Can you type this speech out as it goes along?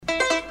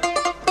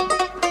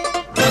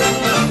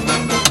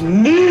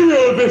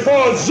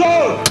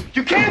zone!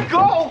 You can't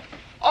go!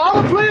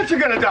 All the plants are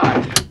gonna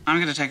die! I'm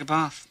gonna take a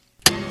bath.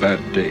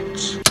 Bad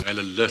dates. I'll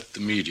alert the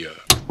media.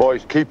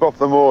 Boys, keep off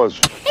the moors.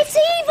 It's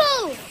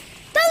evil!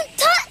 Don't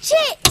touch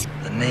it!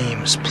 The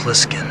name's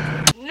Pliskin.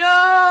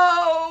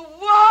 No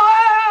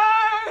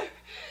wire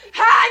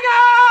hanger!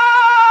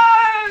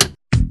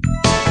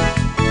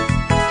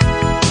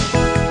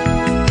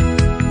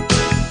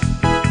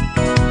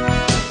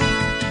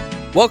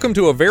 Welcome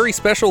to a very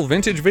special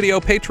Vintage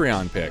Video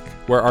Patreon pick,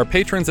 where our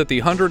patrons at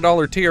the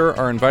 $100 tier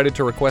are invited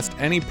to request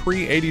any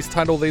pre-80s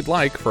title they'd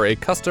like for a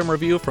custom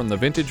review from the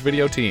Vintage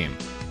Video team,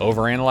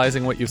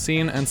 overanalyzing what you've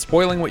seen and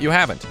spoiling what you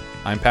haven't.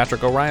 I'm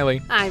Patrick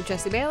O'Reilly. I'm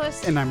Jesse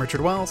Bayless. And I'm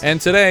Richard Wells.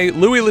 And today,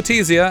 Louis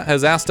Letizia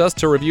has asked us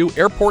to review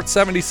Airport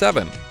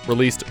 77.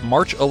 Released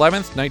March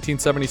 11th,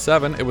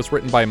 1977, it was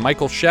written by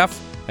Michael Sheff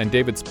and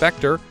David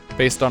Spector,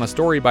 based on a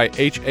story by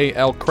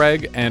H.A.L.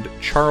 Craig and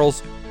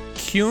Charles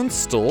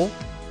Kuenstel,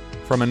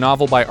 from a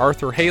novel by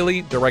Arthur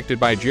Haley, directed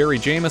by Jerry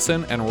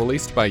Jameson, and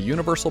released by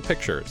Universal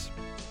Pictures.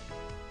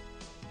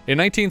 In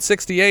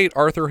 1968,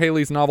 Arthur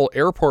Haley's novel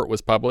Airport was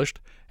published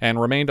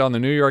and remained on the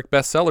New York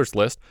bestsellers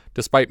list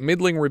despite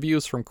middling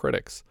reviews from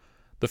critics.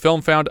 The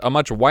film found a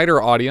much wider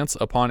audience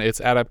upon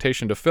its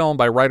adaptation to film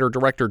by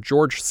writer-director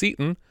George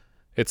Seaton.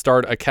 It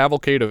starred a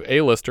cavalcade of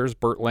A-listers,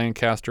 Burt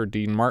Lancaster,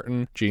 Dean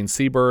Martin, Gene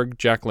Seberg,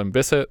 Jacqueline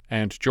Bisset,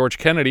 and George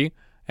Kennedy,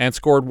 and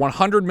scored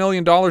 $100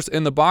 million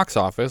in the box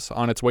office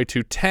on its way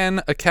to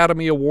 10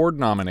 Academy Award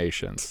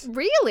nominations.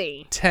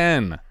 Really?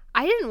 10.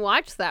 I didn't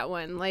watch that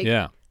one.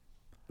 Yeah.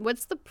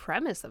 What's the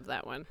premise of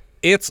that one?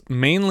 It's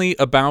mainly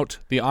about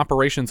the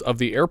operations of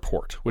the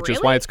airport, which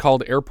is why it's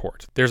called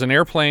Airport. There's an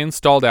airplane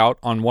stalled out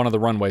on one of the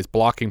runways,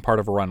 blocking part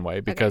of a runway,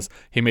 because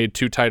he made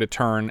too tight a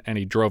turn and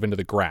he drove into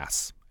the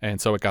grass,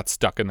 and so it got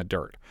stuck in the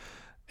dirt.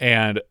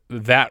 And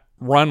that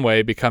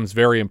runway becomes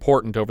very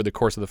important over the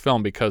course of the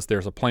film because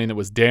there's a plane that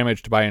was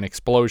damaged by an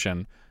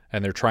explosion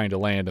and they're trying to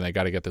land and they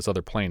got to get this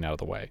other plane out of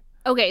the way.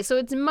 Okay, so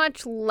it's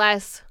much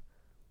less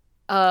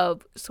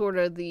of sort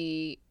of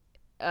the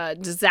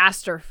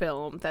disaster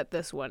film that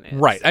this one is.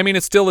 Right. I mean,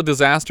 it's still a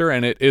disaster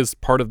and it is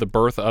part of the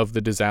birth of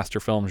the disaster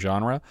film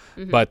genre.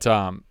 Mm-hmm. But,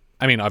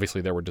 I mean,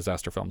 obviously there were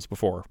disaster films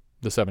before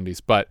the 70s,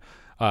 but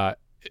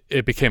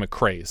it became a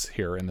craze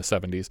here in the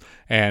 70s.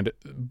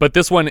 But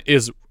this one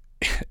is...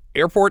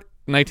 Airport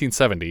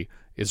 1970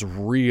 is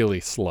really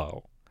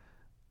slow.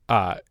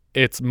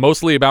 It's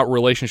mostly about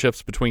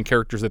relationships between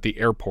characters at the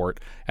airport,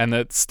 and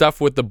the stuff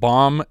with the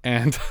bomb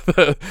and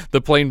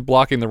the plane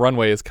blocking the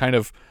runway is kind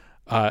of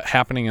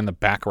happening in the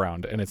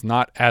background, and it's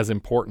not as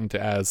important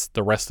as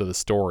the rest of the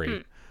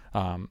story.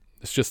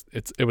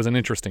 It was an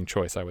interesting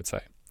choice, I would say.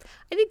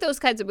 I think those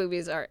kinds of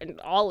movies and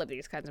all of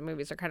these kinds of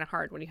movies are kind of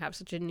hard when you have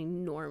such an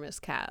enormous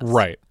cast.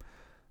 Right.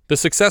 The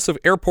success of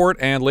Airport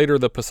and later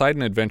the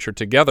Poseidon Adventure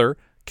together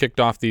kicked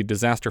off the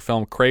disaster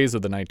film craze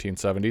of the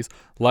 1970s,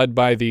 led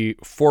by the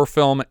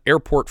four-film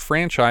Airport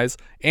franchise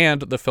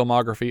and the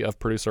filmography of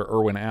producer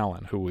Irwin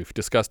Allen, who we've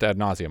discussed ad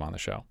nauseum on the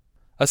show.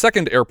 A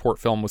second Airport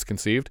film was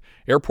conceived,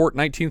 Airport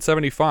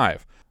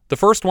 1975. The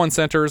first one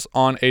centers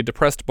on a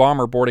depressed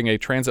bomber boarding a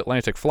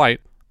transatlantic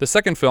flight. The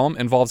second film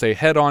involves a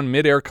head-on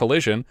mid-air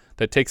collision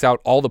that takes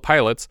out all the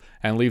pilots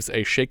and leaves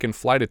a shaken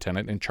flight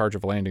attendant in charge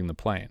of landing the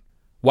plane.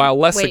 While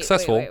less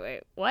successful, Wait.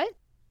 What?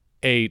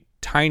 A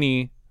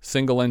tiny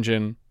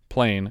single-engine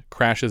plane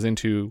crashes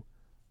into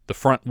the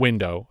front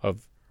window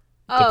of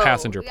the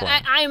passenger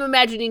plane. I'm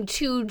imagining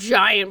two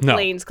giant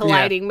planes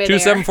colliding midair.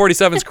 Two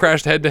 747s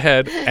crashed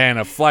head-to-head, and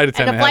a flight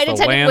attendant has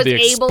to land the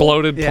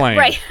exploded plane.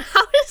 Right.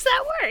 How does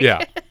that work?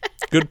 Yeah.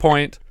 Good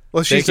point.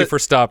 Well, Thank you for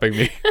stopping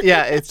me.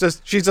 Yeah, it's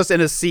just she's just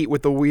in a seat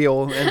with the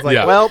wheel, and it's like,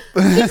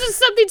 This is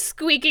something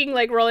squeaking,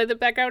 like rolling the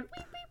background.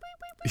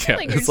 Yeah,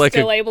 like it's you're like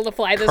still a able to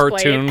fly this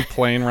cartoon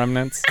plane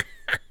remnants.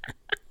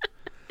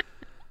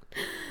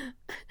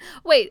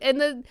 Wait,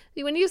 and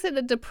when you said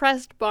the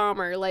depressed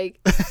bomber, like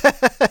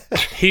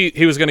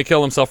he was going to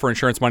kill himself for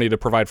insurance money to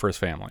provide for his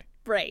family.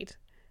 Right.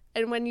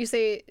 And when you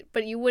say,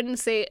 but you wouldn't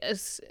say a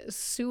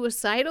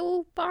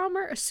suicidal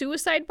bomber, a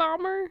suicide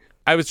bomber?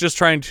 I was just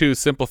trying to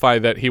simplify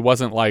that he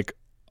wasn't like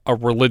a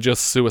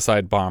religious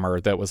suicide bomber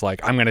that was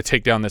like, I'm going to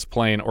take down this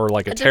plane, or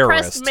like a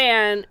terrorist. Depressed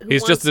man.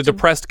 He's just a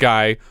depressed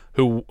guy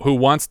who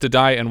wants to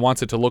die and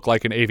wants it to look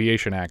like an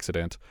aviation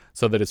accident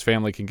so that his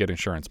family can get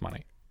insurance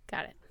money.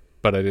 Got it.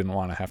 But I didn't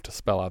want to have to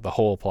spell out the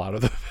whole plot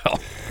of the film.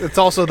 It's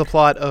also the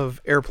plot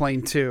of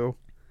Airplane 2,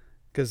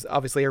 because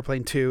obviously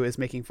Airplane 2 is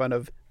making fun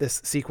of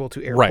this sequel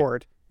to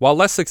Airport. Right. While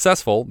less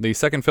successful, the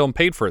second film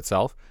paid for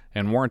itself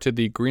and warranted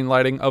the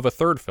greenlighting of a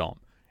third film.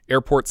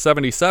 Airport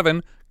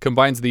 77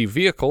 combines the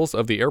vehicles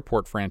of the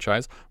Airport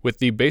franchise with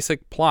the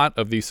basic plot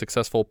of the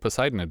successful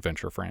Poseidon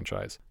Adventure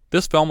franchise.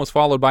 This film was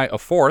followed by a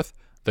fourth,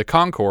 The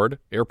Concorde,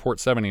 Airport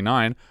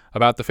 79,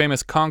 about the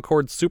famous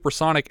Concorde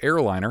supersonic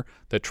airliner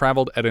that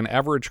traveled at an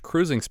average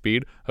cruising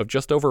speed of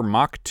just over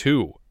Mach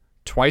 2,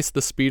 twice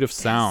the speed of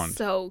sound.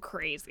 So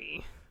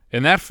crazy.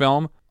 In that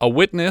film, a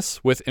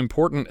witness with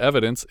important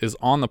evidence is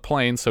on the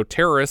plane, so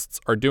terrorists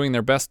are doing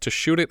their best to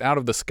shoot it out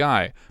of the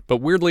sky. But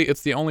weirdly,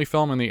 it's the only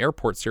film in the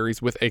Airport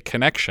series with a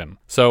connection.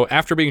 So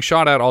after being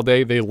shot at all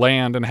day, they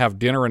land and have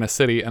dinner in a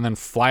city and then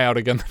fly out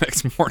again the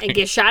next morning. And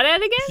get shot at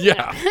again?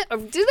 Yeah.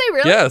 Do they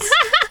really? Yes.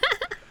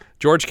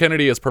 George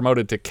Kennedy is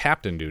promoted to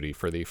captain duty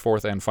for the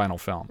fourth and final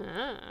film.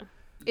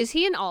 Is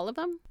he in all of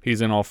them?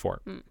 He's in all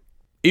four.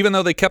 Even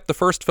though they kept the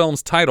first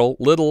film's title,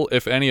 little,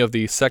 if any, of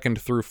the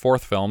second through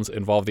fourth films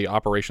involve the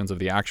operations of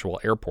the actual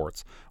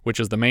airports, which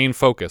is the main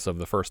focus of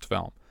the first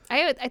film.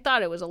 I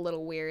thought it was a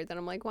little weird. Then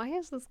I'm like, why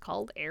is this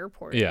called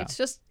Airport? Yeah. It's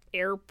just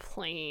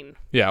airplane.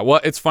 Yeah,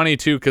 well, it's funny,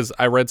 too, because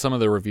I read some of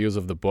the reviews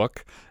of the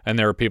book, and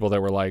there were people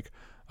that were like,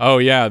 oh,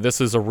 yeah, this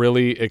is a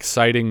really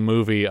exciting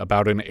movie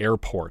about an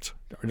airport.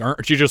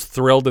 Aren't you just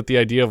thrilled at the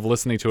idea of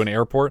listening to an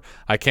airport?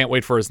 I can't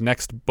wait for his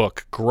next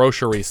book,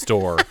 Grocery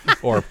Store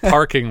or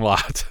Parking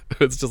Lot.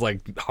 It's just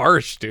like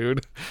harsh,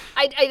 dude.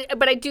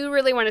 But I do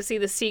really want to see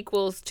the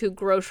sequels to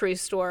Grocery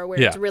Store where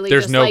Yeah, it's really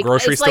there's just no like,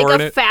 grocery it's store like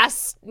in a it.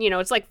 fast,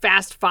 it's like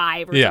Fast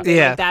 5 or Yeah. something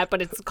Yeah. like that,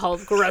 but it's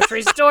called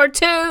Grocery Store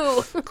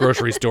 2.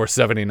 Grocery Store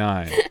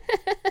 79.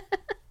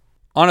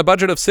 On a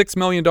budget of $6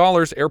 million,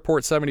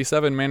 Airport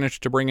 77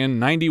 managed to bring in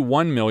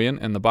 $91 million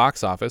in the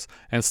box office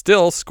and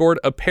still scored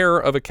a pair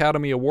of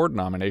Academy Award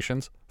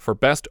nominations for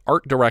Best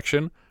Art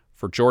Direction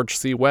for George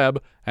C. Webb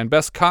and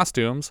Best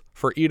Costumes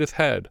for Edith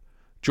Head.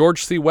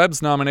 George C.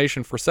 Webb's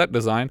nomination for set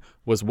design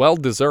was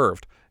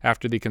well-deserved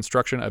after the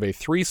construction of a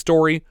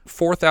 3-story,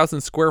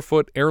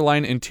 4,000-square-foot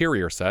airline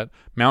interior set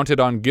mounted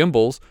on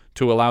gimbals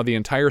to allow the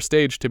entire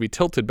stage to be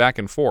tilted back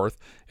and forth.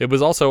 It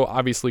was also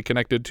obviously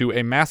connected to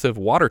a massive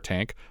water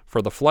tank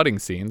for the flooding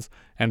scenes,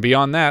 and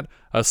beyond that,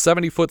 a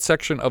 70-foot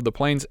section of the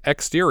plane's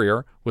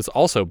exterior was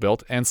also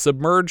built and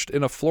submerged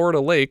in a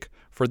Florida lake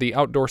for the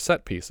outdoor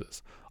set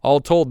pieces. All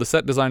told, the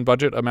set design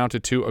budget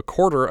amounted to a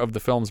quarter of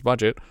the film's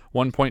budget,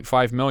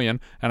 $1.5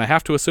 million, and I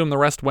have to assume the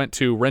rest went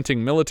to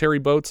renting military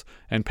boats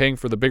and paying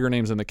for the bigger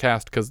names in the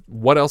cast, because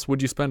what else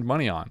would you spend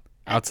money on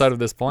outside of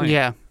this plane?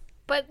 Yeah.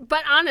 But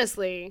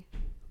honestly,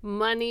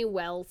 money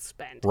well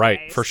spent. Right,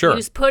 guys. for sure. You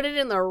just put it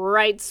in the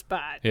right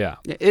spot. Yeah.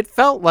 It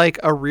felt like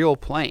a real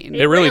plane.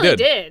 It really did.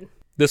 did.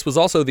 This was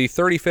also the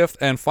 35th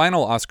and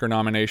final Oscar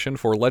nomination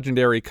for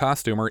legendary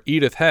costumer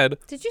Edith Head,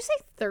 Did you say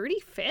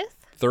 35th?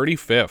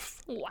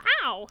 35th.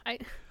 Wow.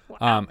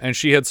 And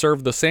she had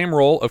served the same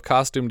role of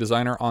costume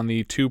designer on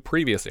the 2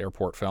 previous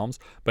Airport films,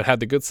 but had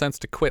the good sense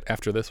to quit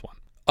after this one.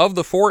 Of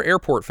the 4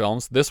 Airport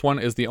films, this one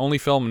is the only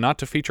film not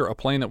to feature a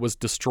plane that was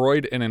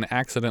destroyed in an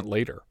accident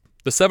later.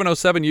 The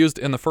 707 used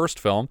in the first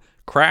film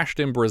crashed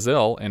in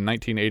Brazil in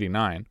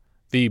 1989.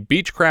 The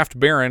Beechcraft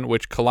Baron,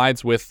 which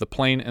collides with the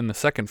plane in the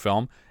second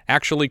film,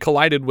 actually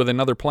collided with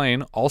another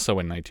plane, also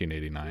in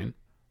 1989.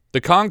 The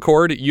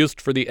Concorde,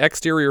 used for the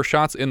exterior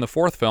shots in the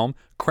fourth film,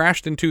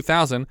 crashed in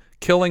 2000,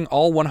 killing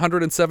all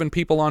 107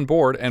 people on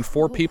board and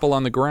 4 people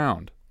on the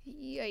ground.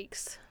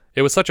 Yikes.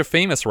 It was such a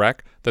famous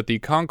wreck that the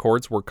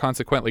Concordes were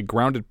consequently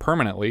grounded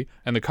permanently,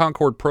 and the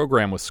Concorde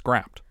program was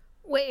scrapped.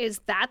 Wait, is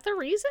that the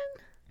reason?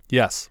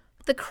 Yes.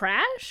 The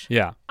crash?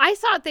 Yeah. I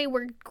thought they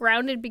were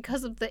grounded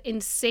because of the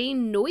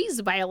insane noise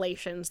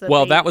violations.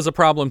 That was a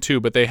problem too,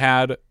 but they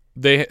had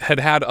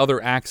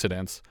other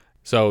accidents.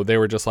 So they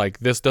were just like,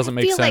 this doesn't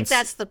make sense. I feel like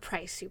that's the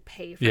price you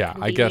pay for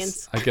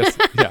convenience. I guess,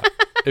 yeah.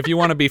 If you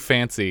want to be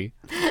fancy,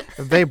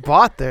 If they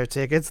bought their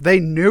tickets, they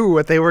knew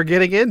what they were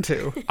getting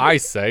into. I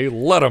say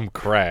let them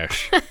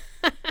crash.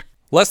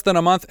 Less than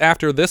a month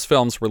after this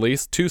film's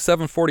release, 2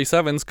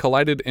 747s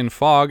collided in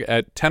fog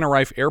at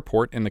Tenerife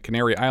Airport in the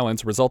Canary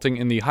Islands, resulting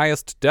in the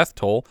highest death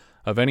toll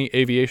of any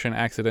aviation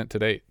accident to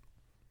date.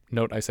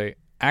 Note I say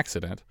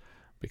accident,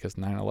 because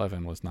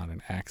 9/11 was not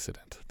an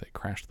accident. They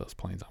crashed those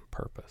planes on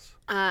purpose.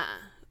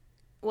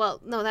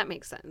 Well, no, that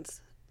makes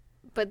sense.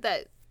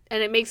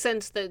 And it makes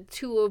sense that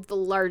 2 of the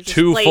largest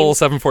 2 planes full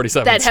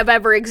 747s that have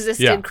ever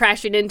existed Yeah.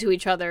 crashing into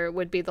each other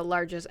would be the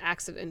largest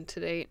accident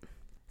to date.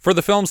 For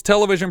the film's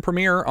television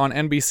premiere on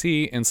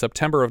NBC in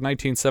September of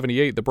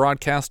 1978, the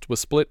broadcast was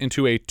split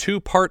into a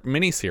 2-part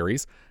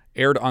miniseries,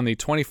 aired on the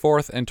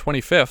 24th and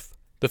 25th.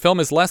 The film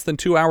is less than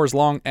 2 hours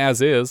long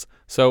as is,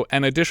 so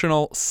an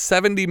additional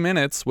 70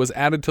 minutes was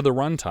added to the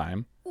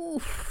runtime,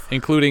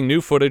 including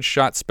new footage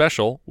shot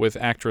special with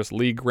actress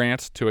Lee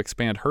Grant to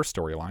expand her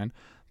storyline.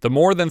 The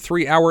more than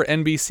 3-hour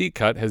NBC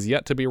cut has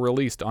yet to be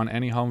released on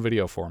any home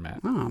video format.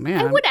 Oh,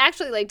 man. I would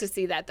actually like to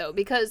see that, though,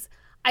 because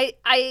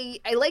I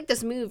like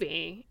this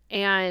movie,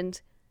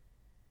 and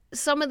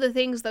some of the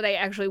things that I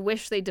actually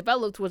wish they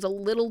developed was a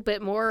little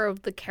bit more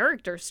of the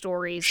character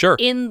stories Sure.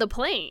 in the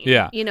plane.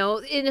 Yeah. You know,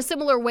 in a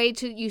similar way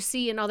to you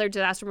see in other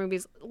disaster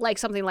movies, like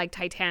something like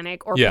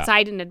Titanic or Yeah.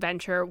 Poseidon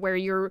Adventure, where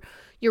you're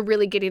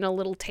really getting a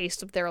little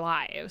taste of their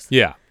lives.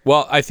 Yeah.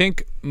 Well, I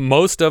think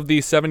most of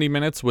the 70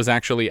 minutes was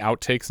actually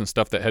outtakes and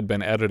stuff that had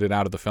been edited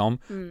out of the film,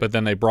 but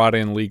then they brought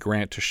in Lee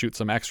Grant to shoot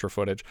some extra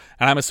footage.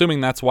 And I'm assuming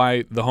that's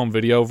why the home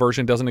video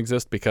version doesn't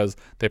exist, because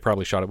they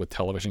probably shot it with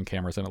television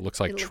cameras and it looks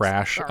like It looks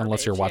trash garbage,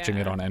 unless you're watching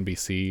it yeah. on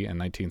NBC in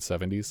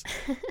 1970s.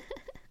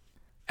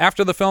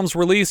 After the film's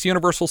release,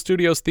 Universal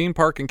Studios theme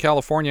park in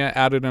California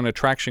added an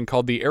attraction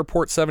called the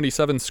Airport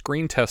 77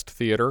 Screen Test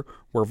Theater,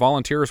 where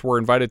volunteers were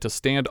invited to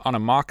stand on a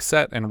mock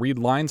set and read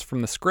lines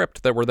from the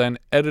script that were then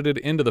edited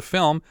into the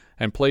film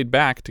and played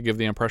back to give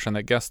the impression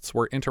that guests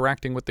were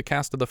interacting with the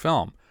cast of the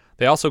film.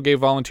 They also gave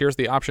volunteers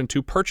the option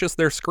to purchase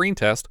their screen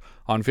test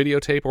on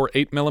videotape or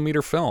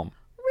 8mm film.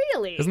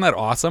 Really? Isn't that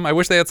awesome? I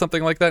wish they had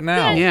something like that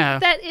now. Yeah.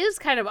 That is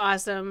kind of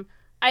awesome.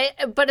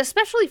 But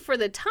especially for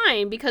the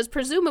time, because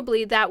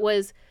presumably that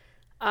was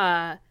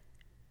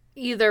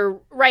either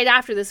right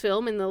after this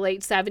film in the late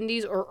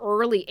 70s or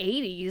early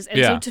 80s.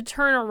 And so to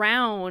turn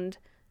around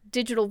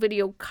digital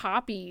video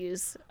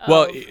copies of...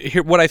 Well,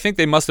 what I think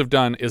they must have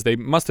done is they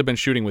must have been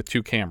shooting with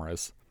 2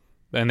 cameras.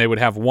 And they would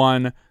have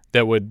one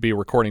that would be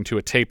recording to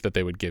a tape that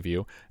they would give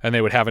you, and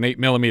they would have an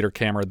 8mm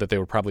camera that they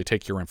would probably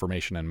take your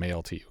information and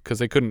mail to you, because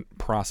they couldn't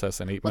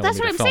process an 8mm film Well, that's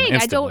what I'm saying.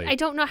 instantly. I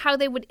don't know how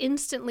they would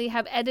instantly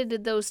have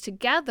edited those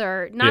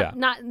together. Not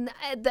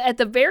at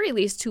the very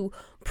least to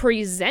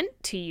present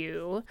to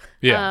you.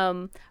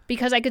 Yeah.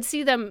 Because I could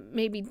see them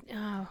maybe.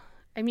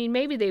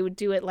 Maybe they would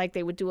do it like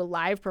they would do a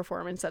live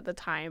performance at the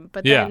time,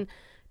 but then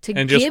to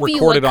and just give you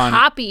record a it on...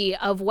 copy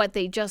of what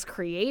they just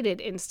created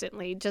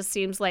instantly just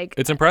seems like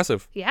It's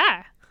impressive.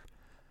 Yeah.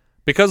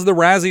 Because the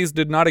Razzies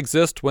did not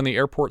exist when the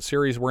Airport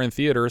series were in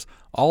theaters,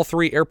 all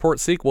 3 Airport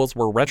sequels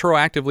were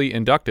retroactively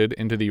inducted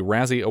into the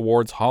Razzie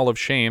Awards Hall of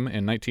Shame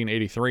in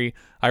 1983.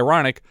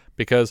 Ironic,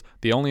 because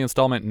the only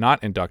installment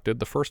not inducted,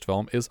 the first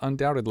film, is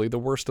undoubtedly the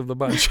worst of the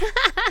bunch.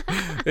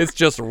 It's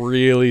just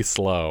really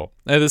slow.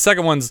 And the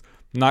second one's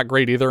not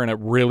great either, and it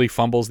really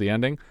fumbles the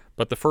ending.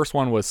 But the first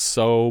one was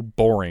so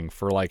boring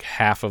for like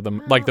half of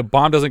them. Like the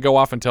bomb doesn't go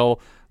off until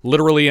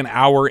literally an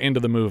hour into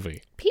the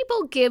movie.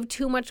 People give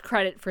too much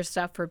credit for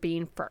stuff for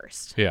being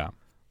first. Yeah,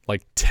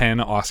 like 10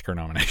 Oscar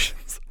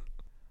nominations.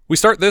 We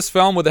start this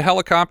film with a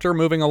helicopter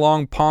moving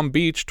along Palm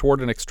Beach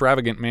toward an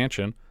extravagant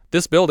mansion.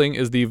 This building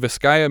is the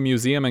Vizcaya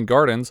Museum and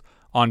Gardens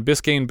on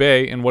Biscayne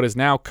Bay in what is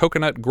now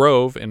Coconut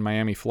Grove in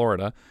Miami,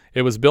 Florida.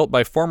 It was built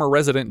by former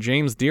resident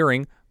James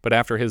Deering, but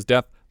after his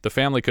death, the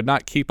family could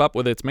not keep up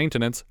with its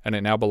maintenance, and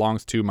it now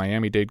belongs to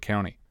Miami-Dade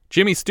County.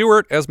 Jimmy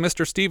Stewart as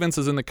Mr. Stevens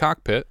is in the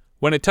cockpit.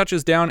 When it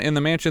touches down in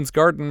the mansion's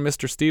garden,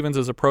 Mr. Stevens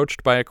is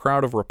approached by a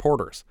crowd of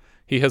reporters.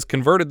 He has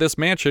converted this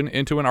mansion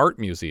into an art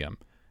museum.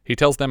 He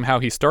tells them how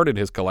he started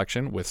his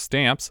collection with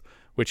stamps,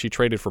 which he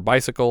traded for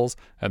bicycles,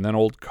 and then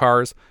old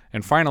cars,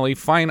 and finally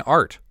fine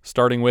art,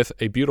 starting with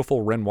a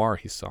beautiful Renoir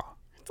he saw.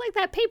 It's like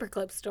that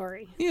paperclip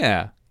story.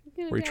 Yeah,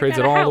 where he I trades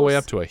got it a all the way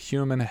house. up to a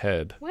human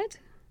head. What?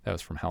 That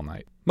was from Hell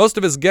Night. Most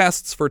of his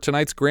guests for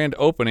tonight's grand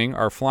opening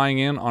are flying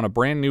in on a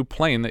brand new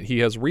plane that he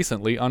has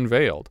recently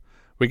unveiled.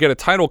 We get a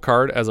title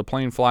card as a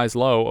plane flies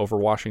low over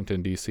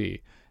Washington,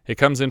 D.C. It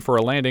comes in for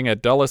a landing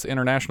at Dulles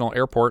International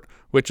Airport,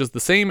 which is the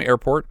same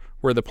airport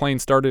where the plane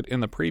started in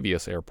the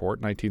previous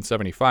airport,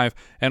 1975,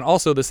 and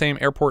also the same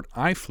airport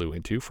I flew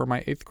into for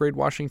my 8th grade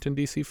Washington,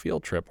 D.C.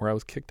 field trip where I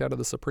was kicked out of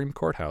the Supreme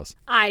Courthouse.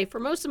 For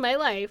most of my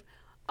life,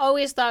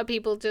 always thought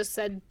people just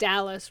said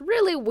Dallas.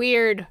 Really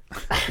weird.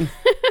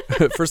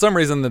 For some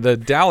reason, the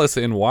Dallas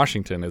in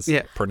Washington is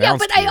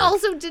pronounced but I weird.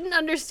 also didn't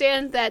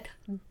understand that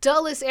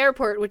Dulles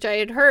Airport, which I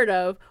had heard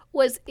of,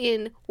 was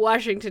in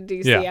Washington,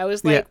 D.C. Yeah. I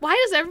was like, why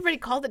does everybody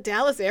call the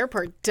Dallas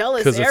Airport Dulles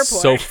Because Airport?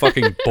 it's so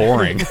fucking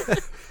boring.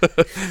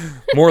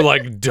 More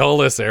like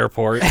Dulles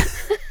Airport.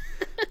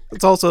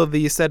 It's also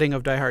the setting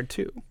of Die Hard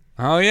 2.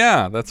 Oh,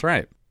 yeah, that's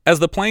right. As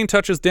the plane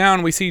touches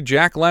down, we see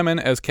Jack Lemmon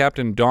as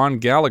Captain Don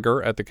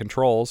Gallagher at the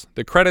controls.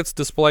 The credits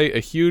display a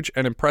huge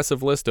and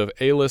impressive list of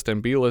A-list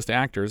and B-list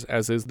actors,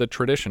 as is the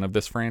tradition of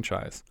this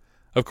franchise.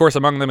 Of course,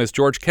 among them is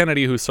George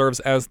Kennedy, who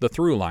serves as the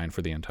through line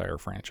for the entire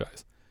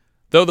franchise.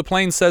 Though the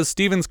plane says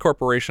Stevens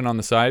Corporation on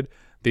the side,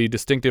 the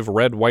distinctive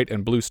red, white,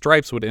 and blue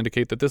stripes would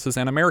indicate that this is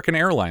an American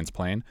Airlines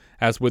plane,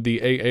 as would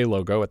the AA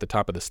logo at the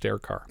top of the stair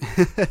car.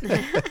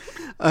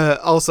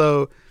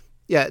 Also,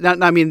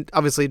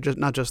 obviously,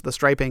 not just the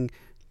striping,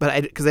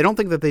 but because I don't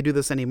think that they do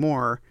this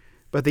anymore,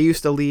 but they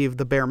used to leave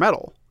the bare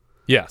metal.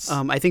 Yes.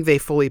 I think they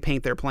fully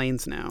paint their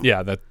planes now.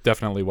 Yeah, that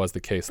definitely was the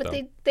case, But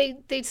though.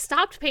 they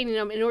stopped painting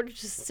them in order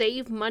to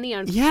save money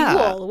on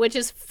Yeah. fuel, which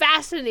is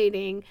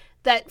fascinating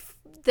that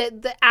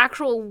the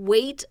actual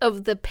weight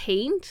of the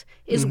paint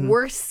is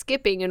worth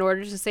skipping in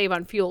order to save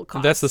on fuel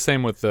costs. That's the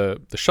same with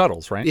the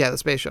shuttles, right? Yeah, the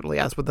space shuttle.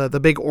 Yes, with the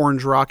big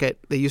orange rocket,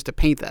 they used to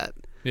paint that.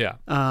 Yeah.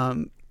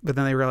 But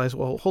then they realized,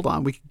 well, hold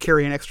on, we could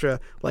carry an extra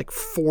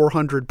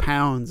 400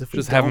 pounds if we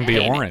Just have them don't be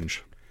paint it.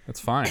 orange. That's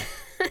fine.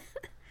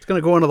 It's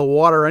going to go into the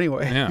water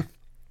anyway. Yeah.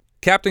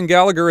 Captain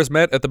Gallagher is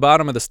met at the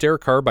bottom of the stair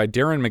car by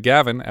Darren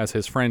McGavin as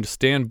his friend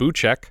Stan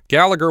Buchek.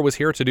 Gallagher was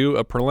here to do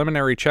a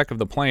preliminary check of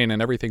the plane,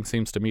 and everything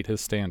seems to meet his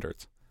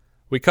standards.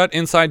 We cut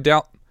inside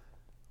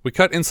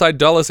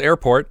Dulles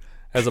Airport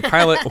as a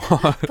pilot.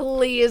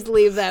 Please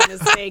leave that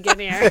mistake in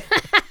here.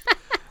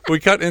 We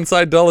cut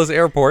inside Dulles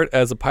Airport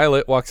as a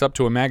pilot walks up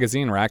to a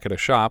magazine rack at a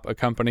shop,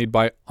 accompanied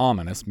by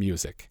ominous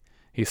music.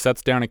 He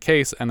sets down a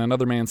case, and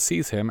another man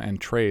sees him and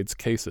trades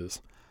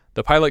cases.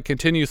 The pilot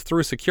continues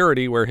through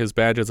security, where his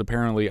badge is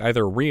apparently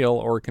either real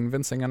or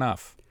convincing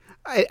enough.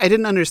 I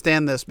didn't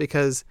understand this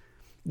because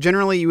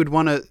generally you would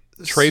want to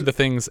Trade the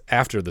things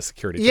after the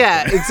security.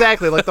 Yeah, checkpoint.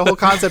 exactly. Like the whole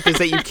concept is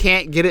that you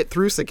can't get it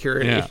through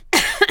security. Yeah.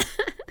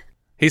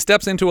 He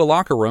steps into a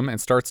locker room and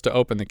starts to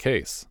open the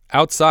case.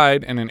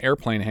 Outside, in an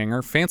airplane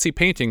hangar, fancy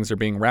paintings are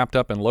being wrapped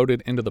up and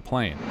loaded into the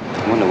plane.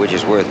 I wonder which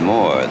is worth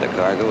more, the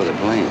cargo or the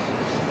plane.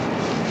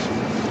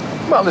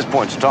 Well, this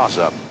point's a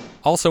toss-up.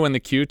 Also in the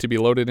queue to be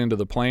loaded into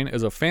the plane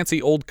is a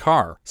fancy old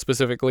car,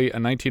 specifically a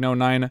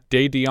 1909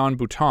 De Dion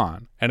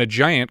Bouton, and a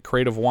giant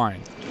crate of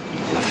wine.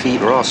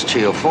 Lafitte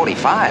Rothschild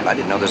 45. I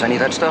didn't know there's any of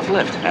that stuff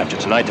left. After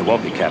tonight, there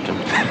won't be, Captain.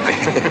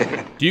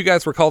 Do you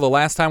guys recall the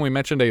last time we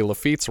mentioned a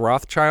Lafitte's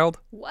Rothschild?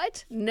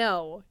 What?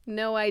 No,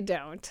 I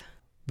don't.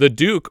 The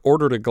Duke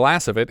ordered a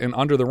glass of it in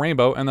Under the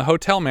Rainbow, and the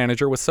hotel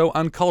manager was so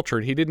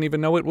uncultured he didn't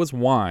even know it was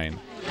wine.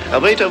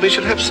 Waiter, we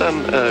should have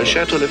some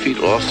Chateau Lafitte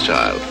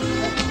Rothschild.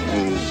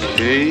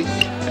 Okay.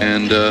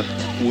 And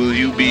will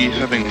you be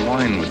having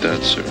wine with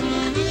that, sir?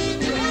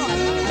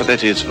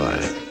 That is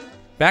fine.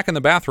 Back in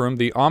the bathroom,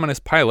 the ominous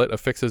pilot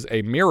affixes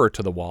a mirror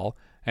to the wall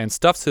and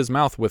stuffs his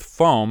mouth with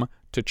foam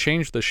to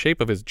change the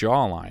shape of his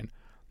jawline.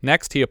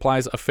 Next, he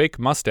applies a fake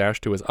mustache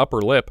to his upper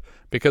lip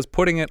because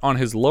putting it on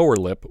his lower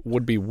lip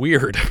would be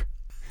weird.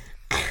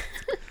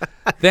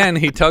 Then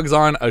he tugs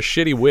on a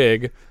shitty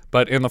wig,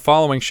 but in the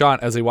following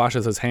shot as he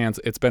washes his hands,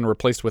 it's been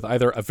replaced with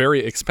either a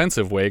very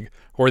expensive wig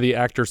or the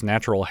actor's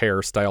natural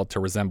hair styled to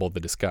resemble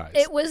the disguise.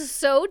 It was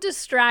so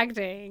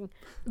distracting,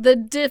 the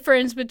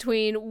difference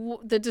between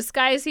the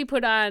disguise he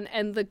put on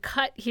and the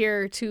cut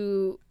here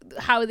to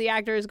how the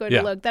actor is going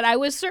to look, that I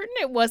was certain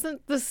it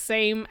wasn't the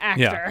same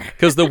actor. Yeah,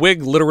 because the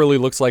wig literally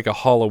looks like a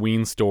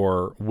Halloween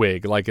store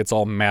wig. Like, it's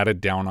all matted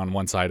down on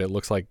one side. It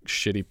looks like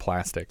shitty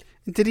plastic.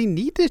 Did he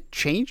need to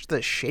change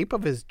the shape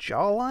of his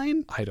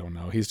jawline? I don't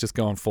know. He's just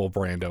going full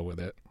Brando with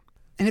it.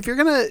 And if you're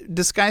going to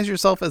disguise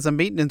yourself as a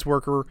maintenance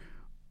worker,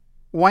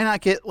 why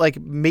not get, like,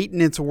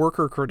 maintenance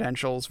worker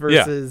credentials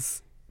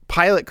versus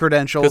pilot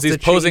credentials? Because he's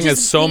posing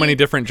as so many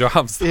different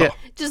jobs, though. Yeah.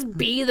 Just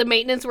be the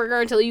maintenance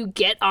worker until you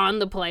get on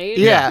the plane.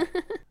 Yeah.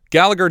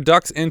 Gallagher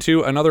ducks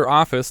into another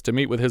office to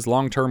meet with his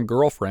long-term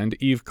girlfriend,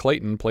 Eve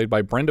Clayton, played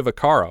by Brenda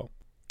Vaccaro.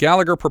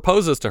 Gallagher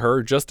proposes to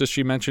her just as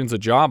she mentions a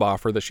job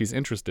offer that she's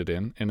interested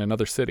in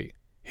another city.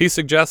 He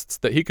suggests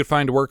that he could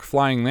find work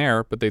flying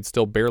there, but they'd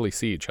still barely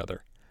see each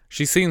other.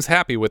 She seems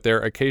happy with their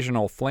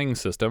occasional fling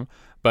system,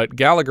 but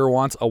Gallagher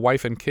wants a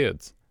wife and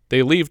kids.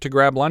 They leave to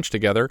grab lunch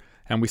together,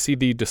 and we see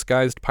the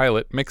disguised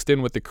pilot mixed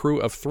in with the crew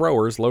of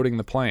throwers loading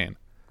the plane.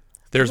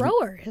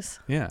 Throwers?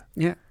 Yeah.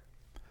 Yeah.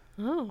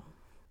 Oh.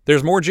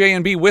 There's more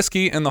J&B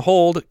whiskey in the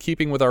hold,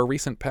 keeping with our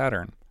recent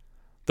pattern.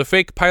 The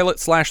fake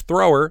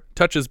pilot/thrower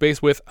touches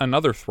base with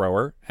another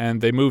thrower,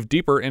 and they move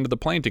deeper into the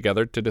plane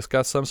together to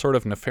discuss some sort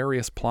of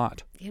nefarious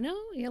plot. You know,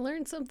 you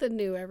learn something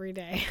new every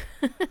day.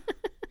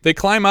 They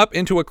climb up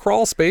into a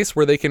crawl space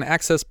where they can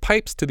access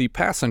pipes to the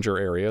passenger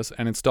areas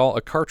and install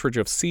a cartridge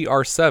of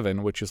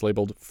CR7, which is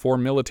labeled for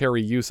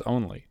military use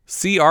only.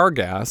 CR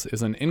gas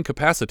is an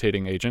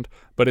incapacitating agent,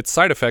 but its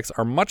side effects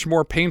are much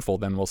more painful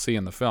than we'll see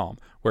in the film,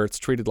 where it's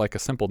treated like a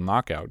simple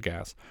knockout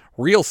gas.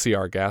 Real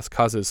CR gas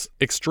causes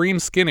extreme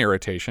skin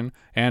irritation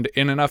and,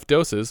 in enough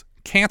doses,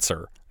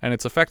 cancer, and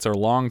its effects are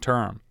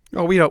long-term.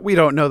 Oh, we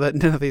don't know that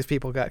none of these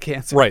people got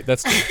cancer. Right,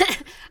 that's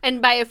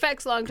And by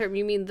effects long-term,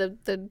 you mean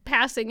the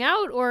passing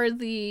out or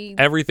the...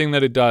 Everything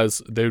that it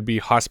does, they would be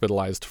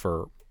hospitalized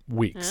for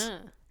weeks.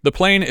 The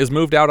plane is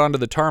moved out onto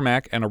the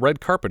tarmac and a red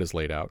carpet is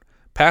laid out.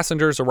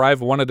 Passengers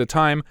arrive one at a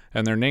time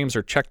and their names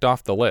are checked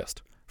off the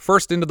list.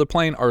 First into the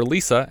plane are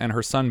Lisa and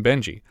her son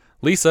Benji.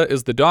 Lisa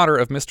is the daughter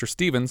of Mr.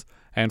 Stevens,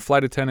 and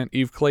Flight Attendant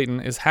Eve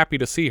Clayton is happy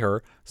to see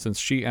her since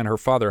she and her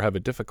father have a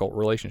difficult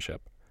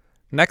relationship.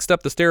 Next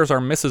up the stairs are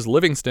Mrs.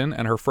 Livingston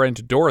and her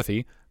friend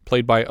Dorothy,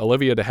 played by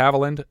Olivia de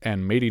Havilland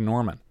and Mady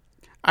Norman.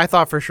 I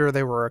thought for sure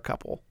they were a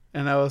couple.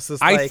 And I was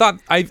just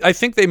I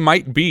think they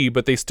might be,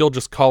 but they still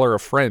just call her a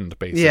friend,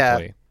 basically.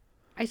 Yeah.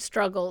 I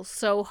struggle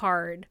so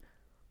hard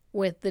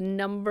with the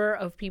number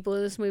of people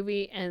in this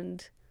movie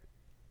and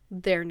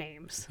their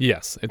names.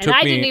 Yes. And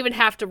I didn't even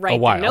have to write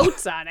the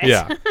notes on it.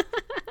 Yeah.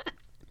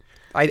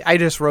 I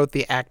just wrote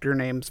the actor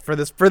names for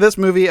this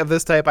movie of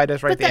this type. I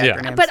just write the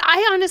actor names. But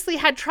I honestly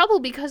had trouble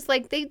because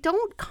they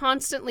don't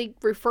constantly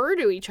refer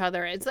to each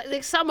other. It's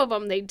like some of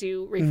them they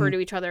do refer to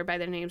each other by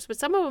their names, but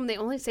some of them they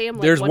only say them.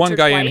 There's once one or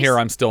guy twice. in here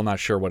I'm still not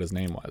sure what his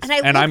name was,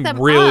 and I'm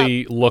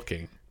really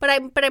looking. But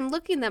I'm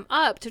looking them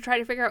up to try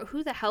to figure out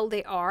who the hell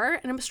they are,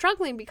 and I'm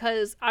struggling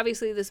because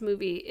obviously this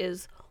movie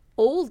is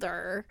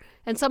older,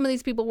 and some of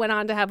these people went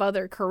on to have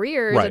other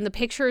careers, Right. and the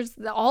pictures,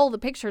 all the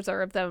pictures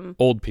are of them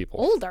Old people.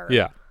 older.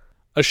 Yeah.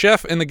 A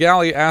chef in the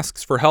galley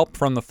asks for help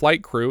from the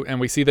flight crew, and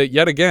we see that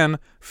yet again,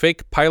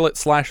 fake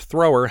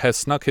pilot/thrower has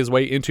snuck his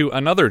way into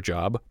another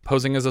job,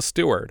 posing as a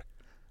steward.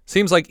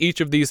 Seems like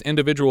each of these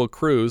individual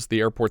crews, the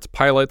airport's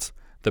pilots,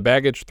 the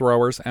baggage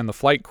throwers, and the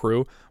flight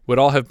crew, would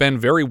all have been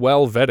very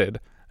well vetted,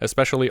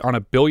 especially on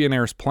a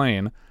billionaire's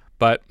plane,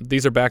 But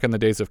these are back in the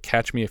days of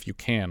Catch Me If You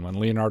Can, when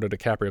Leonardo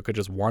DiCaprio could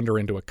just wander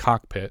into a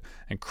cockpit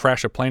and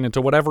crash a plane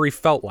into whatever he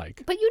felt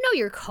like. But you know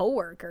your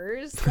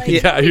coworkers. Like,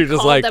 yeah, you're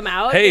just like, them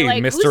out. hey,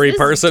 like, mystery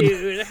person.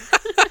 Dude?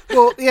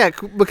 Well, yeah,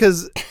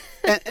 because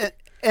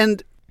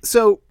and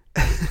so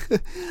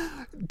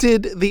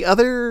did the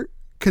other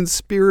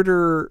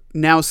conspirator,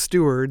 now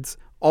stewards,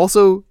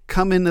 also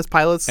come in as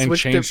pilots and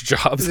change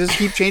jobs? Just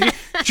keep changing.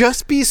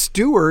 Just be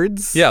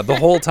stewards. Yeah, the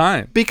whole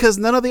time. Because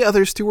none of the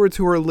other stewards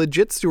who are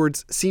legit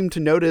stewards seem to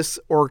notice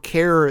or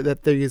care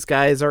that these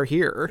guys are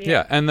here.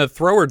 Yeah, and the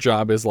thrower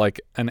job is like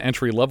an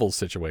entry-level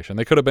situation.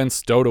 They could have been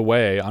stowed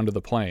away onto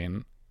the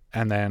plane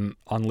and then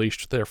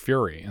unleashed their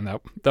fury, and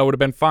that would have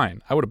been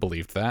fine. I would have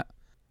believed that.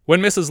 When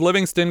Mrs.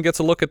 Livingston gets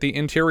a look at the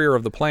interior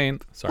of the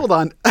plane... Sorry. Hold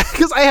on,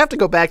 because I have to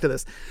go back to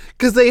this.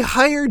 Because they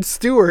hired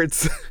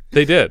stewards.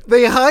 They did.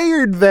 They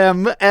hired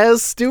them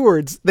as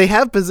stewards. They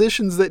have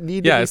positions that need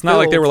to be Yeah, it's not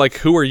like they filled. were like,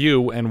 who are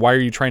you and why are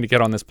you trying to get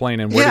on this plane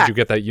and where did you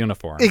get that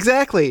uniform?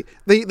 Exactly.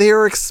 They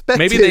are expected...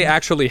 Maybe they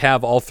actually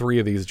have all three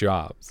of these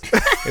jobs.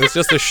 It was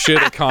just a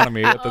shit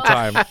economy at the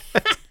time.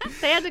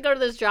 They had to go to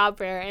this job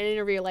fair and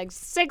interview like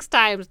 6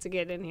 times to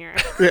get in here.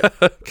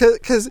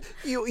 Because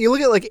you look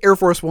at like Air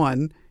Force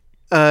One...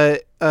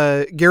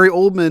 Gary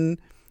Oldman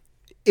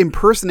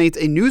impersonates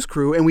a news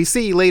crew, and we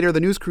see later the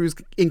news crew's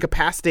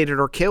incapacitated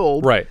or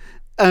killed. Right.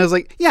 And I was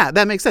like, yeah,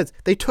 that makes sense.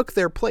 They took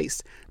their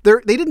place.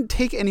 They didn't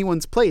take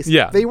anyone's place.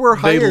 Yeah. They were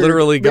hired. They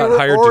literally got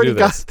hired to do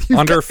this.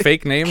 Under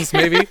fake fake names,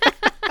 maybe?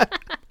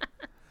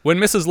 When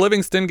Mrs.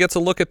 Livingston gets a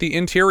look at the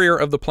interior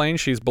of the plane,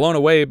 she's blown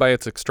away by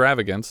its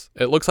extravagance.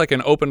 It looks like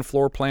an open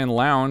floor plan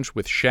lounge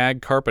with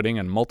shag carpeting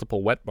and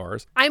multiple wet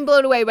bars. I'm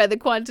blown away by the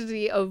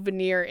quantity of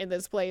veneer in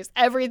this place.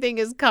 Everything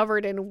is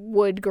covered in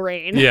wood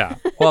grain. Yeah.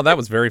 Well, that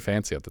was very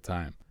fancy at the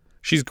time.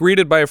 She's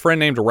greeted by a friend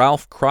named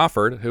Ralph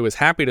Crawford, who is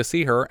happy to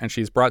see her, and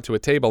she's brought to a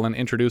table and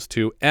introduced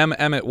to M.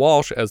 Emmett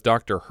Walsh as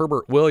Dr.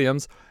 Herbert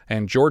Williams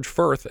and George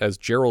Firth as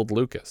Gerald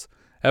Lucas.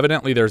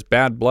 Evidently, there's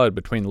bad blood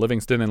between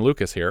Livingston and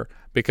Lucas here,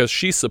 because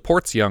she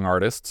supports young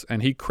artists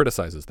and he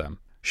criticizes them.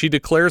 She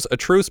declares a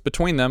truce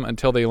between them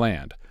until they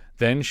land.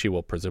 Then she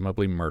will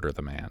presumably murder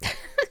the man.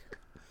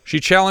 She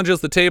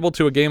challenges the table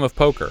to a game of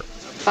poker.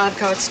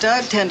 5-card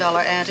stud,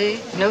 $10 ante,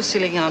 no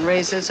ceiling on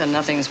raises, and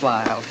nothing's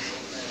wild.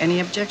 Any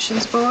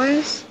objections,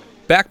 boys?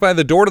 Back by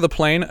the door to the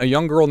plane, a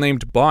young girl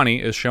named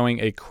Bonnie is showing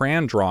a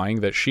crayon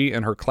drawing that she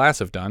and her class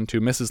have done to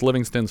Mrs.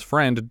 Livingston's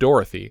friend,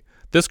 Dorothy.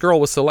 This girl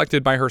was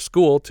selected by her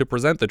school to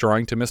present the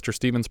drawing to Mr.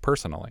 Stevens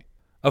personally.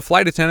 A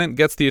flight attendant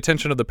gets the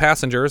attention of the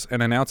passengers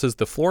and announces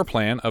the floor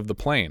plan of the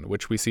plane,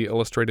 which we see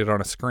illustrated on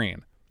a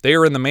screen. They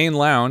are in the main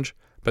lounge,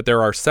 but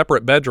there are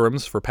separate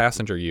bedrooms for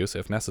passenger use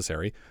if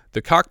necessary.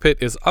 The cockpit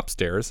is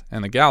upstairs,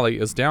 and the galley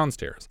is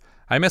downstairs.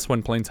 I miss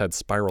when planes had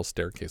spiral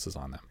staircases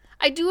on them.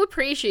 I do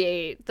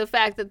appreciate the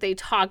fact that they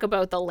talk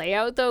about the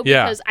layout, though,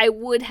 Yeah. because I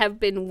would have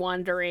been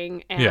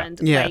wondering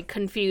and like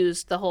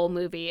confused the whole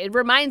movie. It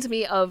reminds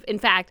me of, in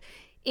fact,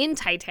 in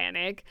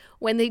Titanic,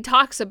 when he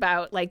talks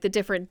about like the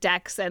different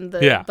decks and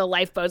the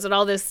lifeboats and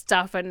all this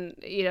stuff, and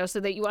so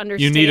that you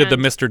understand. You needed the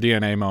Mr.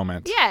 DNA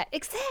moment. Yeah,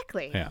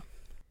 exactly. Yeah.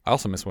 I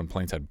also miss when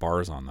planes had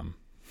bars on them,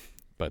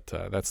 but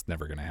that's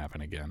never going to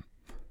happen again.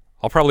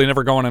 I'll probably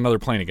never go on another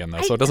plane again,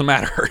 though, so it doesn't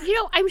matter.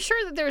 I'm sure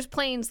that there's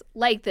planes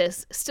like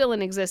this still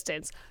in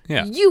existence.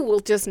 Yeah. You will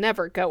just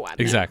never go on them.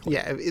 Exactly.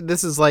 Yeah,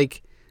 this is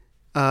like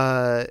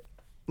a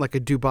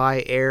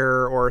Dubai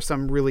Air or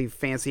some really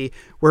fancy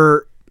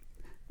where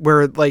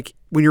like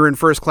when you're in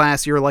first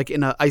class, you're like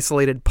in an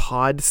isolated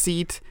pod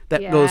seat that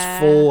goes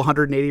full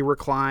 180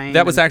 recline.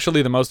 That was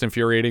actually the most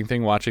infuriating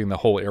thing watching the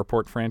whole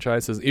airport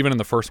franchise is even in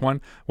the first one,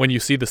 when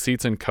you see the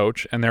seats in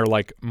coach and they're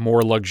like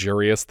more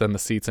luxurious than the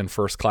seats in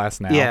first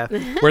class now. Yeah.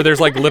 Where there's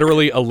like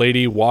literally a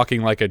lady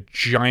walking like a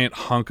giant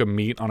hunk of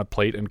meat on a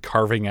plate and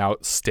carving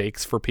out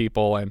steaks for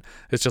people. And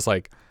it's just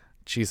like,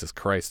 Jesus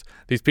Christ.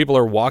 These people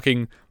are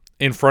walking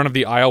in front of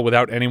the aisle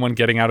without anyone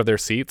getting out of their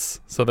seats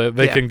so that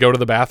they can go to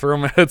the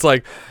bathroom. It's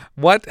like,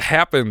 what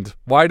happened?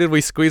 Why did we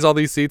squeeze all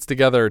these seats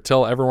together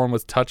till everyone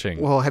was touching?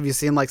 Well, have you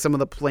seen like some of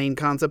the plane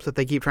concepts that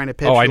they keep trying to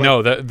pitch? Oh, I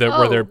know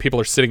where people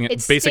are sitting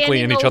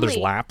basically in each other's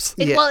only. laps.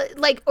 Well,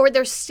 or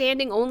they're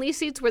standing only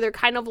seats where they're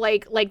kind of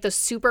like the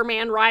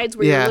Superman rides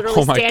where you're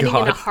literally standing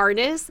in a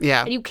harness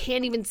and you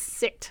can't even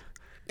sit.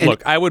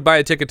 Look, I would buy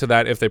a ticket to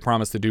that if they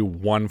promised to do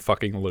one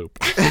fucking loop.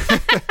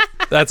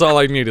 That's all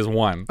I need is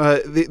one.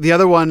 The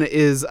other one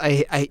is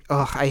I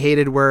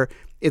hated where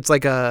it's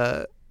like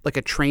a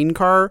train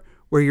car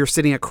where you're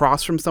sitting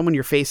across from someone,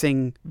 you're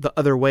facing the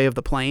other way of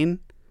the plane,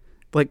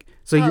 like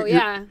so.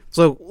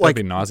 So like that'd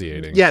be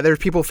nauseating. Yeah, there's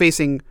people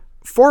facing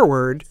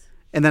forward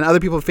and then other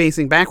people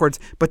facing backwards,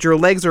 but your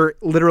legs are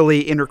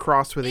literally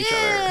intercrossed with each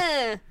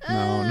other.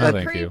 No,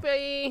 thank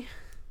you.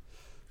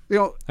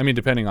 I mean,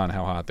 depending on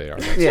how hot they are,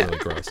 that's really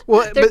gross.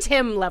 Well, they're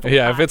Tim level.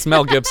 Yeah, if it's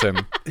Mel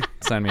Gibson,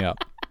 sign me up.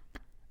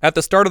 At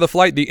the start of the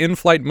flight, the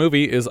in-flight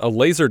movie is a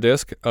laser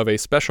disc of a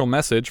special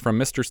message from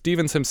Mr.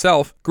 Stevens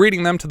himself,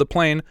 greeting them to the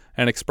plane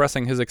and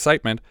expressing his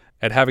excitement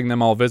at having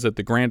them all visit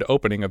the grand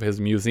opening of his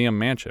museum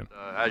mansion.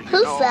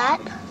 Who's that?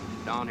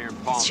 down here in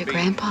Palm It's your Beach,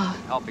 grandpa.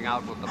 helping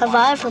out with the Have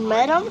I ever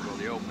met him? for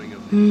the opening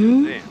of the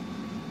Hmm? museum.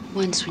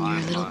 Once when you were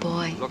a little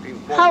boy. Looking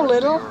How forward to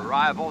little? your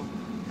arrival,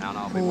 and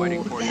I'll be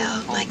waiting for you at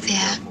yeah, Palm like Beach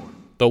that. Airport.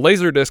 The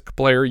Laserdisc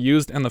player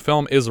used in the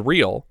film is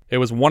real. It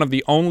was one of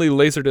the only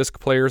Laserdisc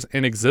players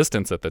in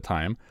existence at the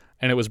time,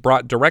 and it was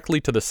brought directly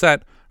to the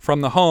set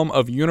from the home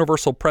of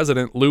Universal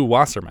president Lew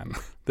Wasserman.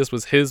 This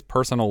was his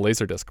personal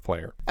Laserdisc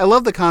player. I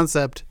love the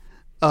concept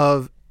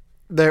of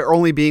there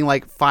only being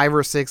like 5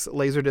 or 6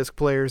 Laserdisc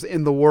players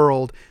in the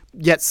world,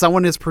 yet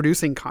someone is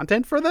producing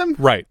content for them?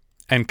 Right,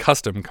 and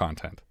custom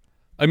content.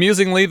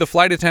 Amusingly, the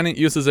flight attendant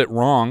uses it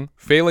wrong,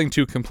 failing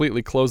to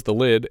completely close the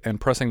lid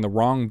and pressing the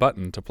wrong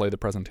button to play the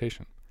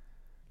presentation.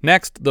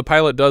 Next, the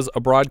pilot does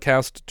a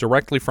broadcast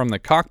directly from the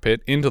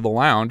cockpit into the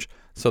lounge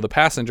so the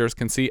passengers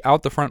can see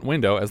out the front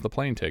window as the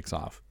plane takes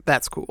off.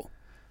 That's cool.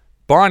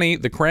 Bonnie,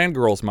 the Cran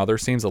girl's mother,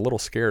 seems a little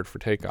scared for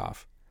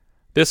takeoff.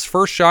 This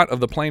first shot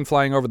of the plane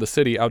flying over the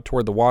city out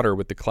toward the water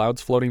with the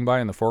clouds floating by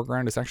in the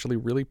foreground is actually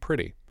really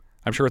pretty.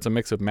 I'm sure it's a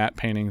mix of matte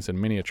paintings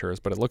and miniatures,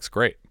 but it looks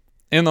great.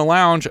 In the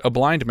lounge, a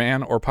blind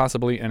man, or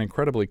possibly an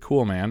incredibly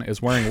cool man, is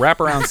wearing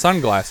wraparound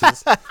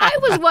sunglasses. I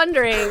was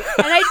wondering, and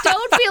I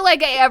don't feel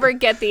like I ever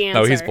get the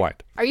answer. No, he's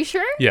blind. Are you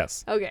sure?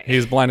 Yes. Okay.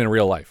 He's blind in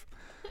real life.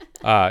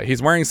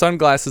 He's wearing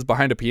sunglasses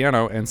behind a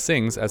piano and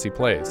sings as he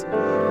plays.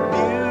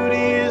 Beauty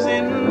is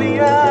in the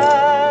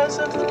eyes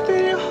of the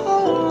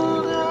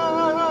beholder.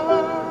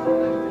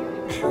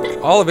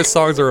 All of his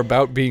songs are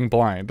about being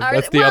blind.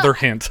 That's the other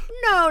hint.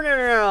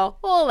 No.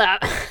 Hold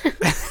up.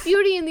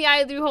 Beauty in the eye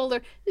of the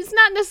beholder does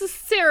not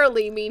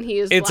necessarily mean he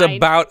is It's blind.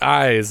 about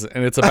eyes,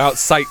 and it's about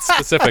sight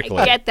specifically.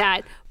 I get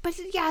that. But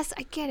yes,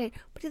 I get it.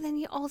 But then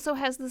he also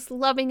has this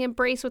loving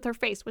embrace with her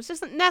face, which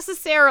isn't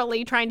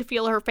necessarily trying to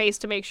feel her face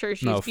to make sure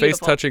she's beautiful. Face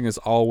touching is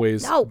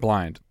always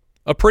blind.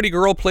 A pretty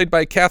girl played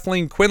by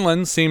Kathleen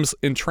Quinlan seems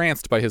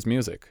entranced by his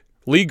music.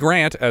 Lee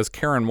Grant, as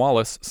Karen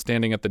Wallace,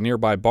 standing at the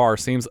nearby bar,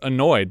 seems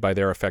annoyed by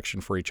their affection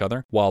for each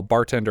other, while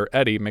bartender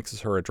Eddie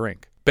mixes her a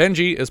drink.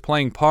 Benji is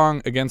playing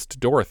Pong against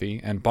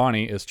Dorothy, and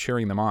Bonnie is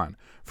cheering them on.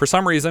 For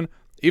some reason,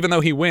 even though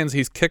he wins,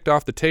 he's kicked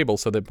off the table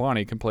so that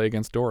Bonnie can play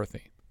against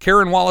Dorothy.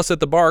 Karen Wallace at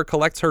the bar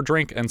collects her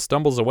drink and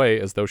stumbles away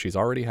as though she's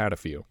already had a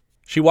few.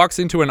 She walks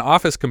into an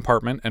office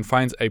compartment and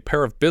finds a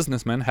pair of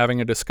businessmen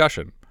having a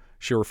discussion.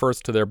 She refers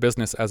to their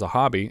business as a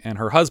hobby, and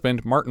her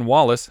husband, Martin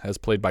Wallace, as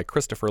played by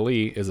Christopher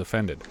Lee, is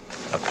offended.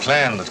 A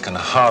plan that can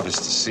harvest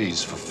the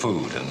seas for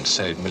food and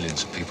save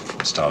millions of people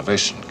from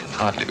starvation can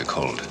hardly be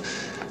called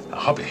a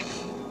hobby.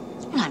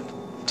 Well, I'm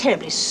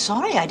terribly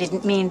sorry. I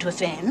didn't mean to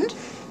offend.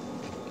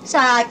 So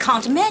I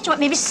can't imagine what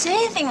made me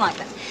say a thing like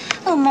that.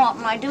 Oh,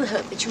 Martin, I do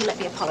hope that you'll let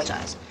me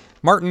apologize.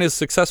 Martin is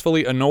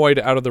successfully annoyed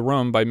out of the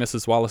room by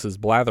Mrs. Wallace's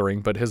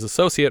blathering, but his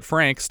associate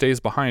Frank stays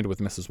behind with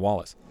Mrs.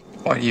 Wallace.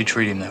 Why do you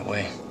treat him that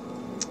way?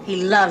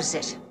 He loves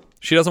it.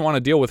 She doesn't want to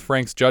deal with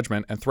Frank's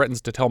judgment and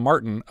threatens to tell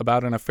Martin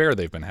about an affair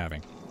they've been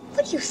having.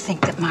 What do you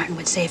think that Martin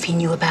would say if he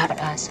knew about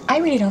us? I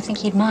really don't think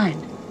he'd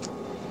mind.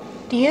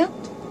 Do you?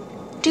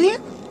 Do you?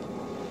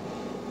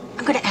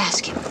 I'm going to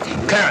ask him.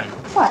 Karen!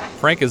 What?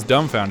 Frank is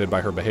dumbfounded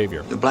by her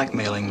behavior. You're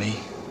blackmailing me.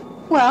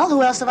 Well,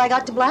 who else have I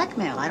got to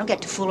blackmail? I don't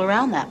get to fool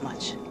around that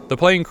much. The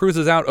plane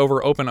cruises out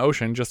over open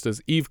ocean just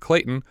as Eve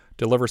Clayton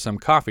delivers some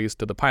coffees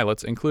to the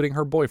pilots, including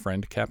her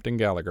boyfriend, Captain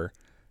Gallagher.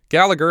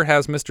 Gallagher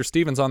has Mr.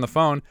 Stevens on the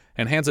phone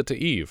and hands it to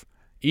Eve.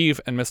 Eve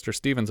and Mr.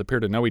 Stevens appear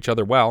to know each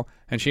other well,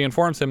 and she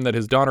informs him that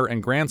his daughter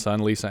and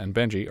grandson, Lisa and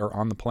Benji, are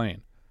on the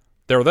plane.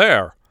 They're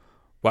there.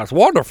 That's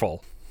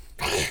wonderful.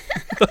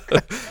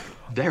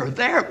 They're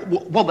there?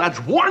 Well, that's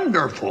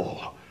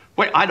wonderful.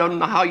 Wait, I don't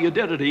know how you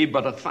did it, Eve,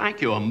 but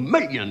thank you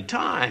 1,000,000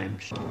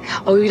 times.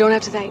 Oh, you don't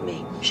have to thank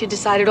me. She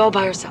decided all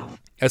by herself.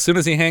 As soon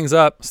as he hangs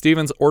up,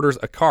 Stevens orders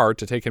a car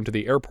to take him to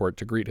the airport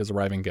to greet his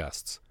arriving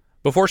guests.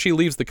 Before she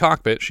leaves the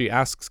cockpit, she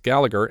asks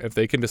Gallagher if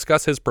they can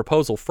discuss his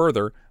proposal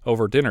further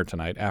over dinner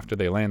tonight after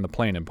they land the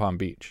plane in Palm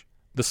Beach.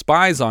 The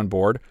spies on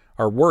board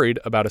are worried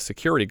about a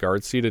security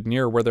guard seated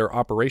near where their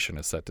operation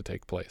is set to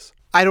take place.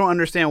 I don't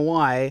understand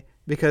why,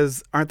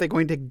 because aren't they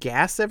going to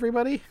gas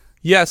everybody?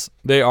 Yes,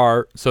 they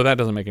are, so that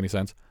doesn't make any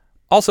sense.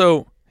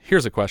 Also,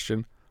 here's a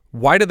question.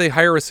 Why do they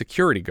hire a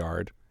security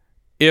guard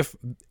if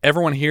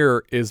everyone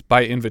here is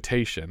by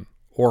invitation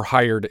or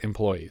hired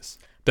employees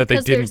that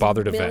they didn't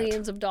bother to vet?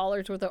 Millions of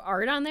dollars worth of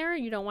art on there.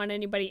 You don't want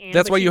anybody.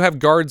 That's why you have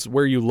guards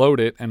where you load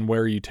it and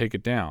where you take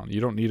it down.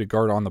 You don't need a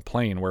guard on the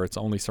plane where it's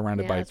only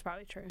surrounded by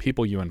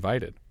people you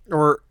invited.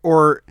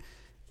 Or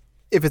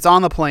if it's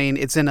on the plane,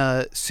 it's in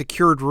a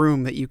secured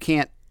room that you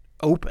can't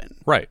open.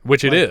 Right,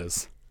 which it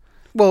is.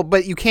 Well,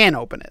 but you can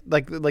open it.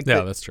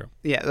 That's true.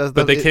 Yeah,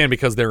 but they can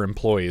because they're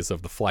employees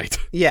of the flight.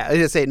 Yeah, I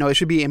just say no. It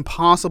should be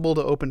impossible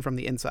to open from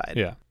the inside.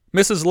 Yeah.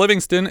 Mrs.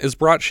 Livingston is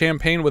brought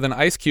champagne with an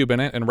ice cube in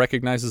it and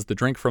recognizes the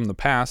drink from the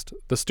past.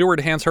 The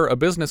steward hands her a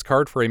business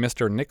card for a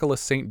Mr. Nicholas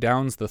St.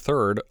 Downs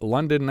III,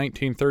 London,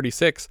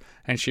 1936,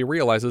 and she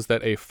realizes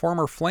that a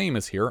former flame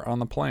is here on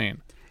the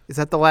plane. Is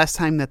that the last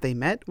time that they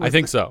met? I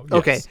think so. Yes.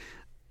 Okay.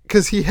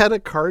 Because he had a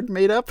card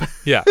made up?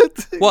 Yeah.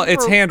 Well,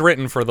 it's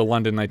handwritten for the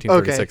London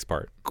 1936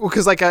 part.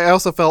 Because like I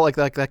also felt like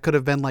that could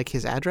have been like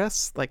his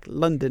address, like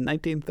London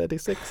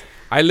 1936.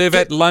 I live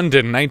at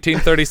London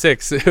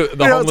 1936. The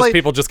homeless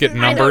people just get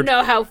numbered. I don't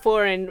know how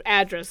foreign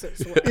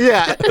addresses work.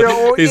 Yeah.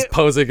 He's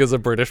posing as a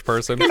British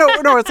person.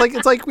 No,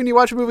 it's like when you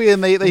watch a movie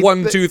and they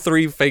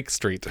 123 Fake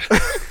Street.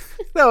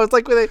 No, it's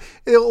like when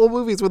in old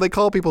movies when they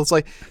call people, it's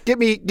like, get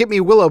me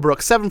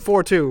Willowbrook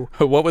 742.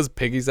 What was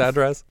Piggy's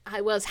address?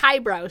 I was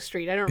Highbrow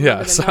Street. I don't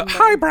remember the number.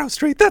 Highbrow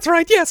Street. That's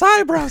right. Yes,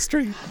 Highbrow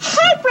Street.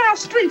 Highbrow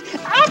Street!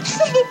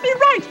 Absolutely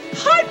right!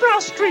 Highbrow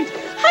Street!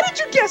 How did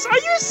you guess? Are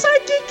you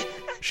psychic?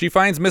 She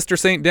finds Mr.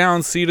 St.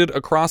 Downs seated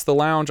across the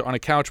lounge on a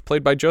couch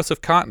played by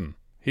Joseph Cotten.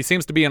 He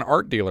seems to be an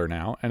art dealer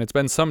now, and it's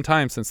been some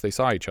time since they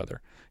saw each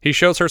other. He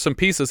shows her some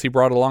pieces he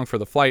brought along for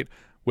the flight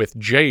with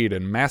jade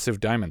and massive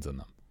diamonds in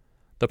them.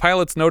 The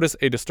pilots notice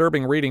a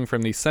disturbing reading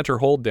from the center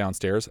hold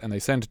downstairs, and they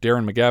send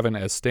Darren McGavin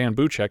as Stan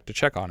Buchek to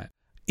check on it.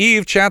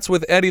 Eve chats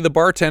with Eddie the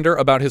bartender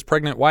about his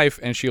pregnant wife,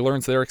 and she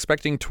learns they're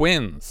expecting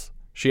twins.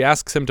 She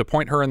asks him to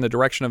point her in the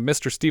direction of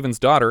Mr. Stevens'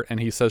 daughter, and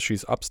he says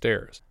she's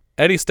upstairs.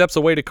 Eddie steps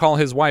away to call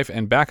his wife,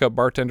 and backup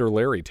bartender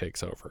Larry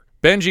takes over.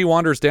 Benji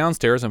wanders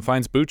downstairs and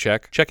finds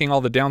Buchek checking all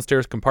the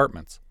downstairs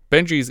compartments.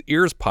 Benji's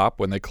ears pop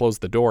when they close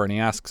the door, and he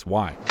asks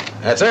why.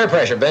 That's air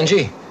pressure,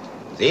 Benji.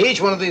 See,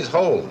 each one of these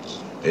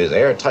holes is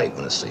airtight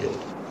when it's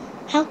sealed.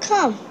 How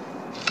come?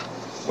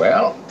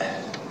 Well,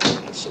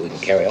 so we can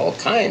carry all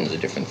kinds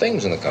of different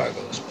things in the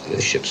cargoes.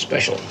 This ship's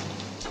special.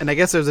 And I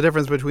guess there's a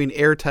difference between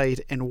airtight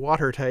and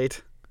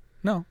watertight.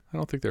 No, I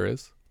don't think there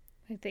is.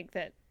 I think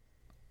that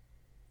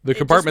the it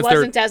compartments just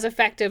wasn't as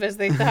effective as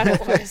they thought it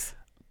was.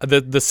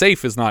 The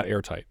safe is not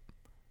airtight.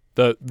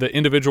 The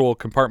individual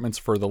compartments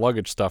for the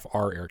luggage stuff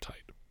are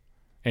airtight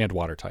and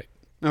watertight.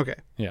 Okay.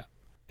 Yeah.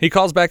 He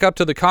calls back up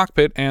to the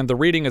cockpit, and the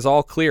reading is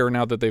all clear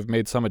now that they've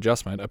made some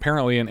adjustment.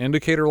 Apparently, an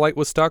indicator light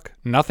was stuck.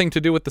 Nothing to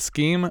do with the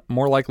scheme,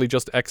 more likely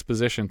just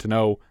exposition to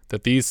know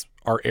that these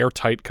are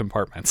airtight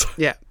compartments.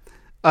 Yeah.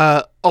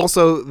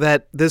 Also,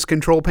 that this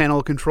control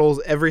panel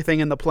controls everything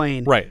in the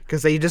plane. Right.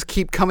 Because they just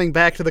keep coming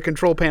back to the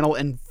control panel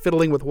and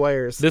fiddling with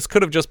wires. This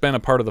could have just been a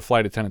part of the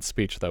flight attendant's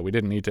speech, though. We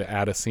didn't need to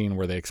add a scene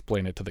where they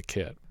explain it to the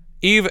kid.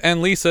 Eve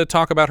and Lisa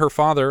talk about her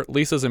father.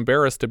 Lisa's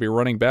embarrassed to be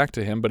running back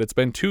to him, but it's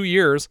been 2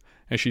 years,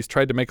 and she's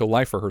tried to make a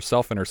life for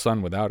herself and her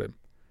son without him.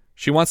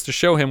 She wants to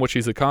show him what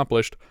she's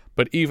accomplished,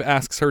 but Eve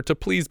asks her to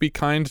please be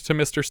kind to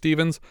Mr.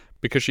 Stevens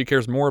because she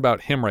cares more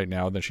about him right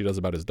now than she does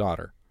about his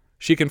daughter.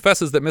 She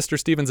confesses that Mr.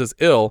 Stevens is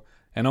ill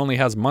and only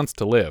has months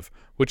to live,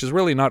 which is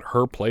really not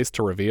her place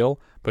to reveal,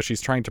 but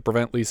she's trying to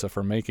prevent Lisa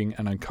from making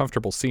an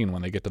uncomfortable scene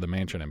when they get to the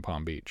mansion in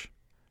Palm Beach.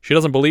 She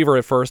doesn't believe her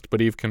at first,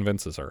 but Eve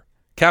convinces her.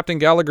 Captain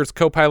Gallagher's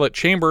co-pilot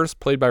Chambers,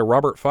 played by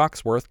Robert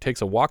Foxworth, takes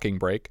a walking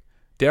break.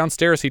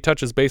 Downstairs, he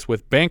touches base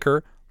with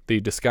Banker, the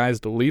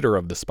disguised leader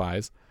of the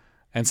spies,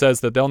 and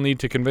says that they'll need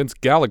to convince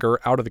Gallagher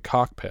out of the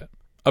cockpit.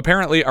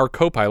 Apparently, our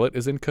co-pilot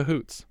is in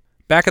cahoots.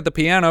 Back at the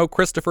piano,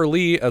 Christopher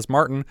Lee, as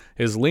Martin,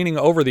 is leaning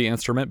over the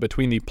instrument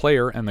between the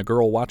player and the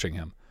girl watching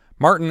him.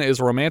 Martin is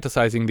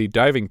romanticizing the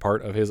diving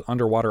part of his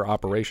underwater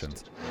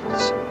operations.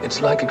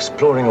 It's like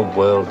exploring a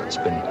world that's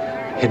been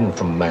hidden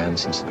from man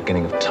since the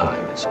beginning of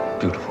time. It's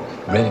beautiful,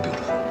 really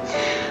beautiful.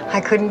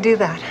 I couldn't do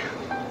that.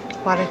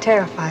 Water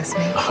terrifies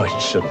me. Oh, you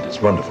shouldn't.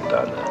 It's wonderful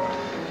down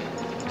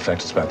there. In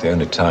fact, it's about the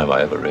only time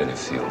I ever really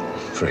feel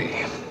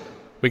free.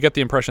 We get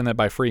the impression that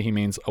by free he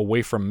means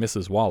away from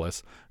Mrs.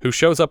 Wallace, who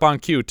shows up on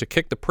cue to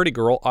kick the pretty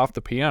girl off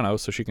the piano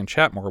so she can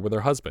chat more with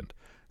her husband.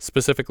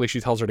 Specifically,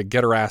 she tells her to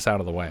get her ass out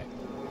of the way.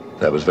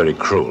 That was very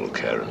cruel,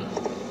 Karen.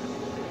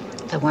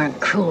 If I weren't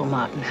cruel,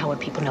 Martin, how would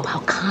people know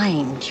how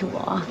kind you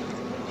are?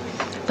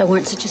 If I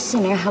weren't such a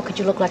sinner, how could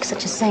you look like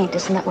such a saint?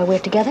 Isn't that why we're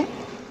together?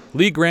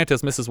 Lee Grant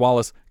as Mrs.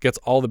 Wallace gets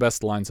all the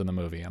best lines in the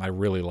movie, and I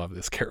really love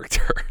this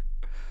character.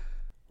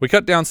 We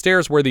cut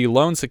downstairs where the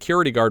lone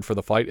security guard for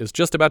the flight is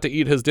just about to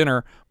eat his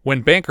dinner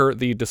when Banker,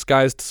 the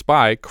disguised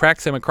spy,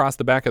 cracks him across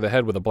the back of the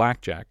head with a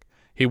blackjack.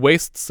 He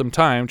wastes some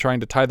time trying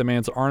to tie the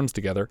man's arms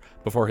together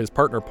before his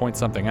partner points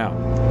something out.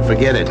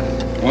 Forget it.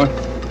 What?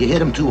 You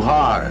hit him too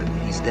hard.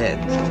 He's dead.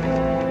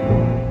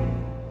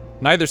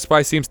 Neither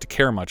spy seems to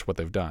care much what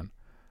they've done.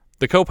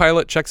 The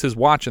co-pilot checks his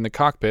watch in the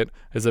cockpit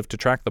as if to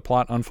track the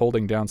plot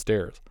unfolding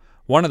downstairs.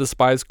 One of the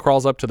spies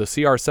crawls up to the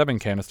CR7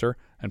 canister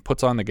and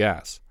puts on the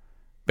gas.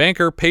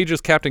 Banker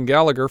pages Captain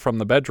Gallagher from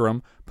the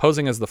bedroom,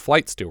 posing as the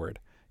flight steward.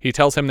 He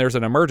tells him there's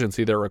an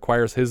emergency that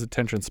requires his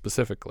attention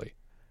specifically.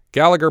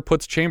 Gallagher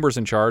puts Chambers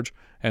in charge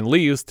and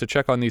leaves to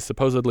check on the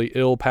supposedly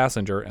ill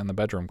passenger in the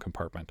bedroom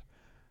compartment.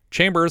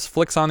 Chambers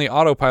flicks on the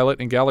autopilot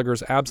in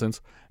Gallagher's absence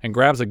and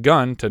grabs a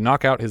gun to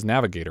knock out his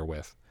navigator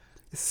with.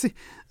 See,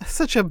 that's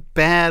such a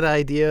bad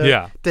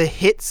idea to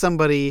hit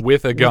somebody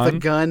with a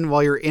gun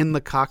while you're in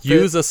the cockpit.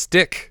 Use a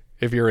stick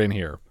if you're in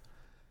here.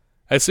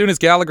 As soon as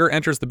Gallagher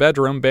enters the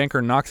bedroom,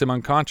 Banker knocks him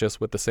unconscious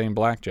with the same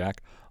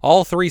blackjack.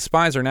 All three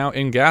spies are now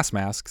in gas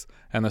masks,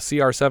 and the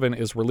CR7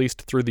 is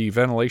released through the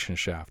ventilation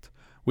shaft.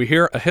 We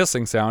hear a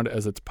hissing sound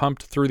as it's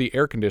pumped through the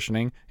air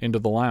conditioning into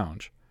the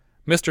lounge.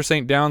 Mr.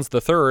 St. Downs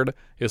III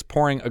is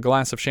pouring a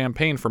glass of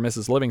champagne for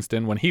Mrs.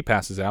 Livingston when he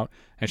passes out,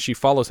 and she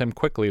follows him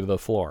quickly to the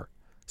floor.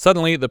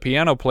 Suddenly, the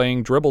piano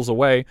playing dribbles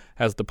away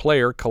as the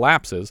player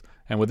collapses,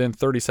 and within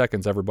 30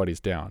 seconds, everybody's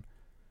down.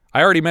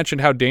 I already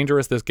mentioned how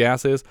dangerous this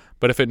gas is,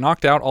 but if it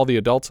knocked out all the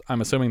adults,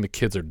 I'm assuming the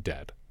kids are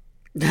dead.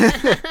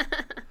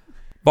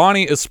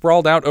 Bonnie is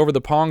sprawled out over the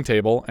pong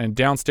table, and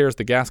downstairs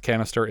the gas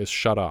canister is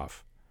shut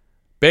off.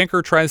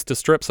 Banker tries to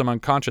strip some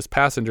unconscious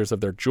passengers of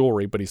their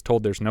jewelry, but he's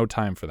told there's no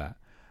time for that.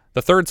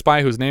 The third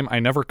spy, whose name I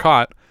never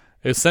caught,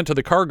 is sent to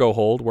the cargo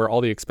hold where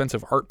all the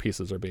expensive art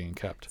pieces are being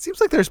kept. It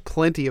seems like there's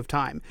plenty of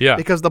time. Yeah.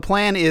 Because the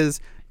plan is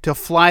to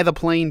fly the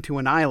plane to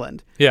an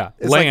island. Yeah,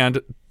 It's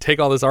land, take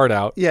all this art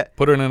out, Yeah.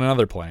 put it in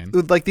another plane.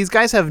 Like, these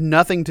guys have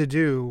nothing to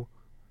do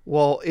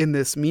while in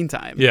this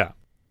meantime. Yeah.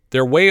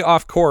 They're way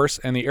off course,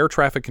 and the air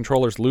traffic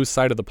controllers lose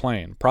sight of the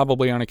plane,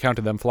 probably on account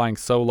of them flying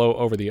so low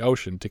over the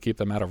ocean to keep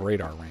them out of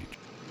radar range.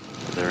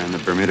 They're in the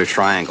Bermuda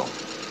Triangle.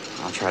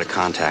 I'll try to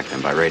contact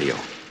them by radio.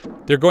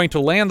 They're going to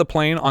land the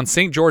plane on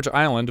St. George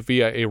Island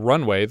via a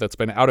runway that's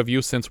been out of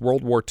use since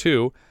World War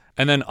II,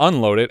 and then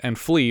unload it and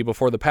flee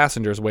before the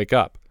passengers wake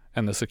up,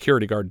 and the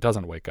security guard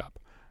doesn't wake up.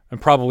 And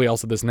probably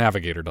also this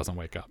navigator doesn't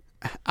wake up.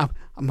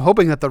 I'm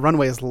hoping that the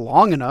runway is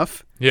long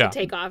enough. Yeah. To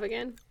take off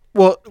again?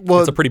 Well,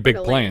 it's a pretty big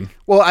plane.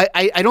 Well,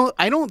 I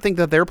don't think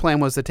that their plan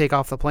was to take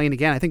off the plane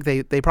again. I think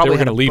they probably were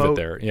had gonna leave it boat.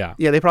 there, yeah.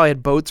 Yeah, they probably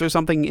had boats or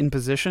something in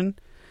position.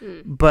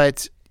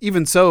 But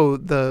even so,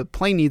 the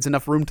plane needs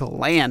enough room to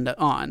land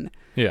on.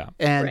 Yeah.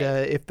 And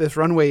if this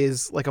runway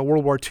is like a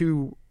World War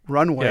II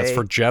runway, Yeah, it's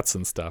for jets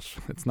and stuff.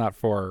 It's not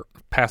for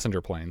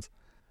passenger planes.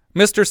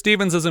 Mr.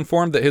 Stevens is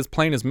informed that his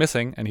plane is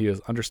missing, and he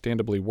is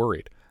understandably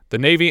worried. The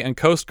Navy and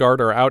Coast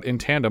Guard are out in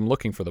tandem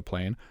looking for the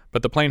plane,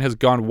 but the plane has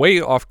gone way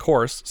off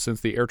course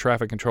since the air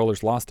traffic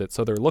controllers lost it,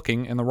 so they're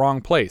looking in the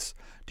wrong place.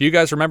 Do you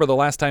guys remember the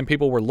last time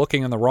people were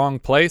looking in the wrong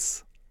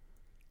place?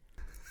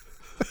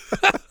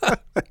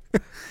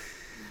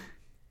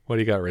 What do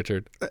you got,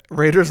 Richard?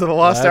 Raiders of the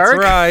Lost That's Ark?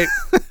 right.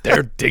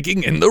 They're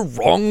digging in the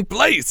wrong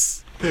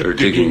place. They're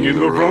digging in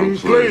the wrong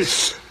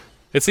place.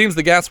 It seems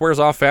the gas wears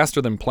off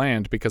faster than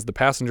planned because the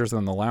passengers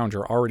in the lounge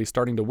are already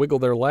starting to wiggle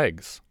their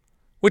legs,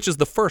 which is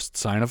the first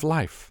sign of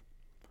life.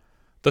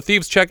 The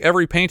thieves check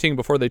every painting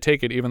before they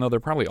take it, even though they're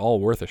probably all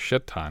worth a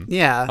shit ton.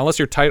 Yeah. Unless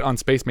you're tight on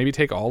space, maybe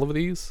take all of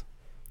these.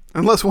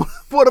 Unless one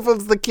of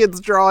them's the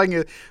kid's drawing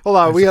it. Hold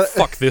on, we got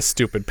fuck this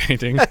stupid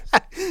painting.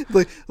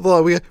 Hold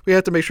on, we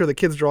have to make sure the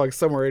kid's drawing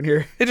somewhere in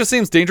here. It just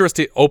seems dangerous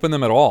to open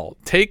them at all.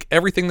 Take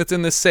everything that's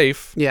in this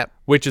safe,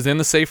 which is in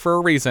the safe for a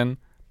reason,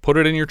 put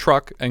it in your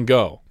truck, and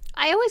go.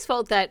 I always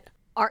felt that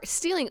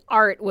stealing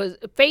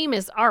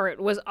famous art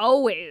was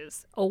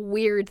always a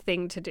weird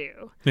thing to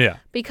do. Yeah.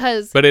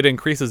 But it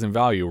increases in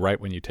value right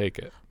when you take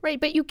it. Right,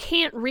 but you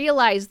can't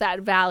realize that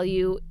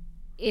value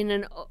in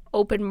an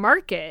open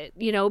market,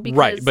 because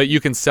Right, but you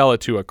can sell it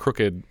to a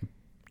crooked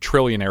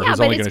trillionaire who's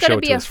only going to show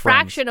it to his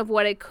friends. Yeah,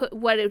 but it's going to be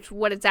a fraction of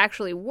what it's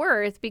actually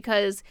worth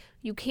because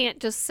you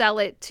can't just sell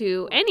it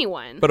to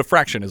anyone. But a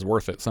fraction is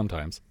worth it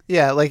sometimes.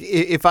 Yeah, like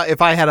if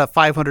I had a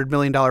 $500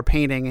 million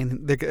painting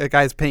and the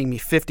guy's paying me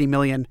 $50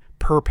 million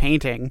per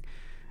painting,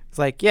 it's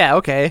like, yeah,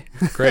 okay.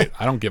 Great.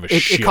 I don't give a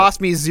shit. It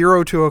cost me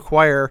 $0 to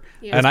acquire.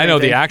 Yeah. And I know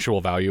the actual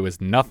value is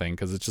nothing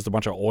because it's just a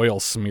bunch of oil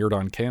smeared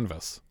on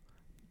canvas.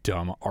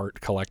 Dumb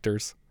art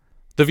collectors.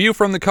 The view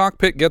from the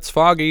cockpit gets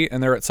foggy,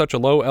 and they're at such a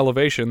low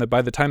elevation that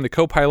by the time the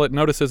co-pilot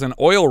notices an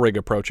oil rig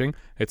approaching,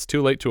 it's too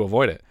late to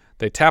avoid it.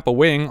 They tap a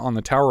wing on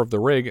the tower of the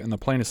rig, and the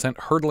plane is sent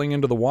hurtling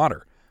into the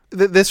water.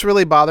 This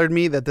really bothered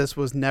me that this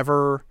was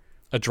never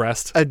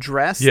addressed.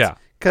 Yeah.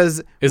 Is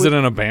it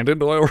an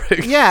abandoned oil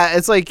rig? Yeah,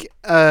 it's like,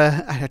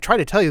 I try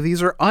to tell you,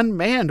 these are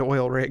unmanned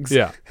oil rigs.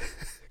 Yeah.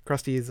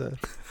 Krusty's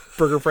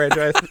burger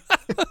franchise.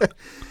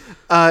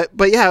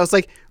 But yeah, I was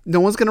like,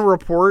 no one's going to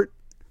report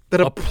that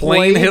a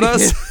plane hit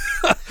us?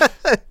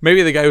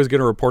 Maybe the guy who was going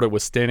to report it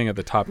was standing at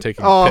the top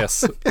taking a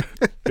piss.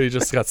 He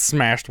just got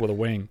smashed with a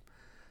wing.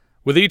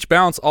 With each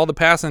bounce, all the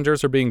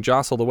passengers are being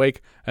jostled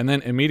awake and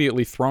then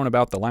immediately thrown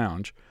about the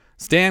lounge.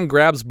 Stan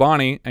grabs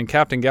Bonnie, and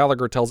Captain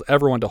Gallagher tells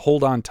everyone to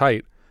hold on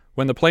tight.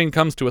 When the plane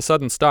comes to a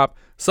sudden stop,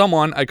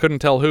 someone, I couldn't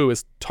tell who,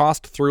 is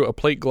tossed through a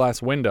plate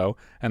glass window,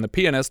 and the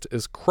pianist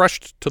is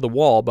crushed to the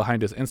wall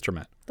behind his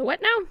instrument. The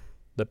what now?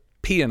 The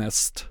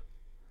pianist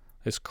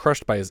is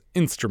crushed by his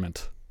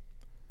instrument.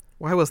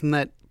 Why wasn't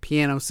that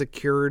piano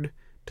secured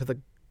to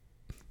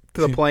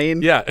the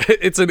plane? Yeah,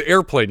 it's an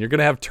airplane. You're going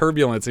to have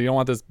turbulence, and you don't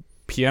want this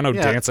piano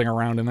dancing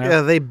around in there.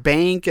 Yeah, they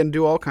bank and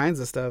do all kinds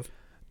of stuff.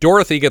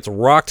 Dorothy gets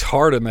rocked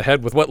hard in the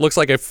head with what looks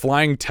like a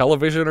flying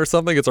television or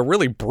something. It's a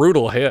really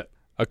brutal hit.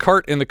 A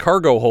cart in the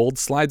cargo hold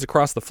slides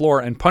across the floor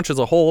and punches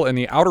a hole in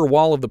the outer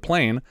wall of the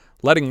plane,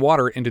 letting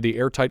water into the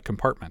airtight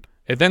compartment.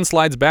 It then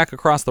slides back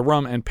across the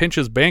room and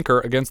pinches Banker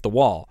against the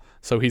wall,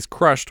 so he's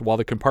crushed while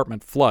the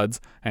compartment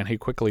floods, and he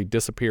quickly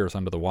disappears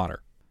under the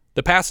water.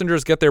 The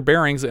passengers get their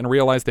bearings and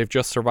realize they've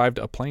just survived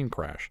a plane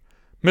crash.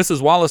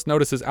 Mrs. Wallace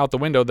notices out the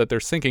window that they're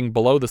sinking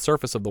below the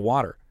surface of the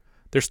water.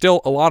 There's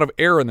still a lot of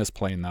air in this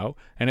plane, though,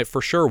 and it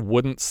for sure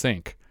wouldn't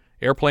sink.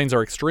 Airplanes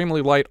are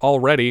extremely light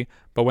already,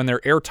 but when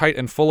they're airtight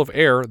and full of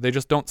air, they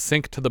just don't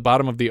sink to the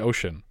bottom of the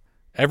ocean.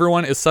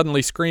 Everyone is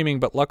suddenly screaming,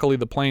 but luckily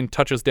the plane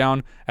touches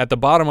down at the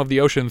bottom of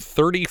the ocean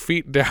 30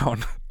 feet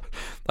down.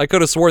 I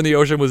could have sworn the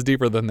ocean was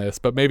deeper than this,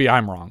 but maybe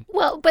I'm wrong.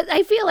 Well, but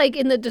I feel like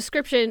in the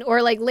description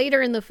or like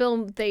later in the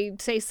film, they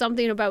say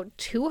something about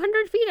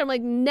 200 feet. I'm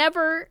like,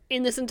 never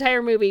in this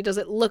entire movie does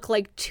it look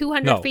like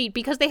 200 feet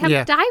because they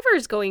have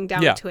divers going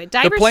down to it.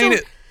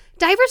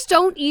 Divers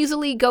don't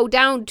easily go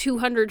down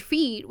 200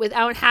 feet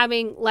without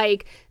having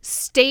like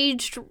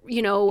staged,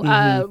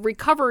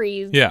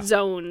 recovery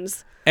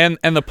zones. And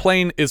the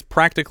plane is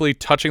practically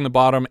touching the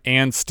bottom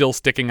and still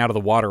sticking out of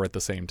the water at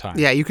the same time.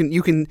 Yeah, you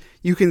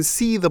can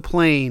see the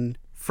plane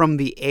from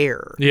the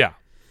air. Yeah.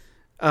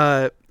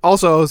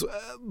 Also, I was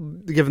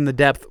given the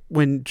depth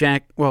when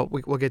Jack. Well,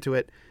 we'll get to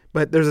it,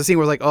 but there's a scene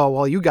where it's like, oh,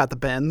 well, you got the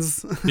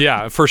bends.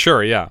 Yeah, for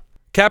sure. Yeah.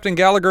 Captain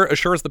Gallagher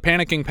assures the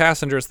panicking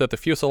passengers that the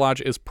fuselage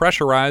is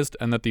pressurized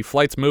and that the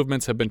flight's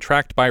movements have been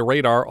tracked by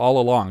radar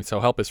all along, so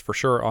help is for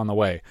sure on the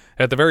way.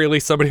 At the very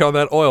least, somebody on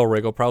that oil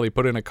rig will probably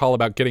put in a call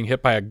about getting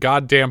hit by a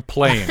goddamn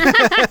plane.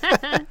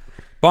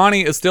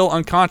 Bonnie is still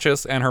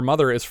unconscious, and her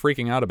mother is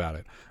freaking out about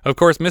it. Of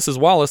course, Mrs.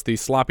 Wallace, the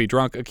sloppy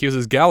drunk,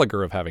 accuses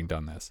Gallagher of having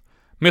done this.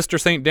 Mr.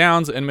 St.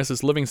 Downs and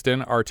Mrs.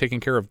 Livingston are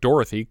taking care of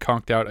Dorothy,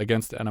 conked out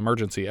against an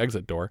emergency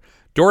exit door.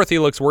 Dorothy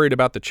looks worried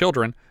about the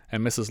children,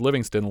 and Mrs.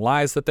 Livingston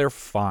lies that they're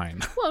fine.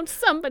 Won't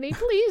somebody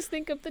please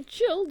think of the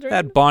children?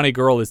 That Bonnie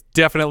girl is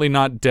definitely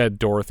not dead,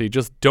 Dorothy.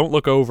 Just don't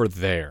look over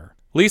there.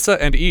 Lisa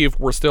and Eve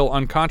were still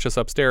unconscious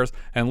upstairs,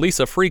 and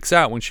Lisa freaks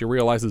out when she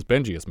realizes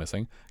Benji is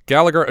missing.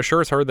 Gallagher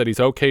assures her that he's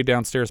okay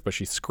downstairs, but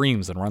she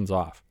screams and runs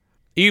off.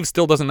 Eve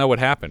still doesn't know what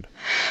happened.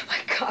 My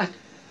God.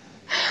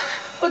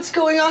 What's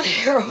going on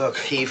here?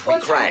 Look, Eve, we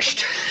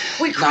crashed.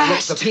 We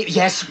crashed. Now, look,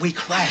 yes, we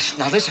crashed.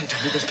 Now, listen to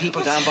me. There's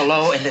people down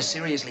below, and they're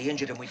seriously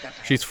injured, and we've got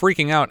to... She's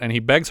freaking out, and he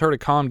begs her to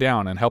calm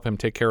down and help him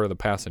take care of the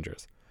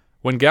passengers.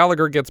 When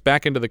Gallagher gets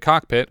back into the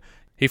cockpit,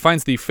 he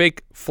finds the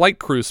fake flight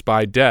crew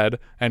spy dead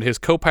and his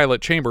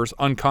co-pilot Chambers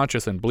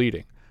unconscious and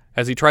bleeding.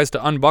 As he tries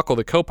to unbuckle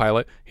the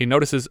co-pilot, he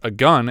notices a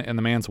gun in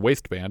the man's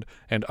waistband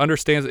and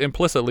understands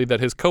implicitly that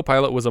his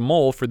co-pilot was a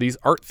mole for these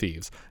art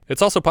thieves.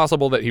 It's also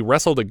possible that he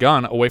wrestled a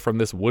gun away from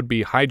this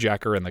would-be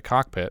hijacker in the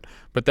cockpit,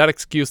 but that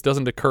excuse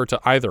doesn't occur to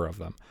either of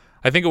them.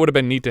 I think it would have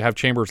been neat to have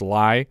Chambers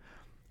lie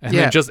and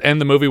then just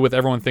end the movie with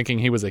everyone thinking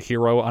he was a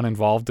hero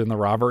uninvolved in the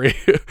robbery.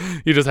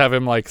 You just have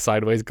him like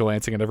sideways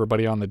glancing at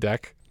everybody on the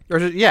deck. Or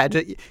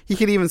he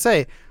could even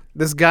say,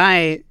 this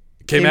guy...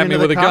 came at me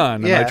with a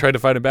gun, and I tried to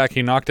fight him back.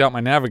 He knocked out my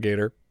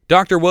navigator.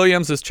 Dr.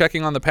 Williams is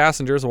checking on the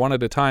passengers one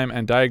at a time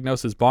and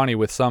diagnoses Bonnie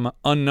with some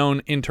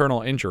unknown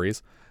internal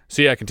injuries.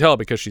 See, I can tell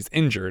because she's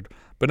injured,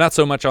 but not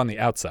so much on the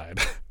outside.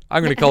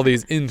 I'm going to call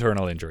these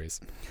internal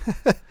injuries.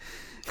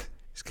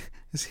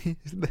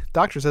 The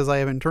doctor says I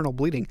have internal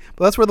bleeding,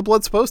 but that's where the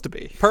blood's supposed to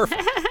be.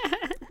 Perfect.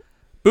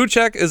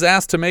 Buchek is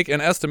asked to make an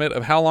estimate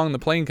of how long the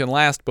plane can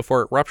last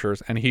before it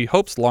ruptures, and he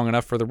hopes long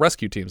enough for the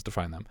rescue teams to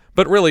find them.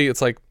 But really,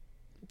 it's like,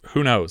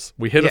 who knows?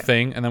 We hit a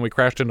thing, and then we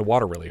crashed into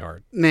water really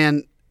hard.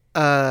 Man,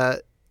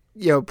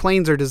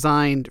 planes are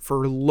designed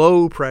for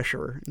low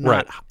pressure,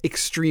 not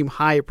extreme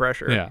high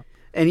pressure. Yeah.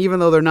 And even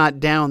though they're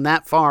not down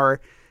that far,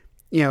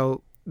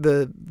 the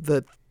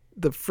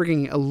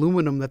frigging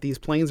aluminum that these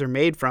planes are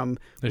made from...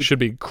 It should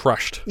be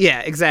crushed.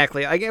 Yeah,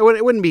 exactly. It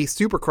wouldn't be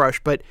super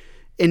crushed, but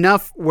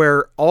enough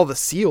where all the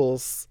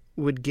seals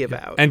would give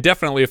out. And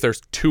definitely if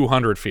there's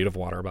 200 feet of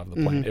water above the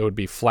plane, it would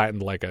be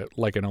flattened like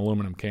an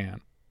aluminum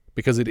can.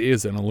 Because it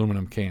is an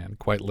aluminum can,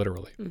 quite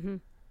literally. Mm-hmm.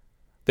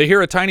 They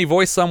hear a tiny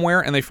voice somewhere,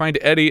 and they find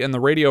Eddie in the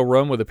radio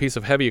room with a piece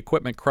of heavy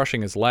equipment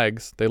crushing his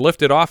legs. They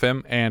lift it off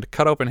him and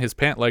cut open his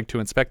pant leg to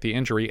inspect the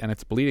injury, and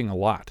it's bleeding a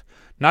lot.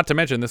 Not to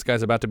mention, this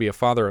guy's about to be a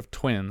father of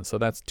twins, so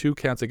that's 2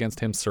 counts against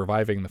him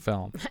surviving the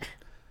film.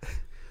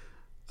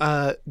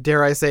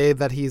 Dare I say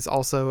that he's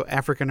also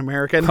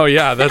African-American? Oh,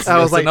 yeah, that's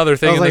another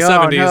thing. In the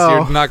 70s,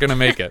 you're not going to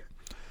make it.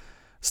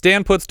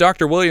 Stan puts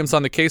Dr. Williams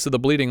on the case of the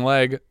bleeding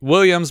leg.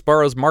 Williams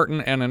borrows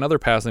Martin and another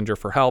passenger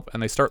for help,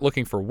 and they start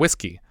looking for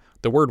whiskey.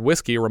 The word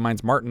whiskey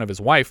reminds Martin of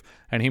his wife,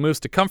 and he moves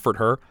to comfort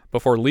her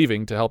before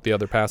leaving to help the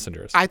other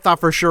passengers. I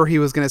thought for sure he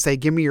was going to say,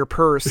 give me your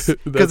purse.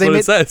 That's what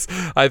it says.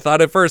 I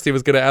thought at first he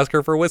was going to ask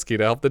her for whiskey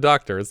to help the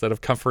doctor instead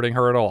of comforting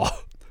her at all.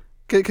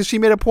 Because she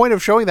made a point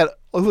of showing that,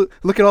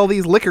 look at all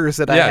these liquors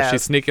that I have. Yeah,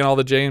 she's sneaking all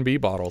the J&B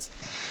bottles.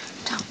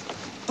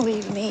 Don't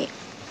leave me.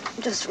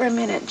 Just for a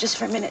minute.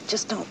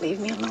 Just don't leave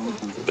me alone.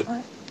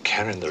 But,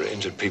 Karen, there are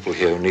injured people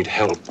here who need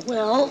help.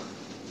 Well,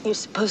 you're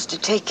supposed to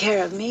take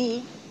care of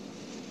me.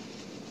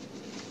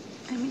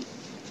 I mean,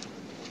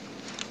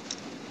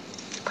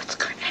 what's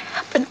going to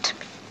happen to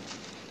me?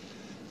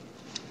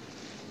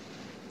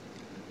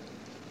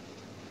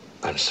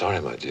 I'm sorry,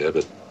 my dear,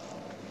 but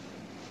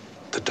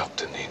the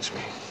doctor needs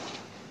me.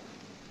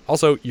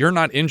 Also, you're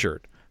not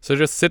injured, so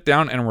just sit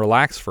down and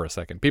relax for a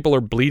second. People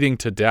are bleeding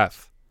to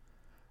death.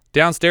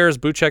 Downstairs,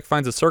 Buchek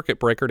finds a circuit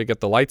breaker to get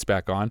the lights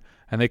back on,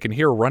 and they can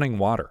hear running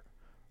water.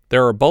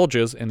 There are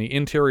bulges in the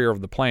interior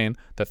of the plane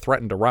that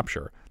threaten to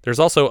rupture. There's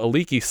also a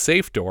leaky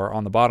safe door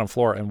on the bottom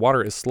floor, and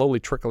water is slowly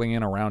trickling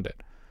in around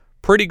it.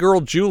 Pretty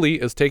girl Julie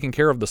is taking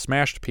care of the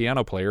smashed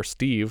piano player,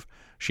 Steve.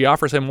 She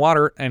offers him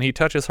water, and he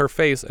touches her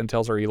face and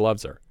tells her he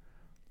loves her.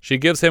 She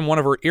gives him one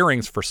of her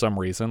earrings for some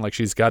reason, like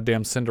she's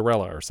goddamn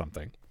Cinderella or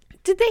something.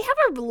 Did they have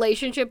a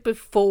relationship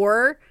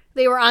before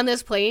they were on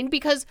this plane?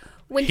 Because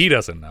when he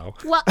doesn't know.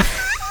 Well,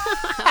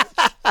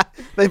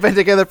 they've been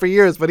together for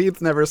years, but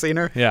he's never seen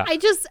her. Yeah. I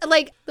just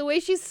like the way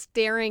she's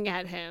staring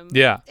at him.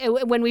 Yeah.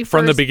 When we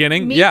from first the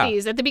beginning, meet yeah.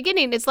 these, at the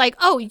beginning, it's like,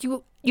 oh,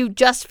 you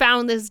just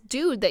found this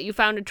dude that you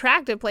found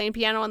attractive playing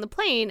piano on the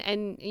plane,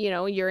 and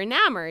you're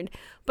enamored.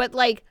 But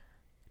like,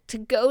 to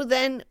go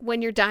then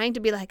when you're dying to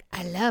be like,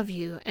 I love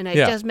you, and I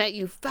just met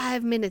you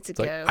 5 minutes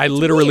ago. Like, I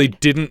literally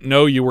didn't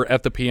know you were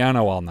at the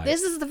piano all night.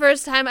 This is the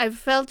first time I've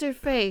felt your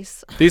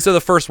face. These are the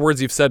first words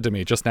you've said to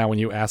me just now when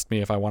you asked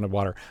me if I wanted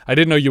water. I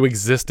didn't know you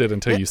existed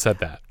until you said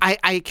that.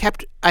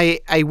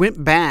 I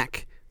went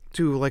back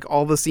to like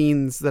all the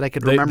scenes that I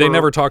could remember. They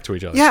never talked to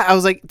each other. Yeah, I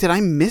was like, did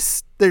I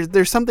miss?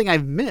 There's something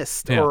I've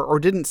missed or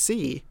didn't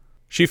see.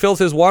 She fills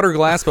his water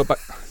glass, but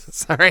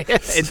sorry,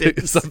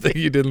 something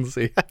you didn't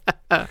see.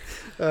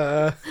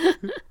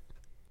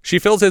 She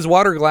fills his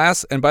water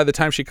glass, and by the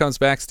time she comes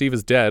back, Steve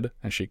is dead,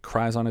 and she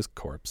cries on his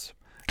corpse.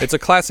 It's a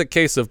classic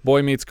case of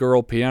boy meets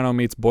girl, piano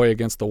meets boy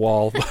against the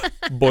wall,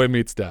 boy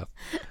meets death.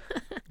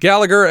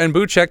 Gallagher and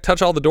Buchek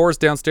touch all the doors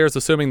downstairs,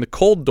 assuming the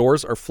cold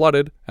doors are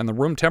flooded and the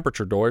room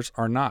temperature doors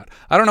are not.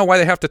 I don't know why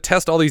they have to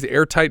test all these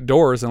airtight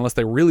doors unless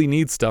they really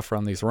need stuff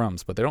from these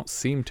rooms, but they don't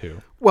seem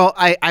to. Well,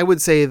 I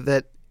would say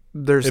that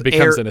it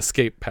becomes an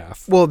escape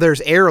path. Well, there's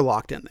air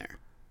locked in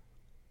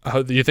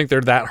there. Do you think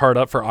they're that hard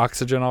up for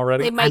oxygen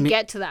already? They might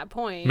get to that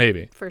point.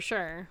 Maybe. For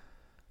sure.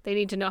 They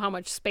need to know how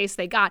much space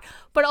they got.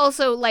 But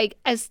also, like,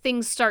 as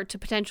things start to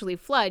potentially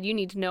flood, you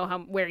need to know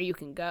where you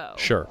can go.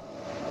 Sure.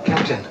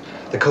 Captain,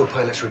 the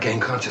co-pilot's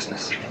regained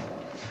consciousness.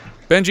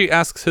 Benji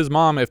asks his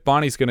mom if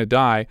Bonnie's going to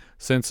die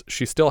since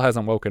she still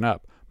hasn't woken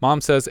up.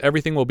 Mom says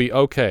everything will be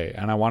okay,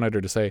 and I wanted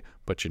her to say,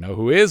 but you know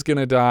who is going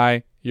to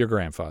die? Your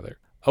grandfather.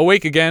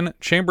 Awake again,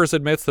 Chambers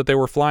admits that they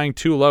were flying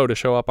too low to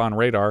show up on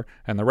radar,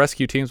 and the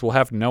rescue teams will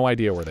have no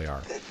idea where they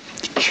are.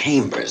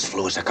 Chambers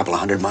flew us a couple of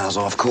 100 miles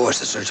off course.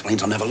 The search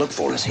planes will never look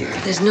for us here.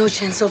 There's no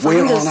chance they'll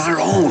find We're us. on our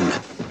own.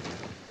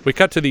 We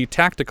cut to the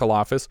tactical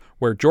office,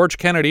 where George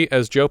Kennedy,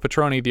 as Joe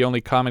Petroni, the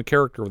only common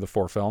character of the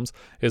four films,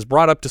 is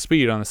brought up to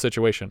speed on the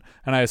situation,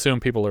 and I assume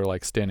people are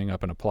like standing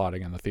up and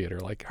applauding in the theater,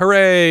 like,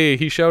 hooray,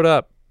 he showed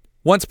up.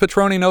 Once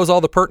Petroni knows all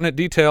the pertinent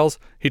details,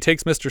 he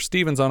takes Mr.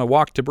 Stevens on a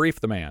walk to brief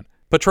the man.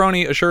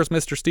 Petroni assures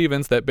Mr.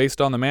 Stevens that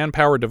based on the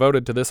manpower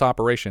devoted to this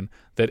operation,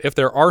 that if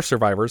there are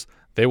survivors,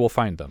 they will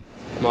find them.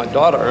 My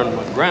daughter and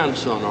my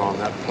grandson are on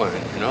that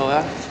plane. You know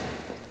that?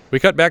 We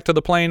cut back to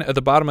the plane at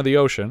the bottom of the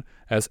ocean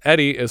as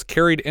Eddie is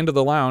carried into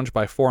the lounge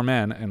by four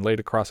men and laid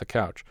across a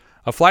couch.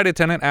 A flight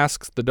attendant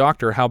asks the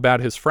doctor how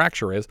bad his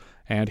fracture is,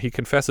 and he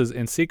confesses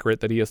in secret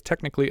that he is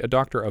technically a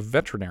doctor of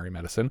veterinary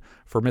medicine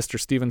for Mr.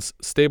 Stevens'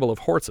 stable of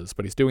horses,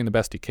 but he's doing the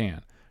best he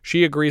can.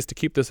 She agrees to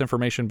keep this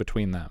information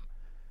between them.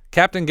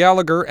 Captain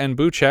Gallagher and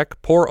Buchek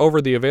pore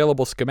over the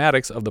available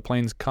schematics of the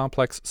plane's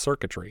complex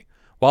circuitry.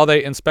 While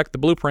they inspect the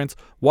blueprints,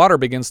 water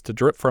begins to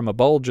drip from a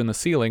bulge in the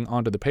ceiling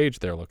onto the page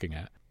they're looking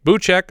at.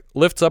 Buchek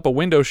lifts up a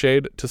window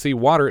shade to see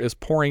water is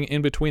pouring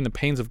in between the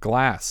panes of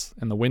glass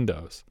in the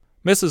windows.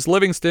 Mrs.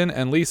 Livingston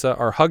and Lisa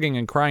are hugging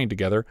and crying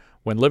together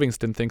when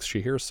Livingston thinks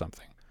she hears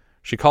something.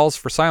 She calls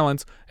for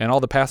silence, and all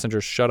the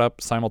passengers shut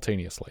up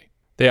simultaneously.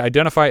 They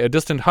identify a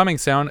distant humming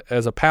sound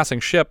as a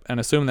passing ship and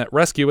assume that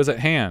rescue is at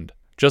hand.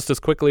 Just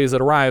as quickly as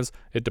it arrives,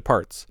 it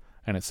departs,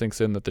 and it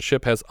sinks in that the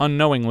ship has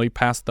unknowingly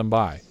passed them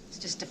by. It's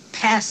just a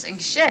passing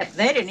ship.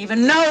 They didn't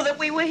even know that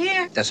we were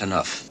here. That's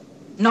enough.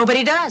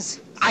 Nobody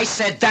does. I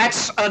said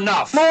that's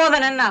enough. More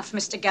than enough,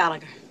 Mr.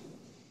 Gallagher.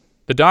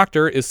 The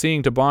doctor is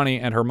seeing to Bonnie,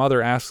 and her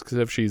mother asks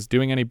if she's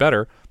doing any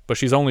better, but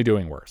she's only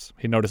doing worse.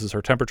 He notices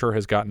her temperature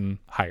has gotten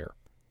higher.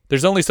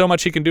 There's only so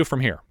much he can do from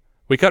here.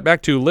 We cut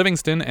back to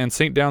Livingston and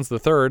St. Downs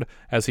III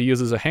as he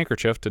uses a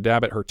handkerchief to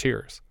dab at her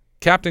tears.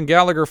 Captain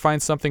Gallagher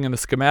finds something in the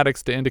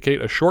schematics to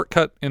indicate a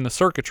shortcut in the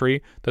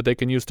circuitry that they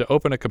can use to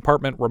open a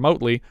compartment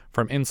remotely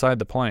from inside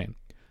the plane.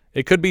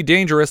 It could be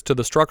dangerous to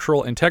the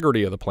structural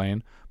integrity of the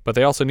plane, but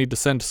they also need to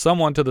send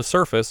someone to the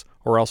surface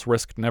or else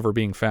risk never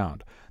being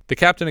found. The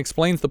captain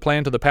explains the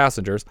plan to the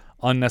passengers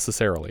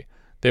unnecessarily.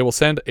 They will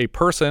send a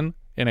person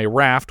in a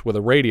raft with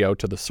a radio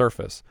to the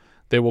surface.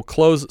 They will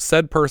close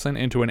said person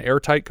into an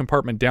airtight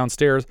compartment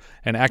downstairs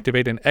and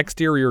activate an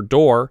exterior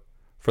door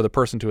for the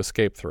person to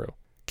escape through.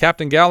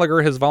 Captain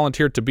Gallagher has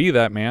volunteered to be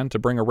that man to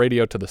bring a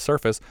radio to the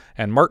surface,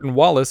 and Martin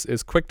Wallace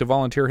is quick to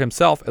volunteer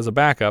himself as a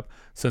backup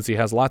since he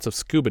has lots of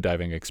scuba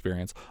diving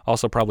experience,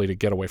 also probably to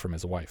get away from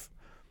his wife.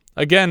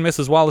 Again,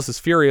 Mrs. Wallace is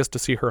furious to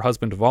see her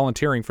husband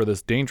volunteering for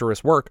this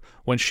dangerous work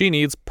when she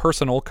needs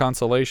personal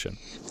consolation.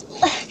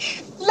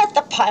 Let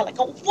the pilot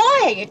go.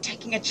 Why are you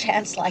taking a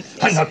chance like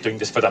this? I'm not doing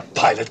this for the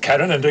pilot,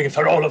 Karen. I'm doing it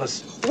for all of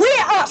us. We're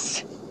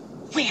us.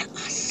 We're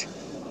us.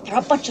 You're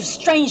a bunch of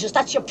strangers.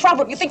 That's your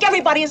problem. You think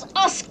everybody is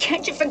us.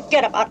 Can't you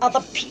forget about other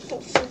people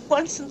for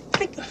once and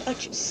think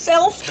about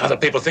yourself? Other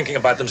people thinking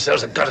about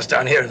themselves that got us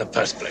down here in the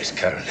first place,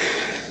 Karen.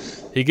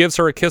 He gives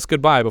her a kiss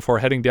goodbye before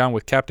heading down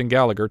with Captain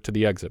Gallagher to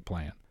the exit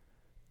plan.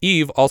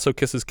 Eve also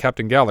kisses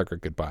Captain Gallagher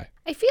goodbye.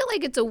 I feel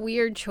like it's a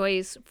weird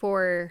choice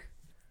for...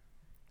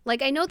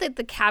 Like, I know that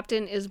the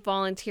captain is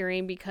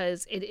volunteering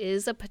because it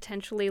is a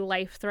potentially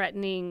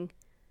life-threatening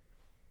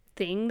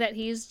thing that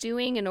he's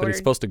doing in order... But he's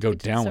supposed to go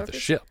get down the with the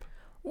surface. ship.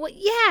 Well,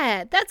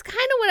 yeah, that's kind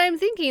of what I'm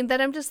thinking,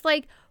 that I'm just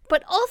like,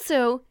 but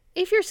also,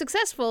 if you're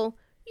successful,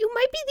 you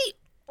might be the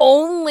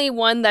only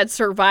one that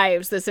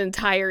survives this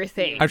entire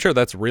thing. I'm sure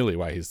that's really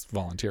why he's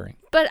volunteering.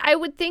 But I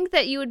would think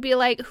that you would be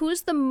like,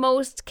 who's the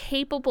most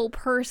capable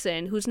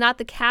person who's not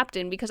the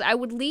captain? Because I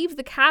would leave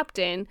the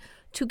captain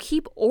to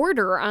keep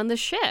order on the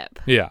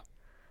ship. Yeah.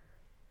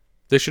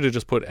 They should have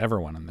just put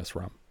everyone in this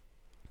room.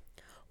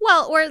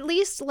 Well, or at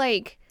least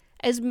like,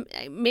 as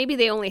maybe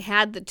they only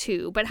had the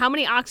 2, but how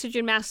many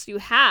oxygen masks do you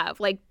have?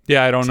 Like,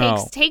 yeah, I don't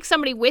know. Take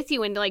somebody with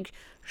you and like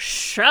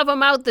shove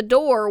them out the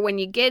door when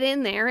you get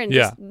in there and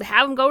just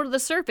have them go to the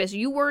surface.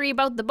 You worry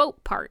about the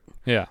boat part.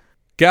 Yeah.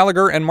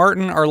 Gallagher and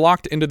Martin are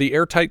locked into the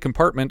airtight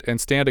compartment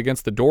and stand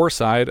against the door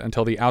side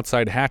until the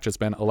outside hatch has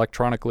been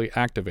electronically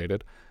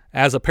activated.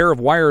 As a pair of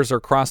wires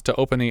are crossed to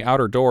open the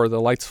outer door, the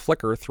lights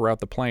flicker throughout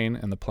the plane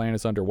and the plane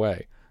is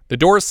underway. The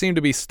doors seem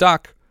to be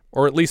stuck,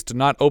 or at least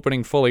not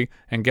opening fully,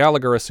 and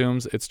Gallagher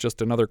assumes it's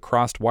just another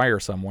crossed wire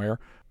somewhere.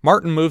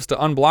 Martin moves to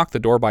unblock the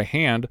door by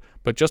hand,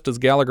 but just as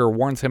Gallagher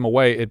warns him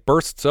away, it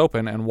bursts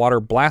open and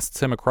water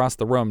blasts him across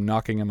the room,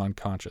 knocking him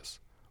unconscious.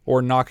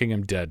 Or knocking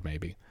him dead,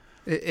 maybe.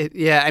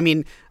 Yeah, I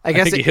mean, I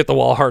guess think he hit the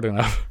wall hard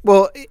enough.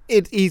 Well,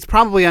 he's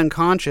probably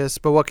unconscious,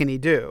 but what can he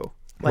do?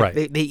 Like,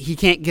 right. He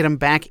can't get him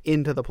back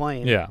into the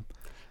plane. Yeah.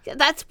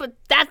 That's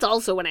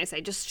also when I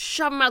say just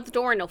shove him out the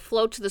door and he'll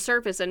float to the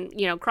surface and,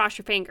 cross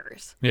your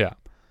fingers. Yeah.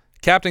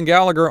 Captain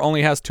Gallagher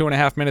only has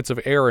 2.5 minutes of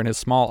air in his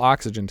small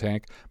oxygen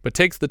tank, but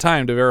takes the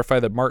time to verify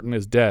that Martin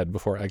is dead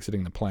before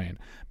exiting the plane.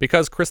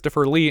 Because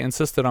Christopher Lee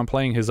insisted on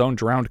playing his own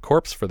drowned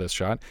corpse for this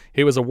shot,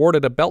 he was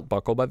awarded a belt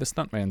buckle by the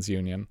Stuntman's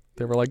Union.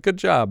 They were like, good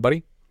job,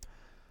 buddy.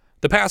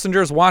 The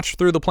passengers watched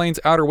through the plane's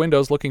outer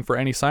windows looking for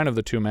any sign of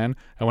the 2 men,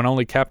 and when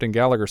only Captain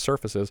Gallagher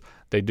surfaces,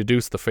 they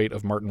deduce the fate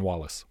of Martin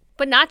Wallace.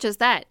 But not just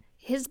that.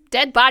 His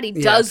dead body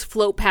does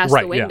float past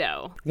the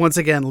window. Yeah. Once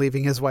again,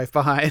 leaving his wife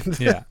behind.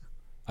 Yeah.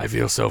 I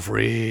feel so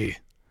free.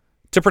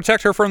 To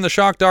protect her from the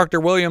shock, Dr.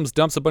 Williams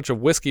dumps a bunch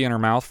of whiskey in her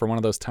mouth from one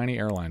of those tiny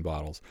airline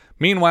bottles.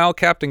 Meanwhile,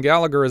 Captain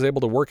Gallagher is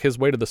able to work his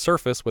way to the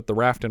surface with the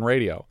raft and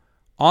radio.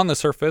 On the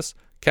surface,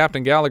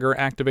 Captain Gallagher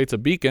activates a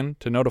beacon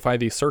to notify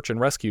the search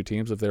and rescue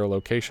teams of their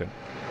location.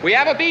 We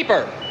have a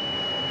beeper.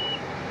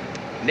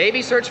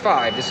 Navy Search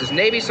 5, this is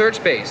Navy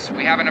Search Base.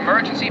 We have an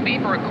emergency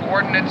beeper at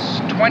coordinates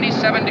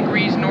 27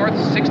 degrees north,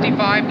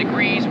 65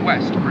 degrees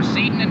west.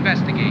 Proceed and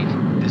investigate.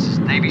 This is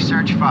Navy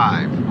Search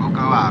 5. We'll go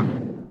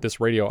out. This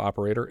radio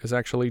operator is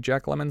actually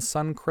Jack Lemmon's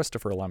son,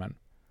 Christopher Lemon.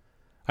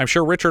 I'm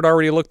sure Richard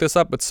already looked this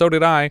up, but so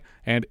did I,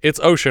 and it's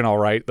ocean, all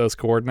right, those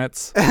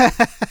coordinates.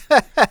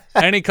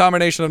 Any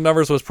combination of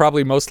numbers was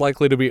probably most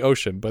likely to be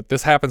ocean, but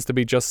this happens to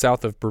be just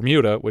south of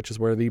Bermuda, which is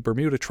where the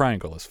Bermuda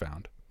Triangle is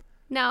found.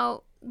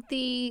 Now,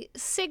 the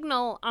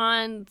signal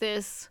on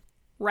this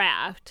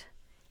raft,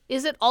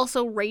 is it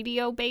also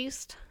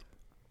radio-based?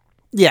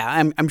 Yeah,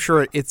 I'm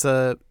sure it's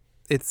a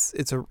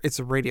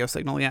radio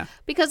signal, yeah.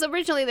 Because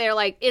originally they're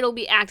like, it'll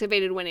be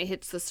activated when it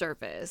hits the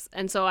surface.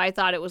 And so I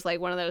thought it was like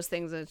one of those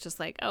things that's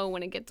just like, oh,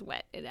 when it gets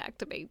wet, it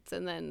activates.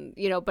 And then,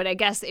 but I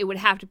guess it would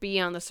have to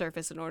be on the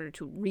surface in order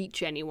to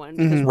reach anyone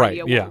because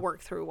radio won't work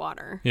through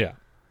water. Yeah.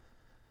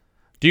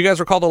 Do you guys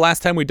recall the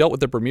last time we dealt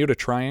with the Bermuda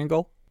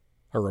Triangle?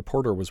 A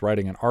reporter was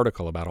writing an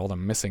article about all the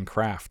missing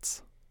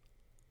crafts.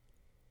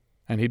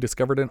 And he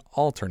discovered an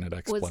alternate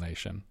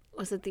explanation.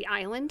 Was it the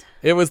island?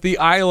 It was the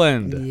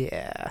island.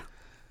 Yeah.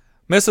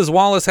 Mrs.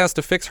 Wallace has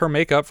to fix her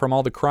makeup from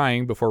all the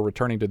crying before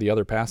returning to the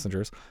other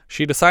passengers.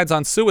 She decides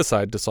on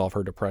suicide to solve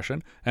her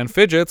depression and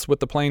fidgets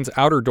with the plane's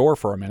outer door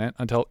for a minute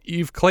until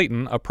Eve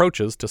Clayton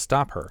approaches to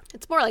stop her.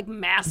 It's more like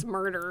mass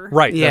murder.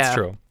 Right, that's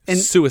true. And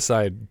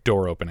suicide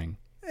door opening.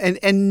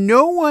 And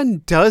no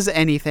one does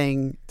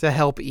anything to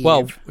help Eve.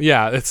 Well,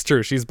 yeah, it's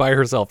true. She's by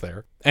herself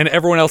there. And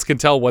everyone else can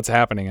tell what's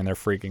happening and they're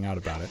freaking out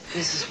about it.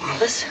 Mrs.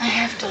 Wallace? I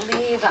have to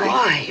leave.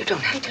 Why? You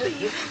don't have to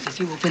leave. If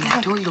you open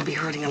that door, you'll be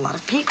hurting a lot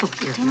of people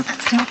here.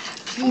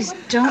 Please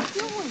don't.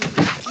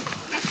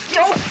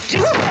 Don't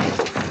do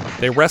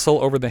it! They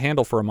wrestle over the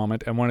handle for a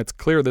moment, and when it's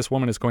clear this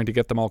woman is going to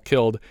get them all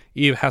killed,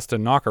 Eve has to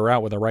knock her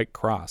out with a right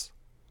cross.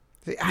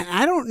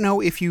 I don't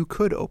know if you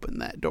could open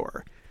that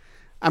door.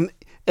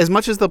 As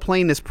much as the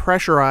plane is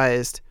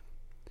pressurized,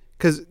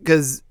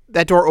 because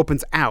that door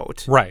opens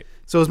out. Right.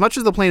 So as much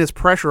as the plane is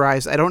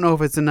pressurized, I don't know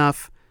if it's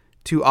enough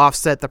to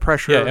offset the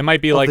pressure. Yeah, it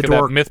might be like that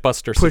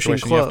Mythbuster situation.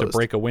 Closed. You have to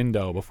break a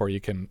window before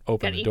you can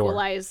open the door.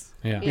 Equalize.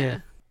 Yeah.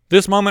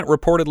 This moment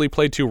reportedly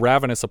played to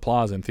ravenous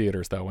applause in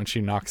theaters, though, when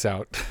she knocks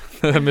out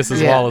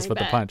Mrs. Wallace with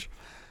the punch.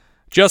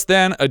 Just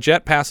then, a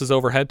jet passes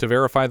overhead to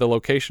verify the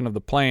location of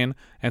the plane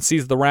and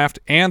sees the raft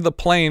and the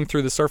plane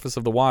through the surface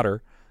of the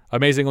water.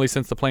 Amazingly,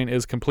 since the plane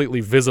is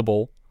completely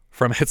visible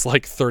from its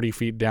 30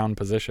 feet down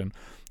position.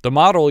 The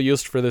model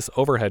used for this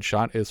overhead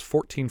shot is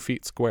 14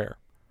 feet square.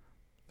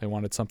 They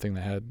wanted something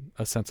that had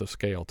a sense of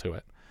scale to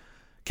it.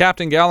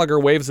 Captain Gallagher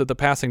waves at the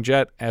passing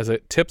jet as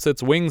it tips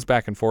its wings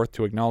back and forth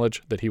to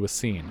acknowledge that he was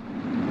seen.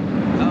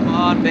 Come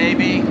on,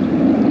 baby.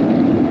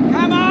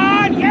 Come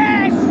on,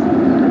 yes!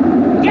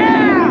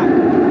 Yeah!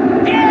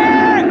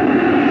 Yeah!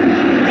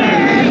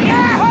 Yeah!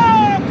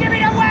 Yahoo! Give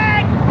it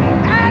away!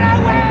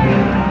 And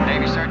away!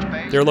 Navy search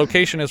base. Their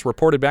location is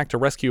reported back to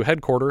rescue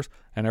headquarters,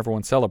 and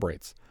everyone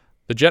celebrates.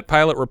 The jet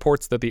pilot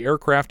reports that the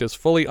aircraft is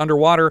fully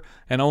underwater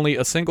and only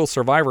a single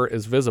survivor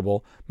is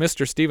visible.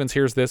 Mr. Stevens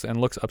hears this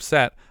and looks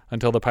upset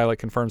until the pilot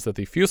confirms that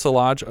the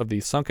fuselage of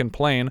the sunken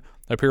plane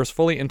appears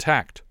fully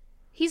intact.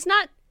 He's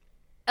not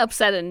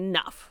upset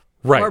enough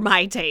Right. for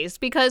my taste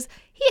because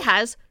he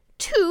has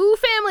 2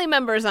 family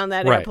members on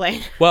that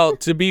airplane. Well,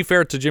 to be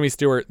fair to Jimmy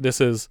Stewart, this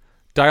is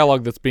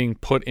dialogue that's being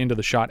put into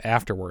the shot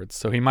afterwards,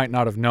 so he might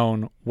not have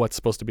known what's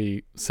supposed to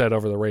be said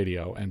over the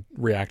radio and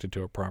reacted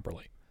to it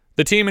properly.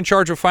 The team in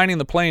charge of finding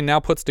the plane now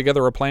puts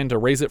together a plan to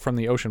raise it from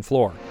the ocean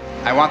floor.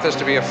 I want this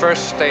to be a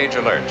first stage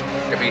alert.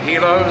 If we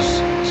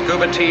helos,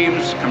 scuba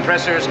teams,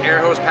 compressors, air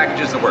hose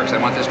packages, the works.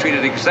 I want this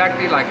treated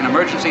exactly like an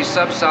emergency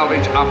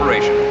sub-salvage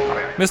operation.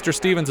 Mr.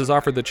 Stevens is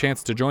offered the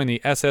chance to join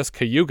the SS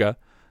Cayuga,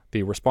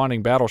 the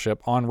responding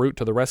battleship en route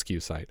to the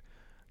rescue site.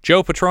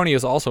 Joe Petroni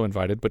is also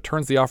invited, but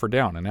turns the offer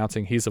down,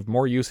 announcing he's of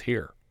more use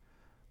here.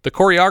 The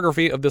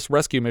choreography of this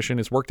rescue mission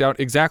is worked out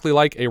exactly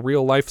like a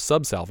real-life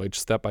sub-salvage,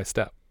 step by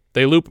step.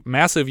 They loop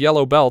massive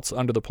yellow belts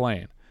under the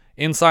plane.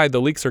 Inside,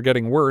 the leaks are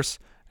getting worse,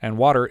 and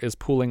water is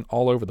pooling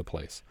all over the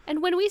place.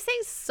 And when we say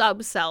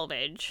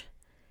sub-salvage...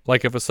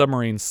 Like if a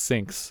submarine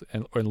sinks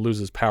and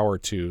loses power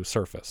to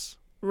surface.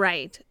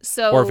 Right.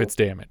 So or if it's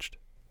damaged.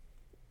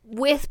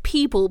 With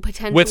people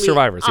potentially with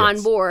survivors, on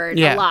yes. board,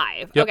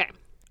 alive. Yep. Okay.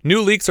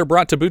 New leaks are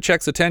brought to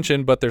Buchek's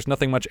attention, but there's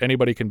nothing much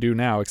anybody can do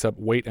now except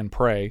wait and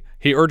pray.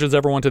 He urges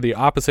everyone to the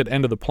opposite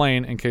end of the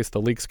plane in case the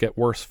leaks get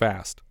worse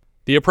fast.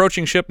 The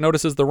approaching ship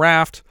notices the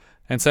raft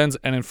and sends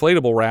an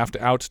inflatable raft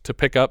out to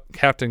pick up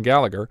Captain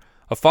Gallagher.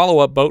 A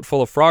follow-up boat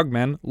full of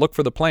frogmen look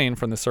for the plane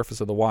from the surface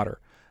of the water.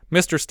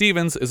 Mr.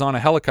 Stevens is on a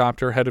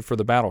helicopter headed for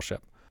the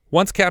battleship.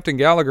 Once Captain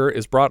Gallagher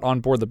is brought on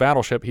board the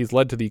battleship, he's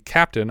led to the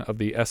captain of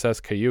the SS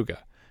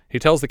Cayuga. He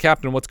tells the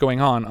captain what's going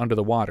on under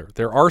the water.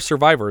 There are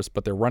survivors,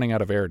 but they're running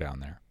out of air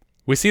down there.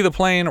 We see the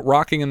plane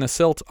rocking in the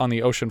silt on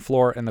the ocean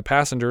floor, and the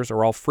passengers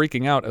are all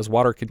freaking out as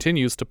water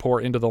continues to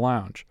pour into the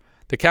lounge.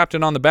 The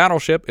captain on the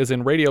battleship is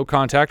in radio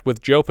contact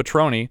with Joe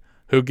Petroni,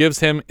 who gives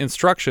him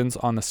instructions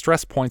on the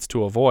stress points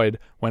to avoid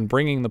when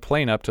bringing the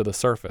plane up to the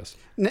surface.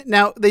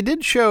 Now, they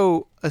did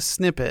show a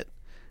snippet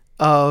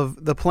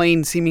of the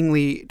plane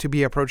seemingly to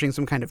be approaching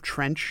some kind of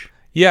trench.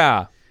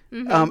 Yeah.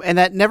 Mm-hmm. And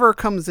that never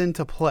comes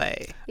into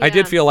play. Yeah. I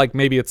did feel like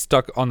maybe it's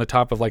stuck on the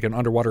top of like an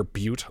underwater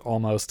butte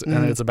almost,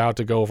 and it's about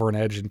to go over an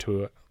edge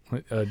into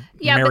a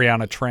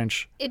Mariana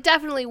Trench. It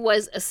definitely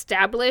was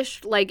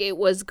established like it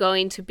was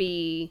going to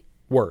be...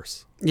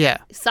 worse. Yeah.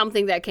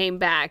 Something that came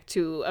back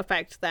to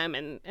affect them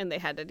and they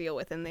had to deal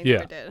with, and they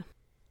never did.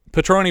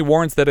 Petroni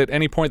warns that at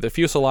any point the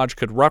fuselage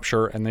could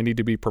rupture and they need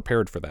to be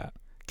prepared for that.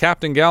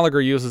 Captain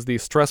Gallagher uses the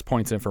stress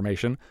points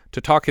information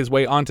to talk his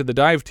way onto the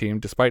dive team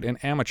despite an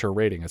amateur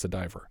rating as a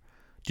diver.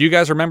 Do you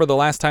guys remember the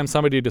last time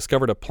somebody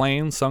discovered a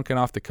plane sunken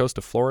off the coast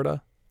of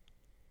Florida?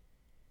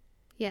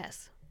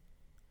 Yes.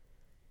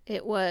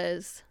 It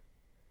was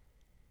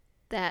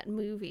that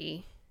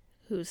movie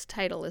whose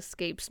title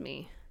escapes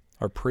me.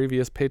 Our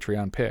previous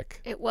Patreon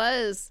pick. It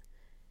was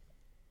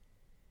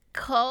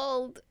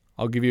called...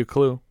 I'll give you a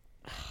clue.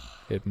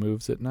 It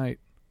moves at night.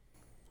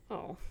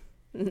 Oh.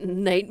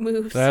 Night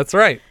Moves. That's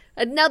right.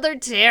 Another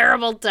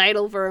terrible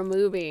title for a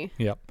movie.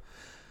 Yep.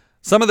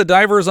 Some of the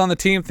divers on the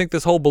team think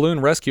this whole balloon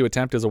rescue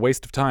attempt is a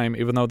waste of time,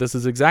 even though this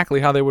is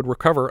exactly how they would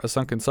recover a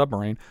sunken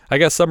submarine. I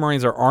guess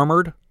submarines are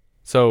armored,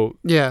 so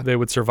they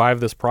would survive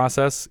this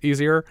process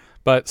easier,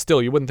 but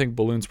still, you wouldn't think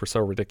balloons were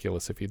so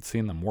ridiculous if you'd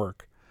seen them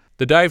work.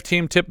 The dive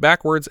team tip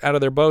backwards out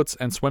of their boats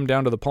and swim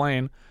down to the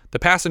plane. The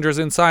passengers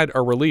inside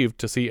are relieved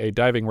to see a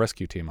diving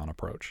rescue team on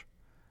approach.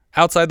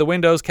 Outside the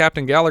windows,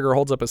 Captain Gallagher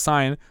holds up a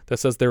sign that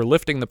says they're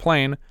lifting the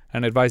plane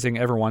and advising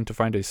everyone to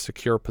find a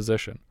secure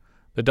position.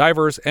 The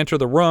divers enter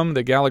the room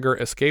that Gallagher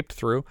escaped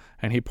through,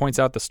 and he points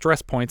out the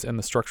stress points in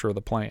the structure of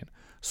the plane.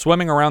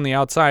 Swimming around the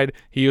outside,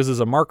 he uses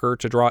a marker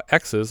to draw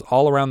X's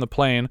all around the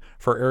plane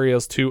for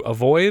areas to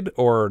avoid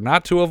or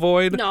not to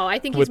avoid. No, I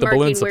think he's marking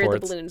where the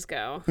balloons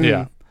go.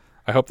 Yeah.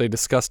 I hope they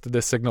discussed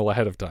this signal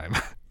ahead of time.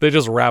 They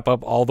just wrap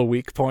up all the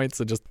weak points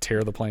and just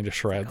tear the plane to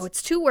shreds. Oh,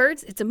 it's 2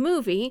 words. It's a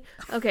movie.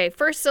 Okay,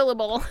 first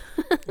syllable.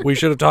 We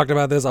should have talked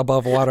about this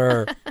above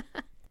water.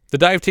 The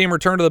dive team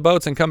return to the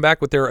boats and come back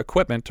with their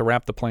equipment to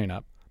wrap the plane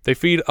up. They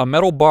feed a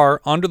metal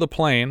bar under the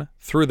plane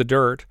through the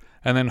dirt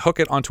and then hook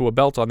it onto a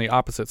belt on the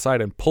opposite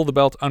side and pull the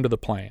belt under the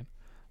plane.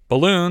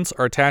 Balloons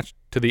are attached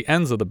to the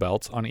ends of the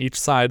belts on each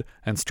side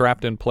and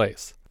strapped in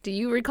place. Do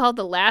you recall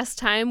the last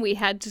time we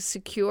had to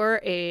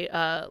secure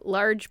a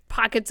large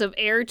pockets of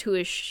air to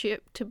a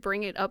ship to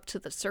bring it up to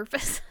the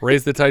surface?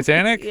 Raise the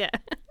Titanic? Yeah.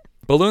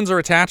 Balloons are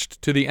attached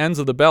to the ends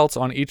of the belts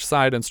on each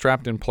side and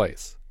strapped in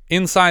place.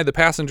 Inside, the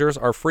passengers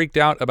are freaked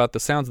out about the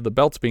sounds of the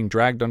belts being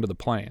dragged under the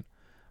plane.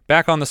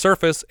 Back on the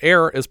surface,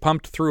 air is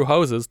pumped through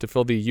hoses to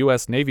fill the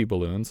U.S. Navy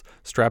balloons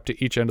strapped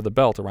to each end of the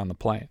belt around the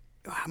plane.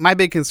 My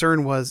big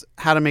concern was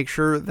how to make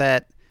sure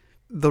that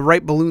the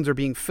right balloons are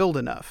being filled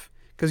enough.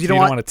 Because you don't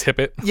want to tip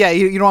it. Yeah,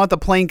 you don't want the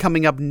plane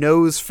coming up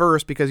nose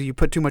first because you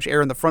put too much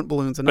air in the front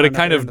balloons. And but not it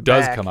kind enough air in of the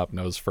does back. come up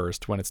nose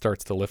first when it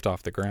starts to lift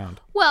off the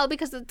ground. Well,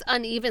 because it's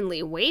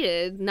unevenly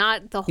weighted,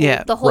 not the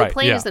whole right,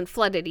 plane yeah. isn't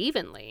flooded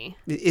evenly.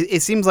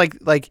 It seems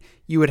like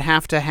you would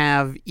have to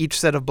have each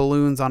set of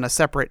balloons on a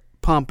separate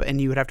pump,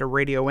 and you would have to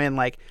radio in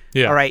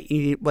all right,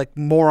 you need like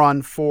more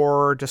on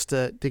 4 just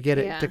to get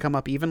it to come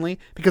up evenly,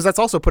 because that's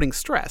also putting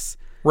stress.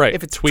 Right,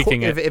 if it's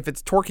tweaking it. If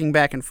it's torquing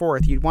back and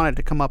forth, you'd want it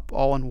to come up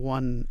all in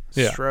one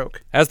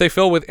stroke. As they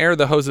fill with air,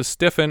 the hoses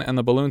stiffen and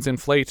the balloons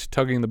inflate,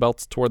 tugging the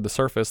belts toward the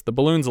surface. The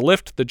balloons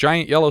lift the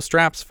giant yellow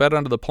straps fed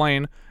onto the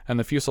plane, and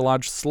the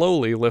fuselage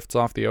slowly lifts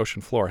off the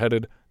ocean floor,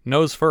 headed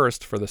nose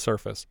first for the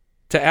surface.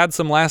 To add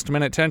some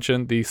last-minute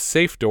tension, the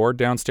safe door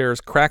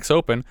downstairs cracks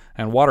open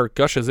and water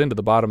gushes into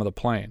the bottom of the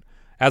plane.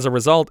 As a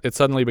result, it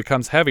suddenly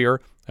becomes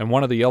heavier, and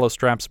one of the yellow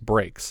straps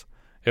breaks.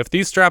 If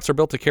these straps are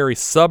built to carry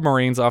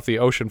submarines off the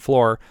ocean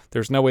floor,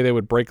 there's no way they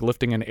would break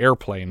lifting an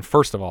airplane,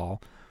 first of all.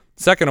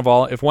 Second of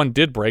all, if one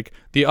did break,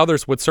 the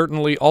others would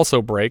certainly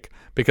also break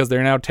because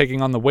they're now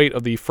taking on the weight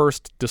of the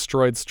first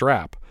destroyed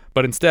strap.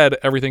 But instead,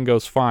 everything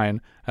goes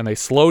fine, and they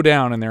slow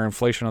down in their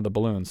inflation of the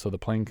balloons so the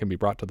plane can be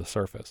brought to the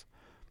surface.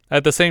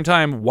 At the same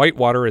time, white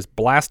water is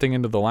blasting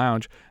into the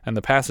lounge, and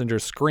the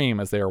passengers scream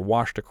as they are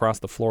washed across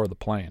the floor of the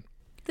plane.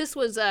 This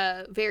was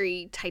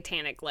very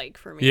Titanic-like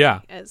for me. Yeah.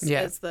 As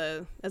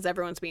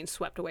everyone's being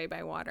swept away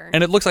by water.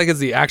 And it looks like it's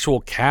the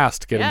actual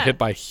cast getting hit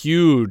by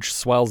huge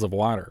swells of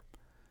water.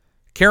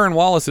 Karen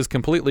Wallace is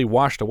completely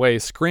washed away,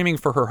 screaming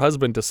for her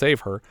husband to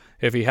save her.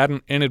 If he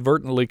hadn't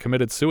inadvertently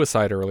committed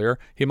suicide earlier,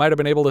 he might have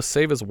been able to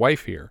save his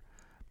wife here.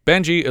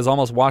 Benji is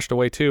almost washed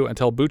away too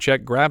until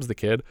Buchek grabs the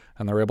kid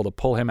and they're able to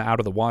pull him out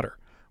of the water.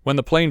 When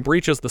the plane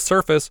breaches the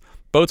surface,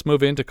 boats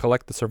move in to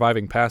collect the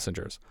surviving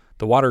passengers.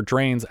 The water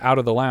drains out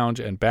of the lounge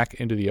and back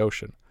into the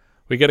ocean.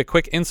 We get a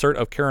quick insert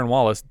of Karen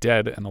Wallace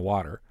dead in the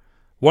water.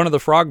 One of the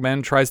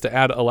frogmen tries to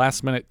add a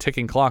last-minute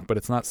ticking clock, but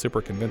it's not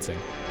super convincing.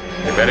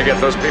 You better get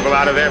those people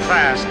out of there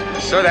fast,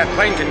 so that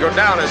plane can go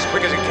down as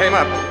quick as it came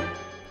up.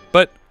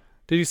 But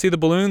did you see the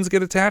balloons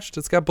get attached?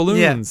 It's got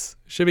balloons.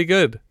 Yeah. Should be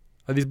good.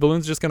 Are these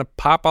balloons just going to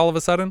pop all of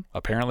a sudden?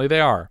 Apparently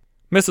they are.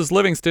 Mrs.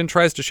 Livingston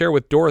tries to share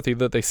with Dorothy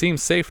that they seem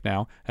safe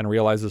now and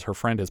realizes her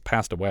friend has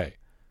passed away.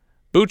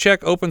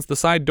 Buchek opens the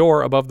side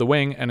door above the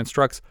wing and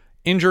instructs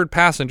injured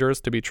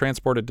passengers to be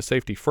transported to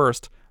safety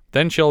first,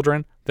 then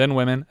children, then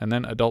women, and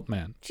then adult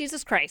men.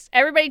 Jesus Christ.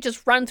 Everybody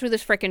just run through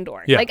this frickin'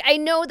 door. Yeah. Like, I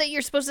know that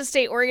you're supposed to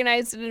stay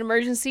organized in an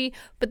emergency,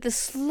 but the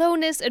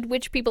slowness at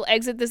which people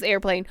exit this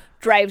airplane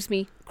drives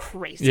me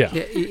crazy. Yeah.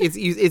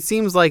 It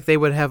seems like they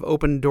would have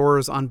open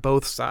doors on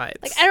both sides.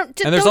 Like, I don't.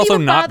 And there's don't also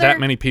even not bother, that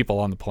many people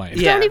on the plane.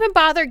 Don't even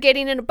bother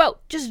getting in a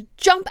boat. Just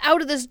jump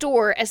out of this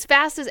door as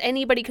fast as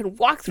anybody can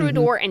walk through a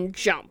door and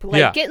jump.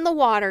 Like, get in the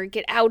water,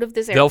 get out of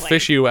this airplane. They'll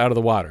fish you out of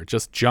the water.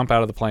 Just jump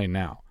out of the plane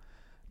now.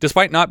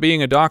 Despite not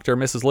being a doctor,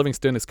 Mrs.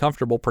 Livingston is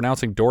comfortable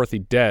pronouncing Dorothy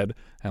dead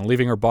and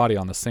leaving her body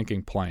on the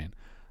sinking plane.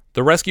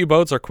 The rescue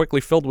boats are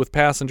quickly filled with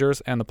passengers,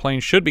 and the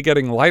plane should be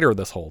getting lighter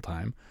this whole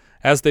time.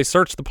 As they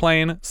search the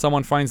plane,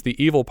 someone finds the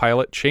evil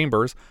pilot,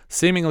 Chambers,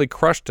 seemingly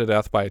crushed to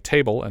death by a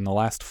table in the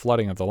last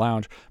flooding of the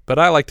lounge, but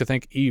I like to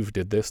think Eve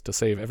did this to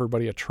save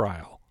everybody a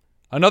trial.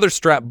 Another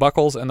strap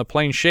buckles and the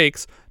plane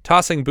shakes,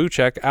 tossing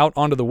Buchek out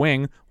onto the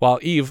wing, while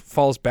Eve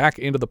falls back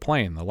into the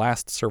plane, the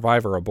last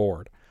survivor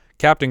aboard.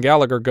 Captain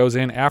Gallagher goes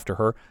in after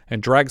her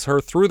and drags her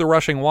through the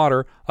rushing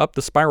water up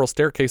the spiral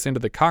staircase into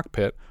the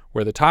cockpit,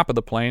 where the top of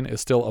the plane is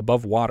still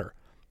above water.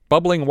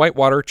 Bubbling white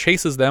water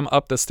chases them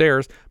up the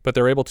stairs, but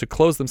they're able to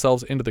close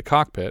themselves into the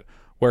cockpit,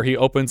 where he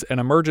opens an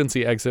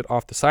emergency exit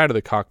off the side of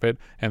the cockpit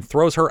and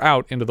throws her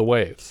out into the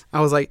waves.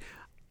 I was like,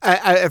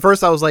 at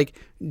first I was like,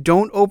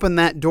 don't open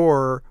that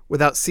door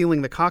without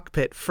sealing the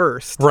cockpit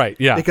first. Right,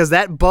 yeah. Because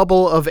that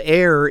bubble of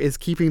air is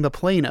keeping the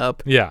plane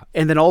up. Yeah.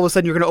 And then all of a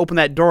sudden you're going to open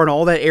that door and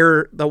all that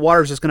air, the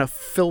water is just going to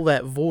fill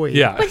that void.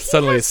 Yeah, But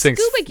suddenly he it has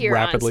sinks scuba gear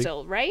rapidly. on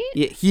still, right?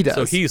 Yeah, he does.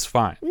 So he's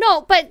fine.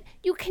 No, but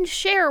you can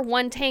share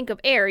one tank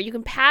of air. You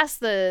can pass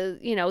the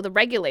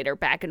regulator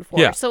back and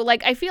forth. Yeah. So,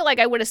 like, I feel like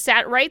I would have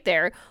sat right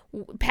there,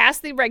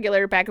 passed the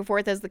regulator back and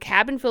forth as the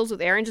cabin fills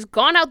with air, and just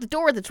gone out the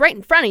door that's right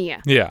in front of you.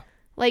 Yeah.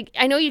 Like,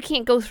 I know you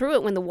can't go through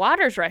it when the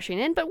water's rushing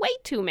in, but wait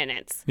 2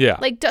 minutes. Yeah.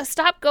 Like,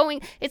 stop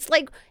going.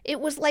 It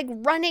was like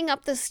running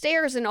up the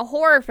stairs in a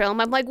horror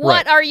film. I'm like,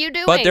 what are you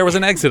doing? But there was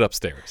an exit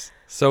upstairs,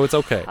 so it's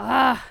okay.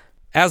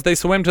 As they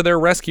swim to their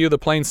rescue, the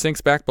plane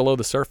sinks back below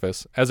the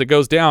surface. As it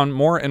goes down,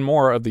 more and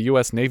more of the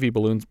U.S. Navy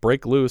balloons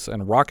break loose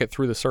and rocket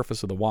through the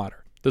surface of the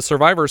water. The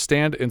survivors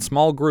stand in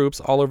small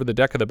groups all over the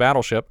deck of the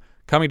battleship,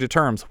 coming to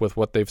terms with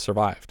what they've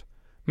survived.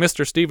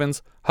 Mr.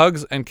 Stevens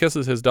hugs and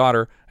kisses his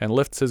daughter and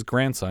lifts his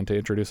grandson to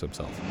introduce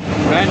himself.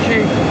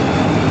 Reggie,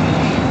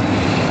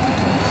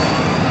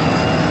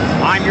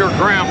 I'm your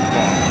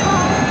grandpa.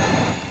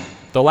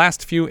 The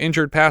last few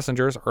injured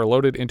passengers are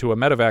loaded into a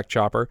medevac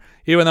chopper,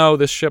 even though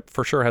this ship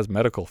for sure has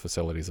medical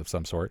facilities of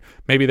some sort.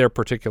 Maybe their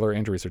particular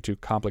injuries are too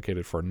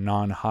complicated for a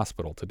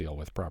non-hospital to deal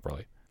with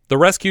properly. The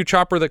rescue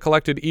chopper that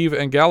collected Eve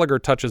and Gallagher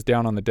touches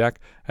down on the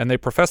deck, and they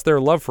profess their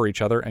love for each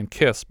other and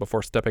kiss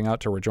before stepping out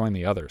to rejoin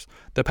the others.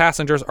 The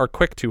passengers are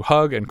quick to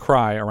hug and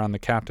cry around the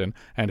captain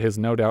and his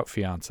no-doubt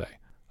fiancée.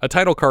 A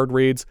title card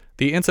reads,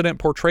 "The incident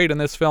portrayed in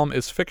this film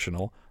is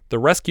fictional. The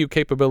rescue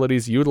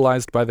capabilities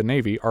utilized by the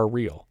Navy are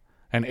real."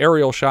 An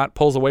aerial shot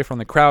pulls away from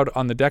the crowd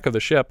on the deck of the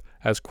ship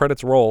as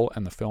credits roll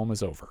and the film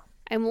is over.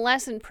 I'm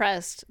less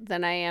impressed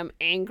than I am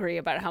angry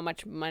about how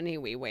much money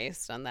we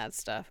waste on that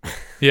stuff.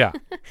 Yeah.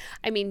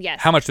 I mean,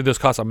 yes. How much did this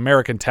cost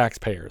American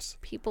taxpayers?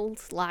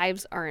 People's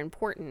lives are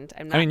important.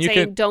 I'm not you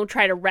saying could, don't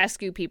try to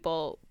rescue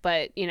people,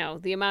 but,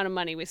 the amount of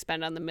money we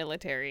spend on the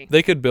military.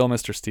 They could bill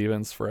Mr.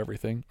 Stevens for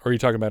everything. Or are you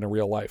talking about in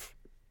real life?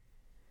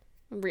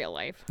 Real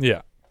life.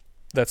 Yeah,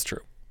 that's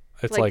true.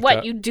 It's like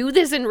what? You do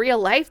this in real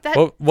life?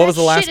 What was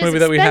the last movie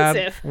that we had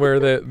expensive. where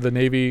the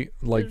Navy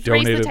donated?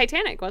 Raise the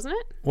Titanic, wasn't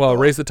it? Well,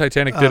 Raise the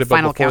Titanic did it, but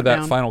before Countdown.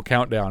 that, Final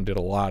Countdown did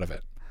a lot of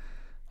it.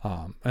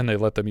 And they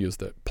let them use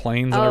the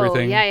planes and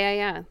everything.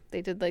 Yeah.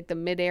 They did like the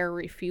midair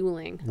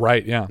refueling.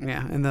 Right, yeah.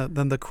 Yeah, and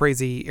then the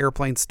crazy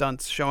airplane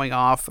stunts showing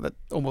off that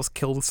almost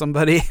killed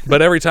somebody.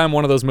 But every time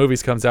one of those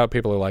movies comes out,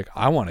 people are like,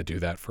 I want to do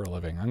that for a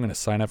living. I'm going to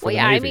sign up for the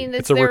Navy. I mean,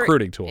 it's a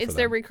recruiting tool for them. It's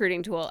their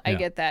recruiting tool. I Yeah.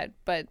 get that,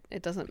 but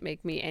it doesn't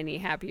make me any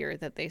happier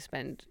that they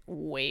spend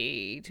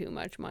way too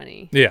much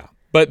money. Yeah.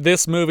 But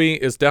this movie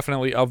is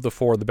definitely, of the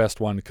four, the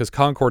best one because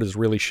Concorde is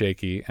really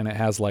shaky and it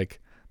has like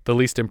the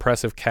least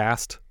impressive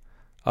cast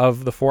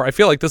of the four. I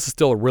feel like this is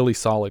still a really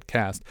solid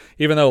cast,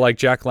 even though like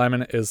Jack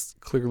Lemmon is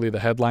clearly the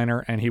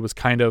headliner and he was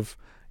kind of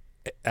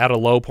at a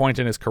low point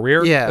in his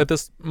career at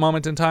this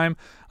moment in time.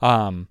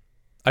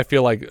 I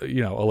feel like,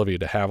 Olivia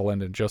de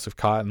Havilland and Joseph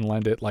Cotton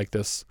lend it like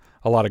this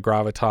a lot of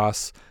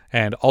gravitas,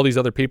 and all these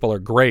other people are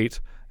great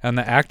and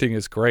the acting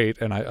is great.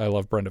 And I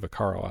love Brenda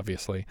Vaccaro,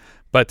 obviously,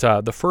 but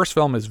the first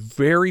film is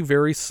very,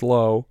 very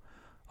slow.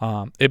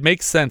 It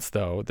makes sense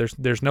though.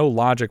 There's no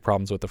logic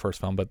problems with the first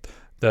film, but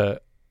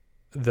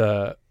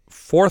the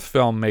fourth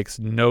film makes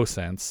no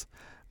sense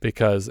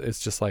because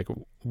it's just like,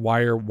 why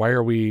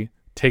are we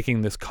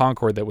taking this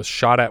Concorde that was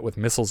shot at with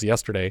missiles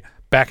yesterday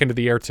back into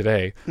the air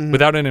today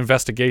without an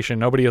investigation?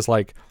 Nobody is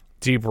like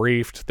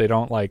debriefed. They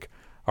don't like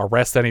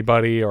arrest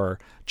anybody or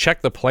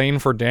check the plane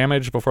for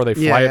damage before they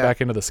fly it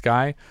back into the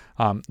sky.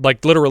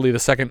 Like literally the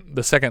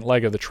second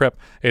leg of the trip,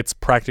 it's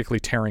practically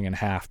tearing in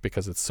half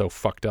because it's so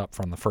fucked up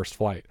from the first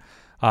flight.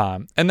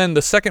 And then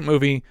the second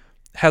movie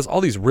has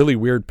all these really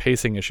weird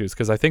pacing issues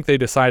because I think they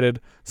decided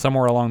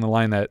somewhere along the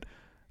line that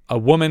a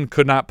woman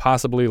could not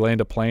possibly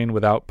land a plane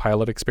without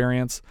pilot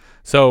experience.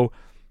 So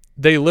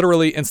they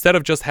literally, instead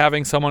of just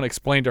having someone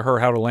explain to her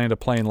how to land a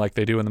plane like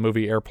they do in the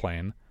movie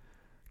Airplane,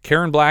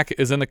 Karen Black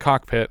is in the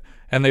cockpit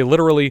and they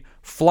literally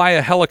fly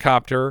a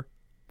helicopter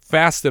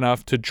fast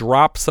enough to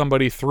drop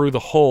somebody through the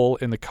hole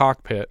in the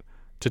cockpit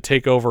to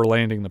take over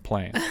landing the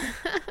plane.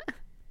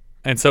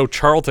 And so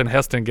Charlton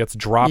Heston gets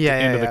dropped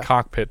into the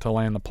cockpit to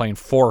land the plane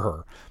for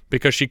her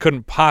because she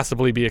couldn't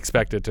possibly be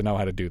expected to know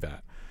how to do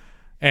that.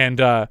 And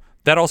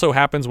that also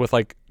happens with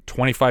like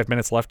 25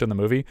 minutes left in the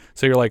movie.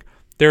 So you're like,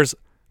 there's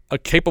a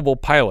capable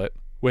pilot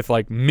with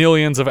like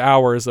millions of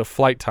hours of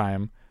flight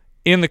time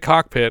in the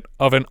cockpit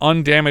of an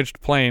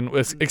undamaged plane,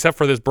 except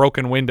for this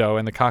broken window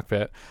in the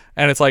cockpit.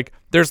 And it's like,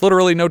 there's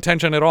literally no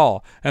tension at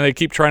all. And they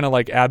keep trying to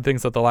like add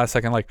things at the last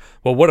second. Like,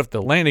 well, what if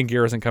the landing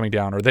gear isn't coming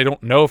down, or they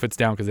don't know if it's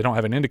down because they don't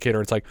have an indicator?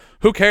 It's like,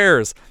 who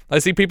cares? I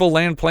see people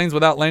land planes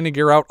without landing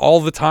gear out all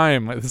the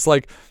time. It's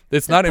like,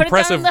 it's not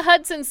impressive. Put it down in the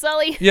Hudson,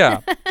 Sully. Yeah.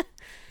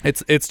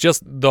 It's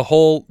just the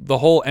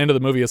whole end of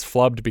the movie is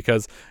flubbed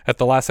because at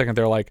the last second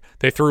they're like,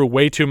 they threw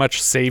way too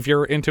much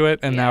savior into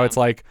it. And now it's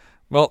like,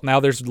 well, now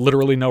there's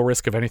literally no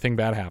risk of anything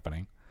bad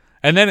happening.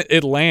 And then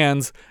it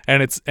lands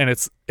and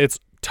it's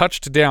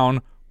touched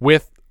down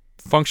with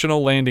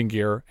functional landing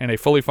gear and a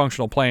fully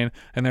functional plane.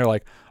 And they're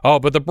like, oh,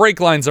 but the brake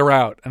lines are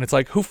out. And it's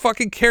like, who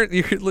fucking cares?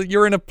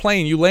 You're in a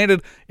plane. You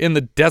landed in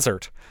the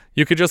desert.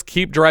 You could just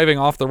keep driving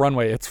off the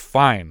runway. It's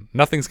fine.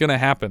 Nothing's going to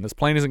happen. This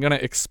plane isn't going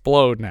to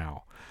explode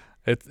now.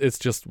 It's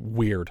just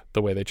weird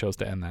the way they chose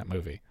to end that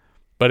movie.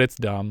 But it's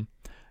dumb.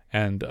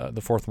 And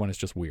the fourth one is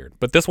just weird.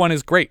 But this one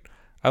is great.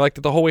 I liked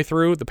it the whole way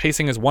through. The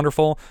pacing is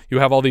wonderful. You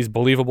have all these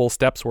believable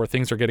steps where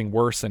things are getting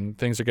worse and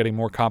things are getting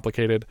more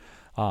complicated.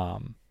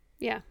 And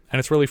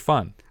it's really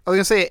fun. I was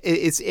gonna say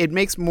it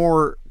makes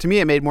more, to me.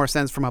 It made more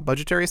sense from a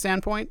budgetary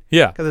standpoint.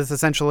 Yeah, because it's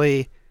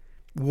essentially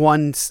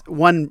one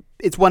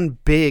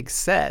big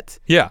set.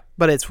 Yeah,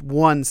 but it's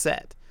one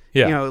set.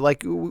 Yeah,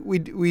 like we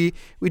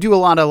do a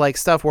lot of like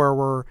stuff where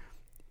we're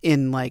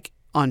in like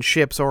on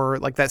ships, or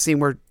like that scene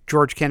where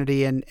George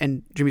Kennedy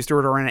and Jimmy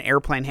Stewart are in an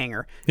airplane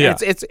hangar. Yeah.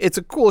 And it's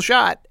a cool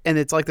shot, and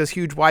it's like this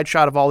huge wide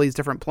shot of all these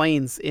different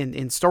planes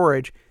in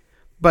storage,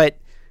 but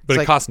it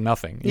like, costs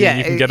nothing. Yeah,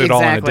 you can get it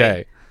all in a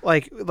day.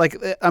 Like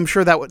I'm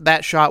sure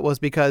that shot was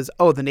because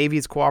the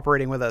Navy's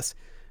cooperating with us.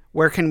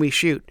 Where can we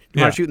shoot? Do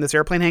you want to shoot in this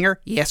airplane hangar?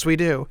 Yes, we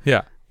do.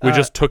 Yeah, we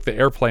just took the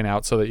airplane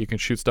out so that you can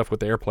shoot stuff with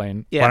the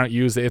airplane. Yeah. Why don't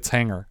you use its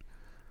hangar?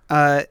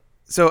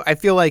 So I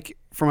feel like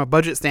from a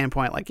budget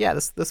standpoint, like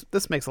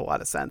this makes a lot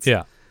of sense.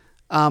 Yeah.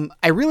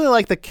 I really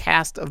like the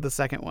cast of the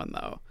second one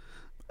though.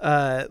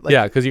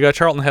 Because you got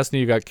Charlton Heston,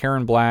 you got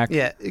Karen Black.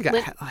 Yeah, you got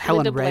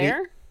Helen Linda Reddy.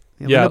 Blair?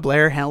 Linda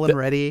Blair, Helen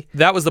Reddy.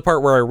 That was the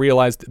part where I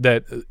realized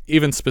that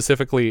even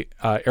specifically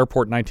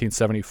Airport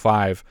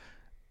 1975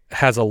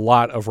 has a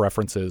lot of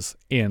references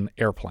in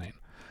Airplane,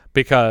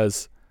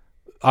 because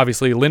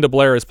obviously Linda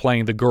Blair is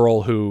playing the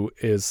girl who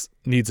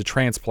needs a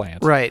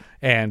transplant. Right.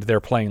 And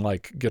they're playing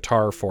like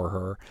guitar for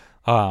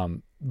her.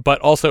 But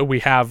also we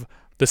have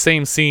the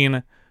same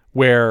scene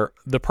where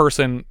the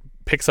person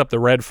picks up the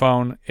red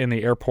phone in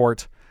the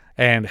airport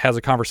and has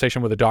a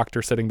conversation with a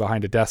doctor sitting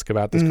behind a desk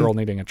about this girl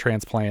needing a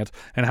transplant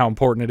and how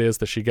important it is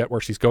that she get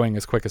where she's going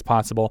as quick as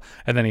possible.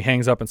 And then he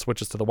hangs up and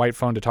switches to the white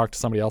phone to talk to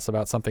somebody else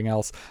about something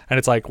else. And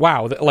it's like,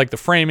 wow, like the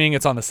framing,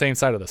 it's on the same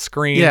side of the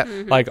screen. Yeah.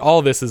 Like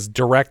all this is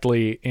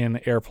directly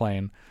in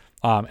Airplane.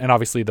 And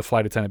obviously the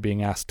flight attendant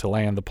being asked to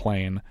land the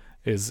plane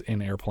is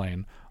in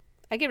Airplane.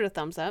 I give it a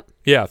thumbs up.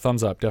 Yeah,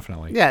 thumbs up,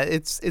 definitely. Yeah,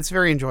 it's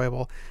very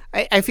enjoyable.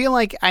 I feel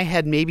like I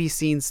had maybe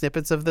seen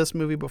snippets of this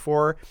movie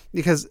before,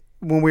 because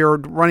when we were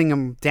running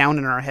them down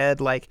in our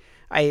head, like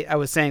I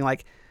was saying,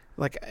 like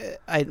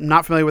I'm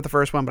not familiar with the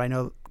first one, but I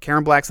know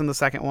Karen Black's in the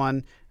second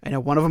one. I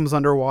know one of them is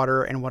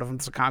underwater and one of them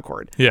is a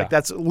Concorde. Yeah. Like,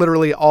 that's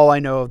literally all I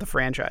know of the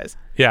franchise.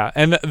 Yeah,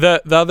 and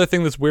the other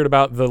thing that's weird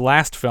about the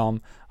last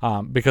film,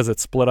 because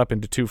it's split up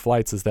into two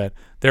flights, is that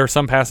there are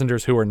some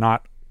passengers who are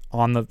not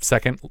on the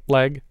second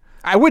leg.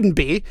 I wouldn't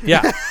be.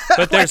 Yeah,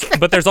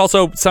 but there's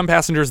also some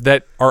passengers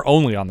that are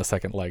only on the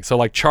second leg. So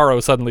like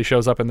Charo suddenly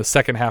shows up in the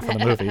second half of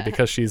the movie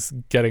because she's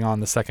getting on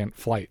the second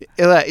flight.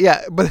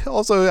 Yeah, but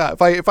also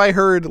if I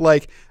heard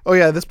like, oh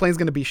yeah, this plane's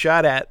gonna be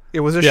shot at, it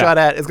was just shot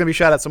at, it's gonna be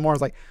shot at some more.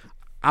 It's like,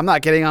 I'm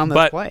not getting on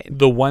this plane.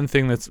 The one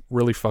thing that's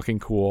really fucking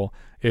cool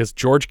is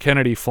George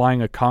Kennedy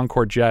flying a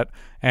Concorde jet,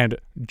 and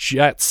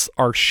jets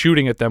are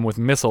shooting at them with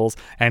missiles,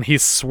 and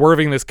he's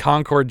swerving this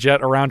Concorde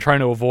jet around trying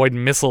to avoid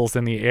missiles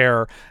in the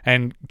air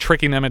and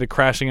tricking them into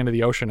crashing into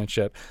the ocean and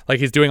shit. Like,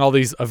 he's doing all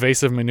these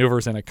evasive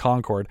maneuvers in a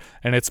Concorde,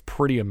 and it's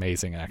pretty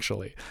amazing,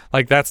 actually.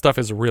 Like, that stuff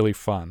is really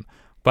fun.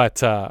 But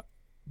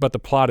the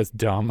plot is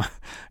dumb,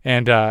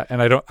 and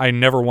I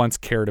never once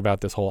cared about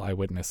this whole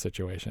eyewitness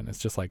situation. It's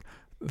just like,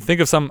 think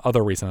of some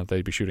other reason that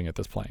they'd be shooting at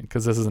this plane,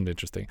 because this isn't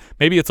interesting.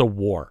 Maybe it's a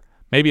war.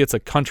 Maybe it's a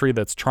country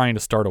that's trying to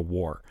start a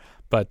war.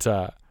 But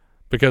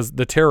because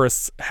the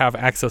terrorists have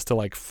access to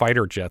like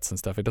fighter jets and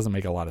stuff, it doesn't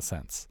make a lot of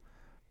sense.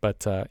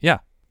 But yeah,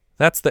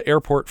 that's the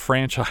Airport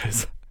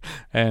franchise,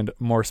 and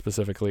more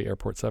specifically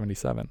Airport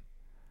 77.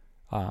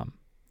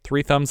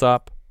 3 thumbs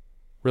up,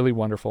 really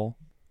wonderful.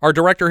 Our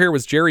director here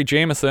was Jerry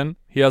Jameson.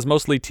 He has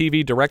mostly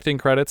TV directing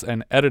credits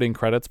and editing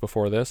credits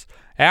before this.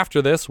 After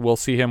this, we'll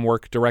see him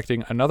work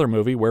directing another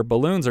movie where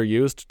balloons are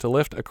used to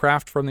lift a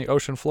craft from the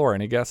ocean floor.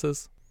 Any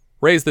guesses?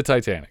 Raise the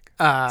Titanic.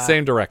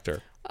 Same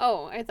director.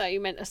 Oh, I thought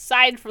you meant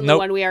aside from the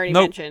one we already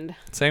mentioned.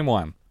 Same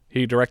one.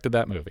 He directed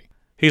that movie.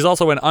 He's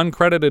also an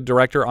uncredited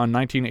director on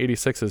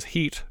 1986's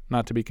Heat,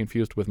 not to be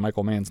confused with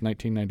Michael Mann's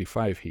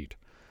 1995 Heat.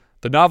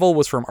 The novel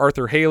was from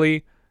Arthur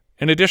Haley.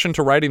 In addition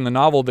to writing the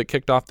novel that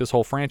kicked off this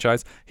whole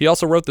franchise, he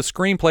also wrote the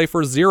screenplay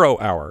for 0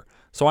 Hour.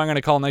 So I'm going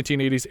to call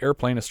 1980's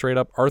Airplane a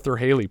straight-up Arthur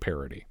Haley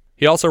parody.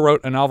 He also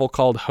wrote a novel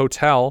called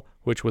Hotel,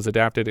 which was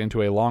adapted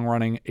into a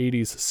long-running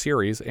 80s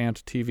series and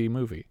TV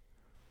movie.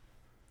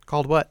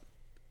 Called what?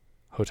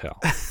 Hotel.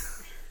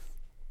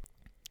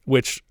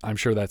 Which I'm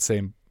sure that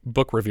same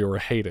book reviewer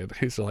hated.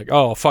 He's like,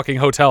 oh, fucking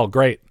Hotel,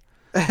 great.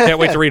 Can't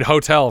wait to read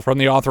Hotel from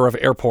the author of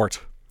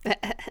Airport.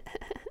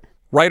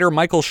 Writer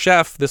Michael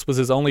Sheff, this was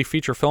his only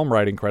feature film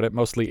writing credit,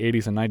 mostly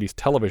 80s and 90s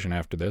television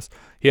after this.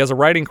 He has a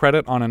writing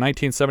credit on a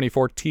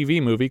 1974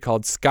 TV movie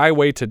called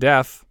Skyway to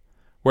Death,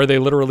 where they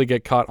literally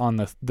get caught on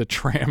the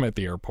tram at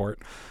the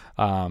airport.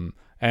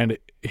 And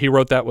he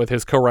wrote that with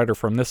his co-writer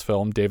from this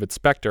film, David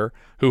Spector,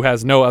 who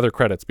has no other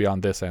credits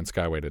beyond this and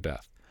Skyway to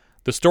Death.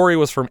 The story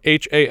was from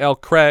H.A.L.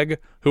 Craig,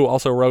 who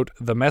also wrote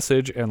The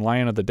Message and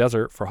Lion of the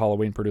Desert for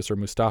Halloween producer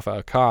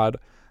Mustafa Akkad.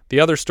 The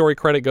other story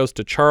credit goes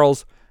to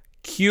Charles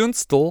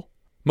Kuenstel.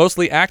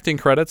 Mostly acting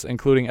credits,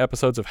 including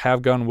episodes of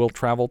Have Gun, Will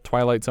Travel,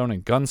 Twilight Zone,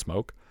 and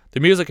Gunsmoke. The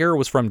music here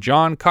was from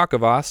John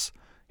Kakavas.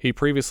 He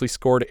previously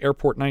scored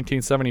Airport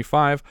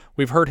 1975.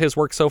 We've heard his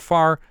work so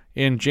far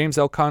in James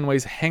L.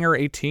 Conway's Hangar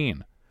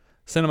 18.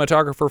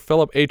 Cinematographer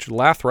Philip H.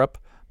 Lathrop.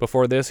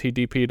 Before this, he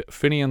DP'd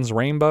Finian's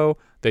Rainbow,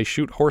 They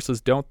Shoot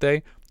Horses, Don't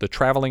They?, The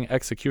Traveling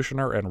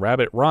Executioner, and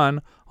Rabbit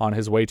Run on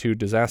his way to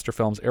disaster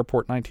films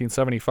Airport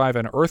 1975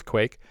 and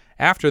Earthquake.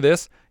 After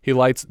this, he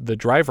lights The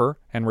Driver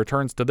and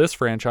returns to this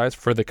franchise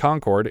for The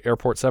Concorde,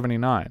 Airport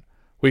 79.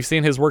 We've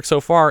seen his work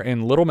so far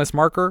in Little Miss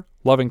Marker,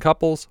 Loving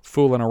Couples,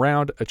 Foolin'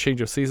 Around, A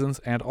Change of Seasons,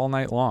 and All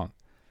Night Long.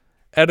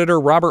 Editor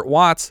Robert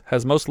Watts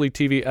has mostly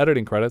TV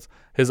editing credits.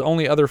 His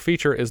only other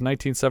feature is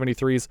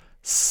 1973's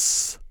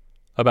S,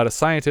 about a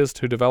scientist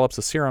who develops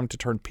a serum to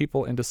turn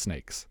people into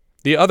snakes.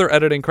 The other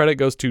editing credit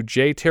goes to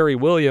J. Terry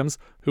Williams,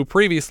 who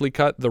previously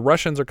cut The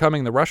Russians Are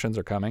Coming, The Russians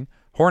Are Coming,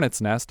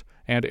 Hornet's Nest,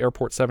 and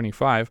Airport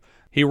 75.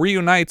 He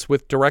reunites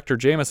with director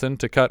Jameson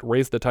to cut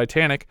Raise the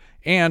Titanic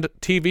and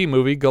TV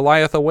movie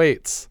Goliath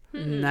Awaits.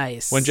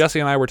 Nice. When Jesse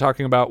and I were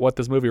talking about what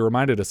this movie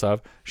reminded us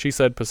of, she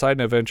said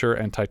Poseidon Adventure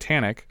and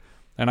Titanic,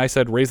 and I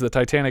said Raise the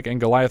Titanic and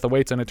Goliath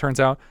Awaits, and it turns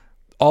out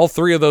all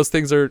three of those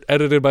things are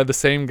edited by the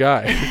same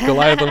guy.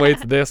 Goliath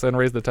Awaits, this, and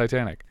Raise the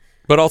Titanic.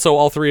 But also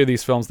all three of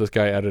these films this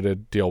guy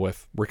edited deal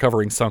with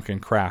recovering sunken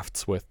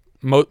crafts with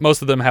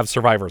most of them have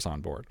survivors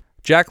on board.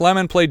 Jack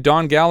Lemmon played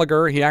Don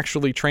Gallagher. He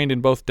actually trained in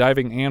both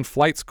diving and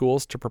flight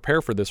schools to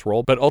prepare for this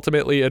role, but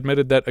ultimately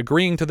admitted that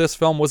agreeing to this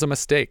film was a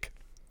mistake.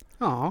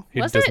 Oh, he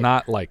does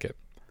not like it.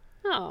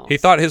 Oh. He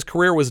thought his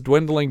career was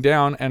dwindling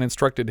down and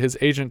instructed his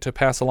agent to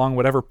pass along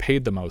whatever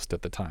paid the most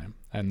at the time,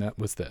 and that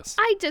was this.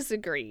 I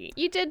disagree.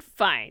 You did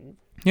fine.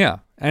 Yeah,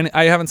 and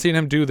I haven't seen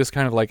him do this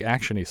kind of like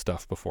action-y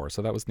stuff before,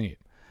 so that was neat.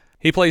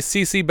 He plays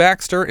C.C.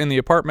 Baxter in The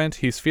Apartment.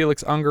 He's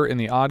Felix Unger in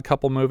the Odd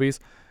Couple movies.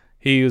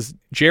 He's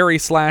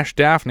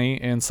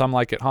Jerry/Daphne in Some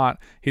Like It Hot.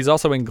 He's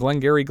also in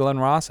Glengarry Glen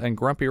Ross and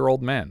Grumpier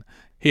Old Men.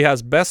 He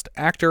has Best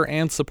Actor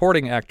and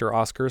Supporting Actor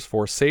Oscars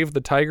for Save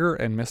the Tiger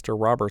and Mr.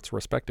 Roberts,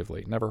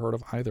 respectively. Never heard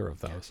of either of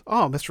those.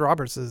 Oh, Mr.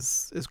 Roberts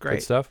is great.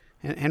 Good stuff.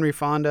 And Henry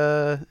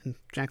Fonda and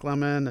Jack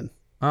Lemmon and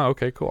Oh,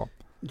 okay, cool.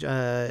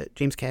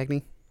 James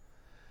Cagney.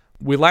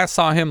 We last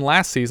saw him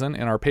last season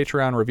in our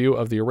Patreon review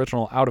of the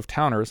original Out of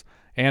Towners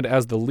and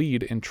as the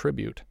lead in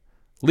Tribute.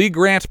 Lee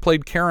Grant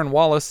played Karen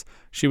Wallace.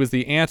 She was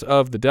the aunt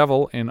of the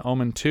devil in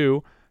Omen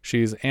 2.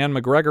 She's Anne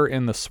McGregor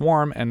in The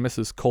Swarm and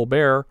Mrs.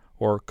 Colbert,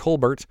 or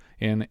Colbert,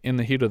 in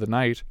the Heat of the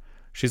Night.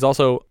 She's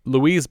also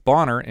Louise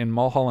Bonner in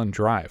Mulholland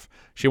Drive.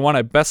 She won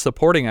a Best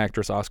Supporting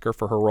Actress Oscar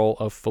for her role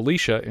of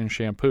Felicia in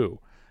Shampoo.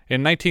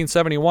 In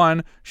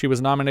 1971, she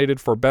was nominated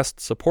for Best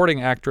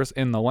Supporting Actress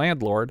in The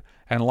Landlord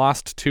and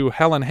lost to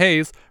Helen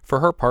Hayes for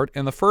her part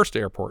in the first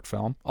Airport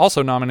film.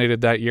 Also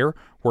nominated that year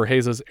were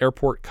Hayes'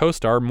 Airport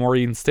co-star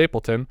Maureen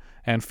Stapleton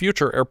and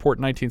future Airport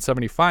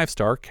 1975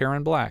 star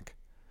Karen Black.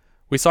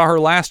 We saw her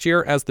last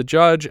year as the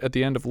judge at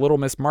the end of Little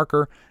Miss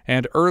Marker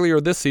and earlier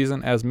this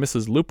season as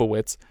Mrs.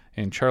 Lupowitz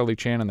in Charlie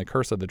Chan and the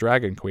Curse of the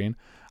Dragon Queen.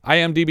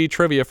 IMDb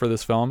trivia for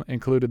this film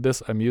included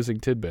this amusing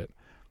tidbit.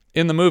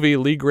 In the movie,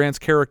 Lee Grant's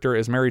character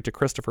is married to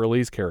Christopher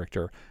Lee's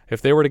character.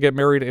 If they were to get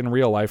married in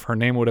real life, her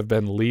name would have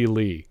been Lee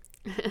Lee.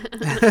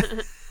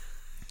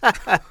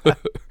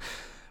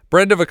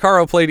 Brenda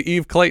Vaccaro played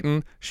Eve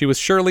Clayton. She was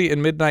Shirley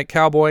in Midnight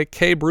Cowboy,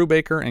 Kay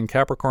Brubaker in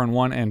Capricorn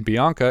 1, and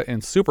Bianca in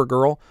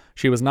Supergirl.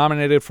 She was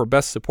nominated for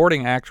Best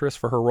Supporting Actress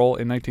for her role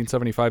in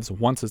 1975's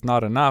Once Is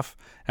Not Enough,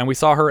 and we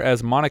saw her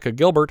as Monica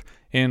Gilbert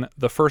in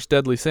The First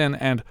Deadly Sin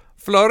and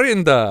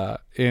Florinda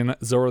in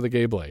Zorro the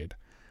Gay Blade.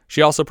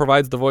 She also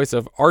provides the voice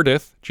of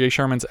Ardith, Jay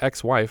Sherman's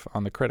ex-wife,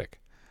 on The Critic.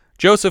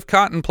 Joseph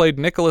Cotton played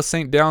Nicholas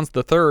St. Downs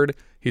III.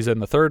 He's in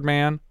The Third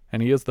Man,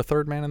 and he is the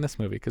third man in this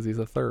movie because he's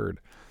a third.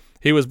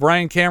 He was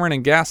Brian Cameron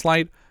in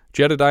Gaslight,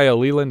 Jedediah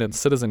Leland in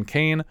Citizen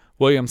Kane,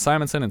 William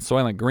Simonson in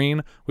Soylent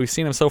Green. We've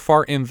seen him so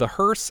far in The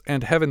Hearse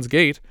and Heaven's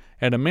Gate,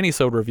 and a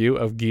mini-sode review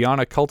of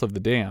Guyana Cult of the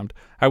Damned.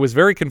 I was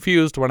very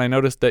confused when I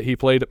noticed that he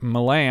played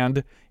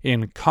Meland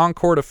in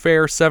Concord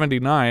Affair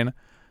 79,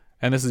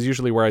 and this is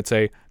usually where I'd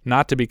say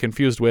not to be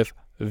confused with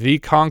The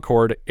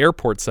Concorde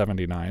Airport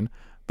 79,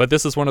 but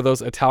this is one of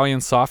those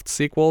Italian soft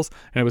sequels,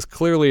 and it was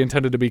clearly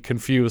intended to be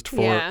confused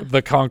for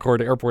The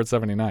Concorde Airport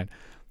 79.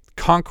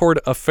 Concord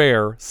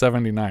Affair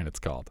 79 it's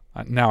called.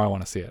 Now I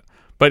want to see it.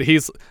 But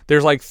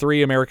there's like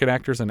 3 American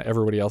actors and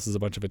everybody else is a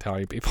bunch of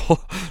Italian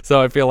people.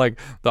 So I feel like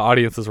the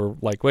audiences were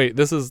like, wait,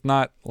 this is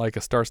not like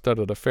a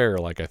star-studded affair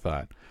like I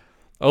thought.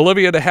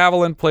 Olivia de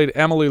Havilland played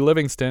Emily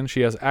Livingston.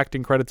 She has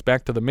acting credits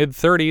back to the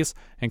mid-30s,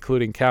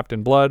 including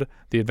Captain Blood,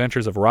 The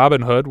Adventures of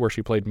Robin Hood, where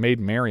she played Maid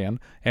Marian,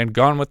 and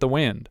Gone with the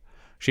Wind.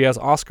 She has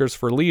Oscars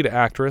for lead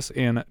actress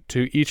in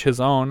To Each His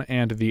Own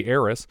and The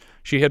Heiress.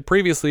 She had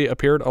previously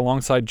appeared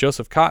alongside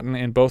Joseph Cotton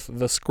in both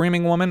The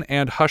Screaming Woman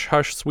and Hush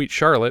Hush Sweet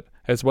Charlotte,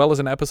 as well as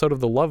an episode of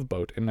The Love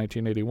Boat in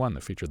 1981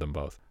 that featured them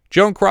both.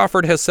 Joan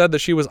Crawford has said that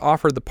she was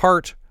offered the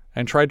part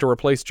and tried to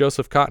replace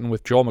Joseph Cotton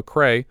with Joel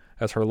McCrea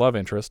as her love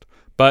interest,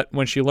 but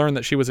when she learned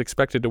that she was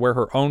expected to wear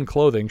her own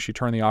clothing, she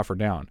turned the offer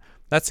down.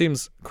 That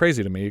seems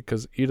crazy to me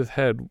because Edith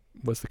Head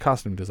was the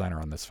costume designer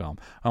on this film,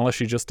 unless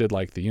she just did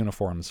like the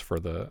uniforms for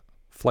the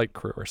flight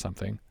crew or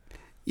something.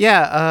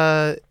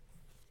 Yeah,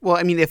 well,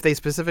 I mean, if they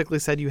specifically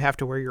said you have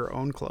to wear your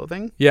own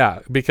clothing. Yeah,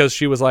 because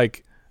she was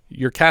like,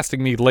 you're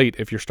casting me late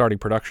if you're starting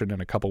production in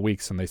a couple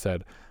weeks, and they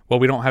said, well,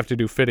 we don't have to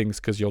do fittings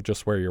because you'll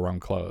just wear your own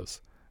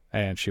clothes.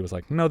 And she was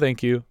like, no,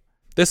 thank you.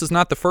 This is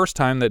not the first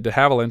time that de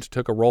Havilland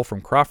took a role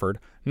from Crawford,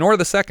 nor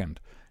the second.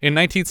 In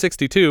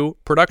 1962,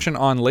 production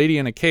on Lady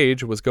in a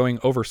Cage was going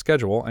over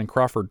schedule and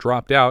Crawford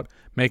dropped out,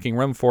 making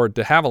room for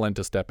de Havilland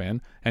to step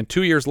in, and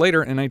 2 years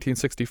later in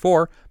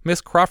 1964, Miss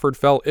Crawford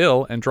fell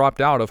ill and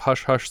dropped out of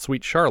Hush Hush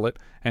Sweet Charlotte,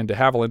 and de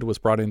Havilland was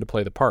brought in to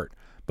play the part.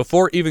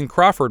 Before even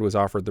Crawford was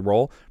offered the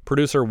role,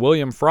 producer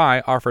William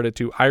Fry offered it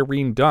to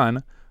Irene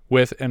Dunne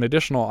with an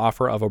additional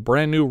offer of a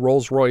brand new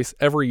Rolls-Royce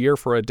every year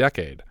for a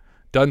decade.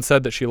 Dunne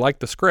said that she liked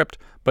the script,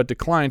 but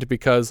declined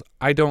because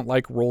I don't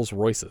like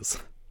Rolls-Royces.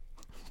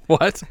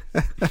 What?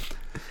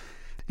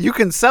 You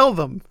can sell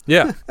them.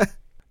 Yeah.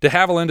 De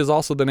Havilland is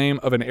also the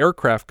name of an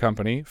aircraft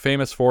company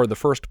famous for the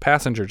first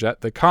passenger jet,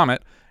 the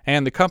Comet,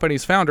 and the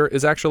company's founder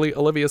is actually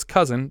Olivia's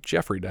cousin,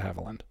 Jeffrey de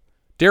Havilland.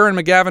 Darren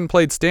McGavin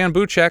played Stan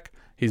Buchek.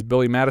 He's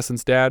Billy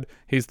Madison's dad.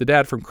 He's the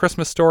dad from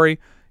Christmas Story.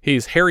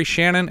 He's Harry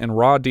Shannon in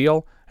Raw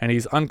Deal, and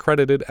he's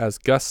uncredited as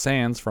Gus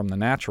Sands from The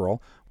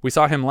Natural. We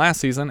saw him last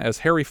season as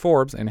Harry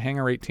Forbes in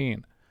Hangar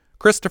 18.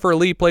 Christopher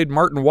Lee played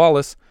Martin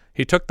Wallace.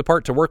 He took the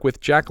part to work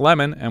with Jack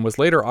Lemmon and was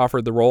later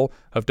offered the role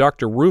of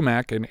Dr.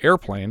 Rumack in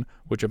Airplane,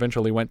 which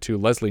eventually went to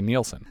Leslie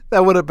Nielsen.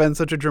 That would have been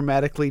such a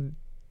dramatically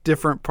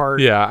different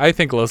part. Yeah, I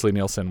think Leslie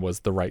Nielsen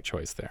was the right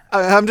choice there.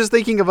 I'm just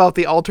thinking about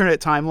the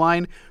alternate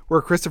timeline where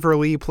Christopher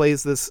Lee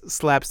plays this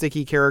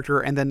slapsticky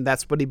character and then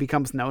that's what he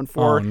becomes known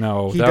for. Oh,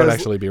 no. That would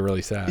actually be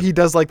really sad. He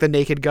does like the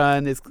Naked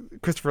Gun. Is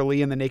Christopher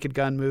Lee in the Naked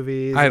Gun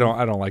movies. I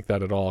don't like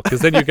that at all.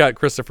 Because then you got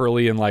Christopher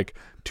Lee in like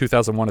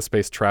 2001 A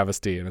Space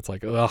Travesty and it's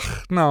like, ugh,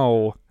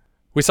 no.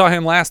 We saw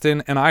him last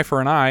in An Eye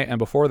for an Eye and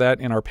before that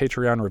in our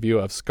Patreon review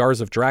of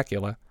Scars of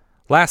Dracula.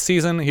 Last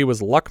season, he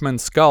was Luckman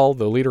Skull,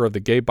 the leader of the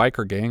gay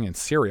biker gang in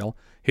Serial.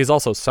 He's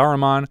also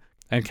Saruman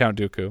and Count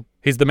Dooku.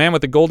 He's the man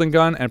with the golden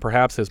gun and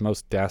perhaps his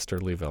most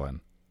dastardly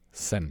villain,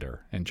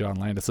 Sender, in John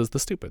Landis's The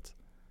Stupids.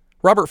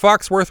 Robert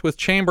Foxworth with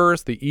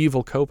Chambers, the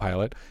evil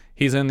co-pilot.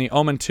 He's in The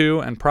Omen 2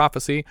 and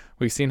Prophecy.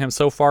 We've seen him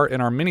so far in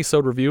our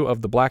minisode review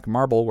of The Black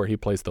Marble, where he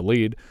plays the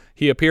lead.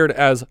 He appeared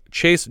as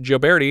Chase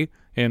Gioberti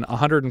in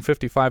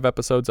 155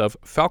 episodes of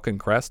Falcon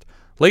Crest.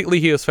 Lately,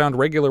 he has found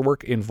regular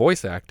work in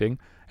voice acting,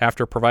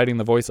 after providing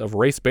the voice of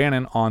Race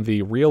Bannon on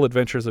The Real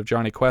Adventures of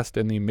Johnny Quest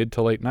in the mid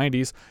to late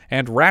 90s,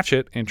 and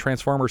Ratchet in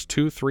Transformers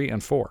 2, 3,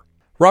 and 4.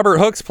 Robert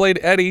Hooks played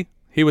Eddie.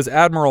 He was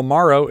Admiral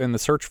Morrow in The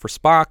Search for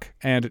Spock,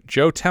 and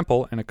Joe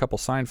Temple in a couple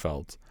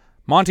Seinfelds.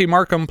 Monty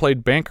Markham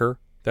played Banker.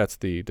 That's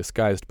the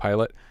disguised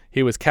pilot.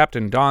 He was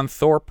Captain Don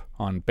Thorpe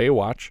on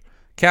Baywatch.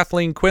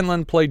 Kathleen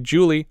Quinlan played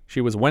Julie.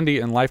 She was Wendy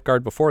in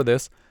Lifeguard before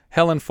this.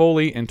 Helen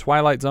Foley in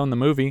Twilight Zone the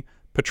movie.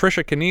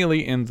 Patricia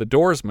Keneally in The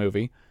Doors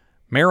movie.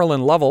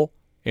 Marilyn Lovell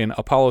in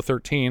Apollo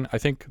 13, I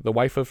think the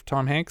wife of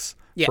Tom Hanks,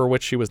 for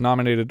which she was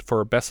nominated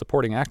for Best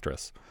Supporting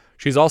Actress.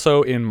 She's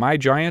also in My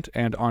Giant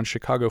and on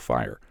Chicago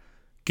Fire.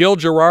 Gil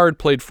Gerard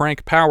played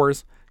Frank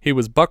Powers. He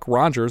was Buck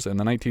Rogers in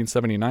the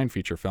 1979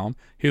 feature film.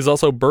 He was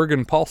also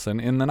Bergen Paulson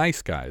in The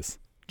Nice Guys.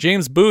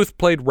 James Booth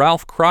played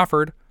Ralph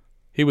Crawford.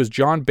 He was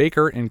John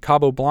Baker in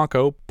Cabo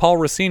Blanco, Paul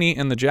Rossini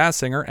in The Jazz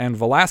Singer, and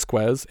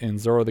Velasquez in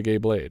Zorro the Gay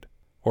Blade.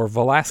 Or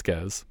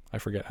Velasquez. I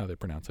forget how they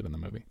pronounce it in the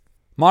movie.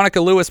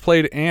 Monica Lewis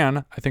played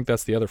Anne. I think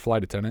that's the other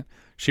flight attendant.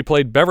 She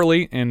played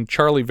Beverly in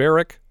Charlie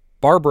Varick,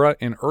 Barbara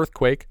in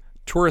Earthquake,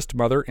 Tourist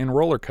Mother in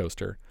Roller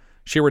Coaster.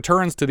 She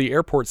returns to the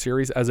airport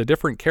series as a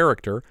different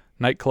character,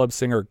 nightclub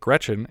singer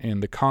Gretchen in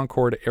the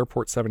Concorde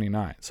Airport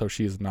 79. So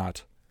she's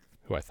not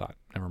who I thought.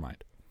 Never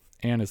mind.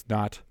 Anne is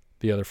not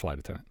the other flight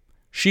attendant.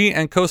 She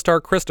and co-star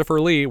Christopher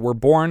Lee were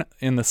born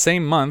in the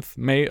same month,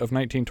 May of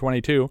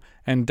 1922,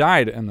 and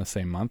died in the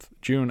same month,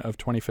 June of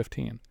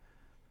 2015.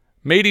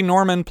 Maidie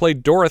Norman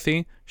played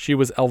Dorothy. She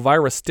was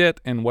Elvira Stitt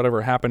in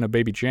Whatever Happened to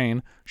Baby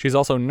Jane. She's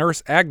also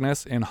Nurse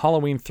Agnes in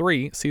Halloween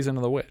 3, Season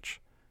of the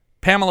Witch.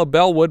 Pamela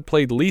Bellwood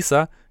played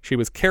Lisa. She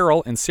was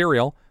Carol in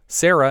Serial,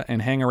 Sarah in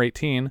Hangar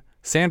 18,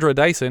 Sandra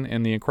Dyson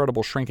in The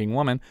Incredible Shrinking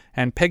Woman,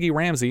 and Peggy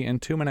Ramsey in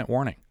 2 Minute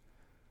Warning.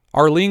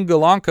 Arlene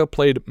Galanka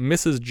played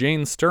Mrs.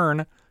 Jane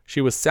Stern.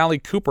 She was Sally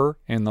Cooper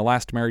in The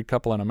Last Married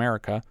Couple in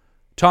America.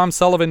 Tom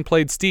Sullivan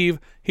played Steve.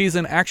 He's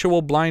an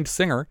actual blind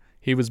singer.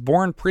 He was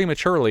born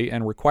prematurely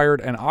and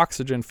required an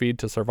oxygen feed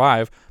to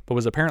survive, but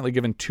was apparently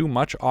given too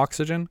much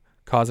oxygen,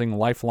 causing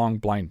lifelong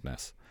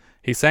blindness.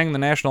 He sang the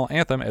national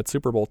anthem at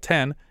Super Bowl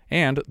X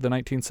and the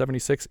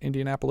 1976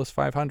 Indianapolis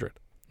 500.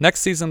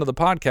 Next season of the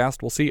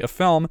podcast, we'll see a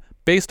film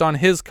based on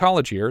his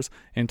college years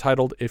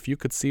entitled If You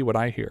Could See What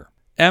I Hear.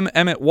 M.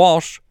 Emmett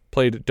Walsh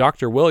played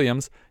Dr.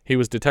 Williams. He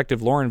was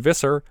Detective Lauren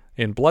Visser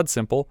in Blood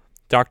Simple,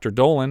 Dr.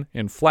 Dolan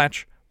in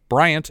Fletch,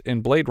 Bryant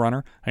in Blade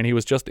Runner, and he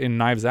was just in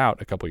Knives Out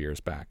a couple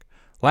years back.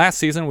 Last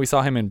season, we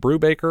saw him in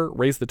Brubaker,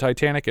 Raise the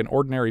Titanic, and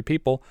Ordinary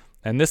People,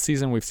 and this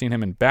season we've seen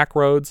him in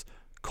Backroads,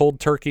 Cold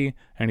Turkey,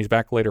 and he's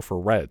back later for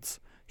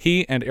Reds.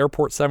 He and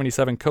Airport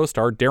 77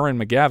 co-star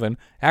Darren McGavin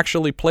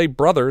actually play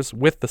brothers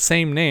with the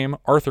same name,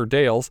 Arthur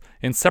Dales,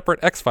 in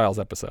separate X-Files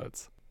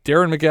episodes.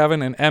 Darren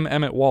McGavin and M.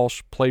 Emmett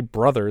Walsh play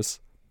brothers,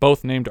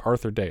 both named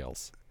Arthur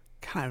Dales.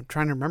 God, I'm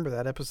trying to remember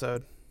that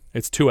episode.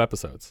 It's 2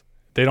 episodes.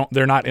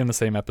 They're not in the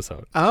same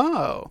episode.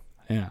 Oh.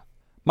 Yeah.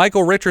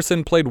 Michael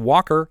Richardson played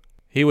Walker.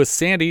 He was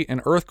Sandy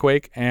in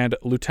Earthquake and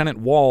Lieutenant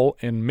Wall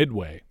in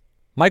Midway.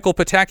 Michael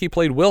Pataki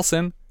played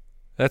Wilson.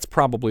 That's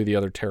probably the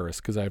other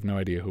terrorist because I have no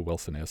idea who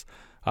Wilson is.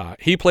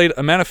 He played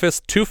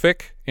Amenephis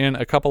Tewfik in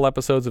a couple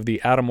episodes of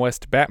the Adam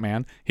West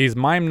Batman. He's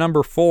mime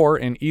number 4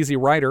 in Easy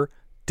Rider,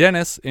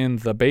 Dennis in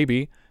The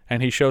Baby,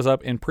 and he shows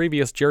up in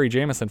previous Jerry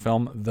Jameson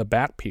film, The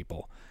Bat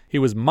People. He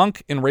was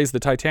Monk in Raise the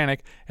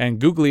Titanic and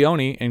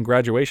Guglione in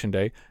Graduation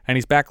Day, and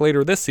he's back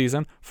later this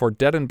season for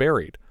Dead and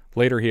Buried.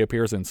 Later he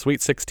appears in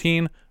Sweet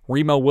 16,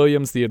 Remo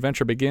Williams' The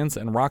Adventure Begins,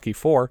 and Rocky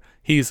IV.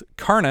 He's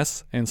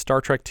Karnas in Star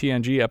Trek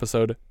TNG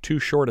episode Too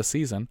Short a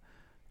Season.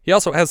 He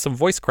also has some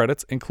voice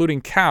credits,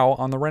 including Cow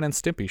on The Ren and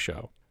Stimpy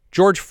Show.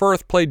 George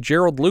Firth played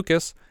Gerald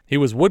Lucas. He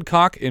was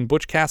Woodcock in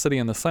Butch Cassidy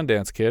and the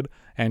Sundance Kid,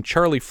 and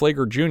Charlie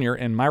Flager Jr.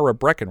 in Myra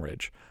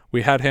Breckenridge.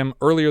 We had him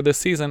earlier this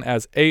season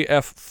as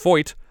A.F.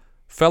 Foyt,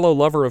 fellow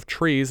lover of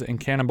trees in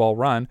Cannonball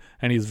Run,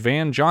 and he's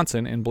Van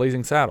Johnson in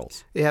Blazing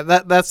Saddles. Yeah,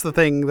 that's the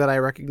thing that I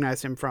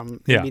recognized him from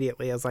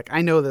immediately. I was like,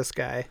 I know this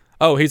guy.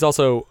 Oh, he's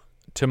also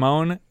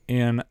Timon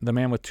in The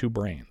Man with Two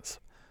Brains.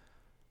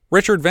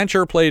 Richard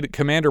Venture played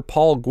Commander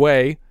Paul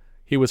Guay.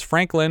 He was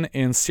Franklin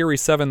in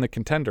Series 7, The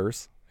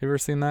Contenders. Have you ever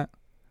seen that?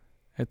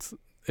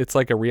 It's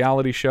like a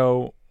reality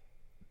show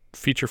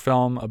feature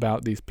film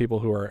about these people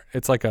who are,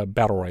 it's like a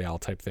battle royale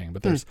type thing,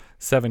 but there's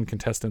 7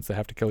 contestants that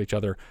have to kill each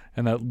other,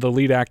 and the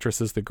lead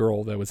actress is the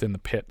girl that was in the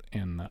pit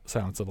in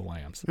Silence of the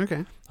Lambs.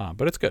 Okay.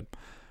 But it's good.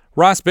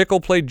 Ross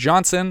Bickle played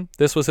Johnson.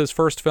 This was his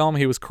first film.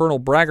 He was Colonel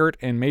Braggart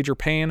in Major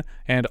Payne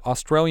and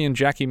Australian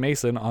Jackie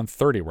Mason on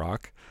 30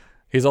 Rock.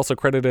 He's also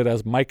credited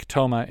as Mike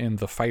Toma in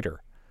The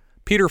Fighter.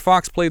 Peter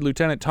Fox played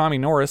Lieutenant Tommy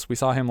Norris. We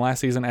saw him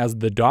last season as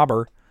the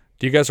Dauber.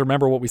 Do you guys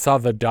remember what we saw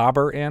the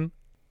Dauber in?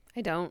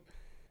 I don't.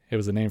 It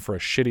was a name for a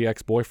shitty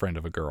ex-boyfriend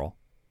of a girl.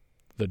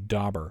 The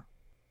Dauber.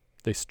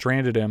 They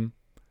stranded him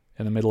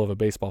in the middle of a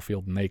baseball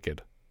field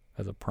naked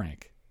as a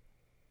prank.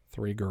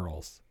 3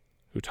 girls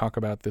who talk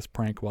about this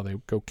prank while they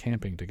go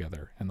camping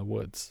together in the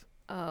woods.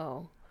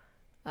 Oh.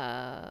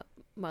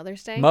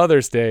 Mother's Day?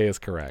 Mother's Day is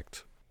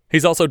correct.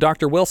 He's also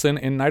Dr. Wilson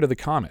in Night of the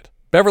Comet.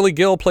 Beverly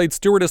Gill played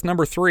stewardess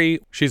number 3.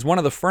 She's one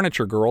of the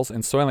furniture girls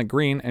in Soylent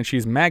Green, and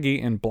she's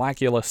Maggie in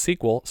Blackula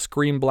sequel,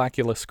 Scream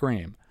Blackula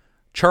Scream.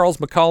 Charles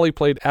Macaulay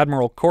played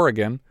Admiral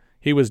Corrigan.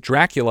 He was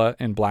Dracula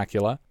in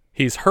Blackula.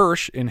 He's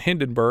Hirsch in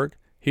Hindenburg.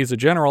 He's a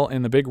general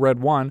in The Big Red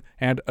One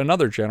and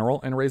another general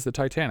in Raise the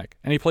Titanic.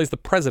 And he plays the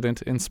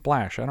president in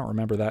Splash. I don't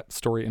remember that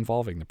story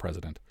involving the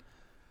president.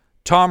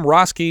 Tom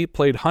Roski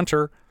played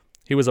Hunter.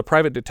 He was a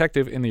private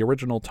detective in the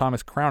original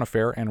Thomas Crown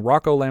Affair and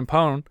Rocco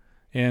Lampone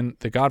in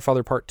The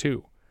Godfather Part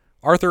 2.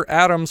 Arthur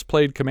Adams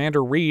played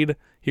Commander Reed.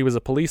 He was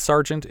a police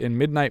sergeant in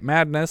Midnight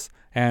Madness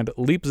and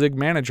Leipzig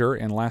manager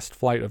in Last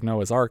Flight of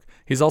Noah's Ark.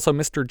 He's also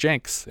Mr.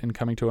 Jenks in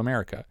Coming to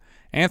America.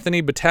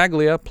 Anthony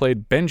Battaglia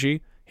played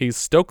Benji. He's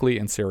Stokely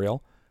in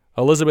Serial.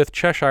 Elizabeth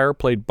Cheshire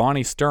played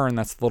Bonnie Stern,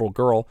 that's the little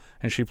girl,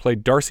 and she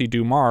played Darcy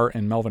Dumar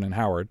in Melvin and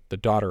Howard, the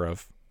daughter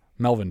of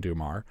Melvin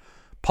Dumar.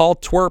 Paul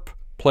Twerp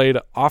played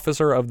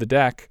Officer of the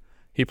Deck.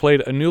 He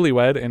played a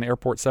newlywed in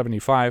Airport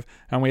 75,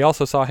 and we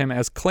also saw him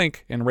as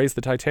Clink in Raise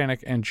the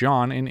Titanic and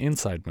John in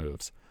Inside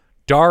Moves.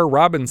 Dar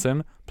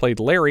Robinson played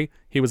Larry.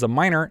 He was a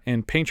miner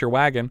in Paint Your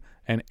Wagon,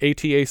 an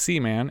ATAC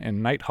man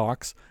in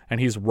Nighthawks, and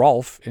he's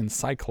Rolf in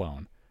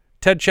Cyclone.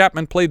 Ted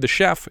Chapman played the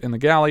chef in The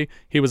Galley.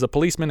 He was a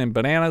policeman in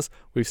Bananas.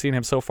 We've seen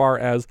him so far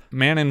as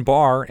Man in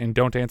Bar in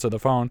Don't Answer the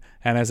Phone,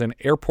 and as an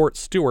airport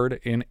steward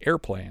in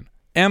Airplane.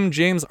 M.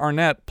 James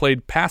Arnett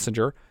played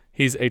Passenger.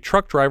 He's a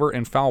truck driver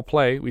in Foul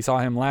Play. We saw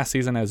him last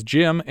season as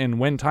Jim in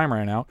When Time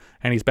Ran Out,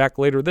 and he's back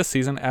later this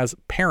season as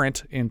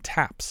Parent in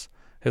Taps.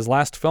 His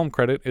last film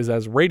credit is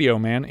as Radio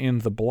Man in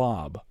The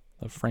Blob,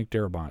 the Frank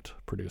Darabont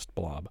produced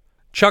Blob.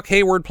 Chuck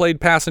Hayward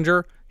played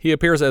Passenger. He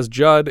appears as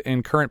Judd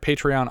in current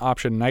Patreon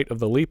option Night of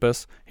the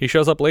Lepus. He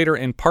shows up later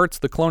in Parts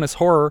the Clonus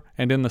Horror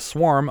and in The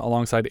Swarm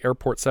alongside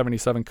Airport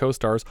 77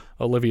 co-stars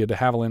Olivia de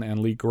Havilland and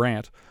Lee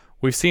Grant.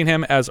 We've seen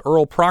him as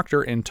Earl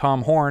Proctor in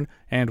Tom Horn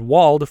and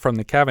Wald from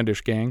the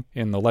Cavendish Gang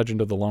in The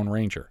Legend of the Lone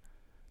Ranger.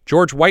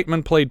 George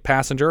Whiteman played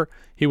Passenger.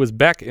 He was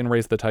Beck in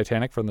Raise the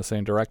Titanic from the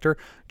same director.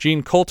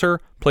 Gene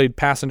Coulter played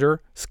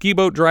Passenger. Ski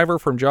Boat Driver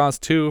from Jaws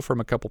 2 from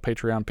a couple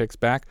Patreon picks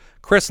back.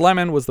 Chris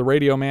Lemon was the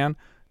radio man.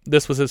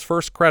 This was his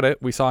first credit.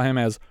 We saw him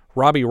as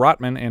Robbie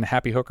Rotman in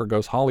Happy Hooker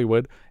Goes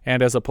Hollywood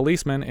and as a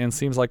policeman in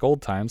Seems Like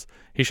Old Times.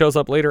 He shows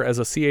up later as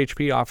a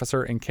CHP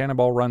officer in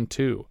Cannonball Run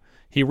 2.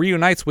 He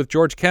reunites with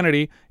George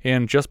Kennedy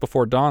in Just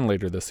Before Dawn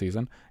later this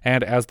season,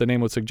 and as the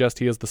name would suggest,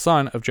 he is the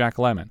son of Jack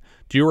Lemmon.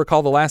 Do you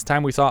recall the last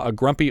time we saw a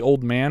grumpy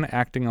old man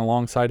acting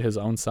alongside his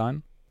own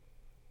son?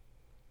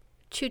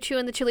 Choo Choo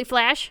and the Chili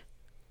Flash?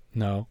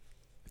 No.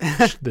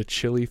 The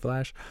Chili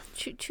Flash?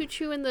 Choo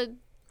Choo and the...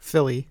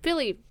 Philly.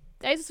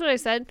 That's what I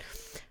said.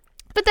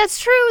 But that's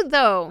true,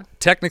 though.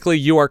 Technically,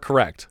 you are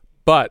correct.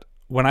 But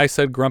when I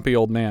said grumpy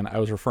old man, I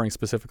was referring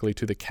specifically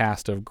to the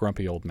cast of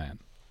Grumpy Old Man.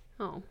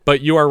 Oh. But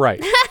you are right.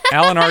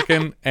 Alan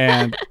Arkin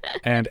and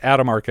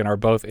Adam Arkin are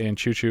both in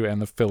Choo Choo and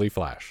the Philly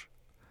Flash.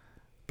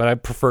 But I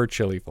prefer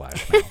Chili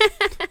Flash now.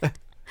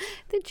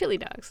 The chili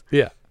dogs.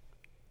 Yeah.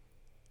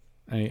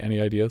 Any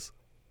ideas?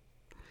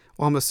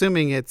 Well, I'm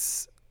assuming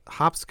it's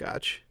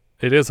Hopscotch.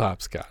 It is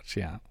Hopscotch,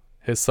 yeah.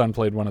 His son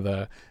played one of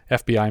the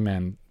FBI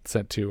men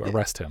sent to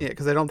arrest him. Yeah,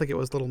 because I don't think it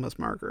was Little Miss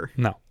Marker.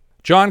 No.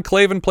 John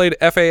Clavin played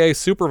FAA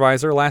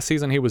supervisor. Last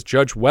season, he was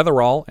Judge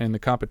Weatherall in the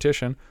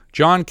competition.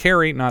 John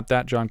Kerry, not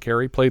that John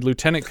Kerry, played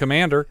Lieutenant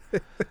Commander.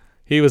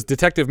 He was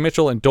Detective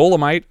Mitchell in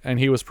Dolomite, and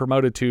he was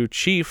promoted to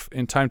Chief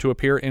in time to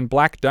appear in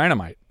Black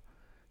Dynamite.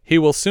 He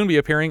will soon be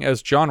appearing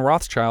as John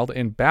Rothschild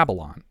in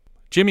Babylon.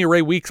 Jimmy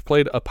Ray Weeks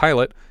played a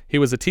pilot. He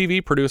was a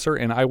TV producer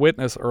in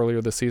Eyewitness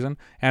earlier this season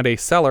and a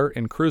seller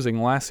in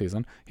Cruising last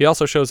season. He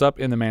also shows up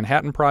in The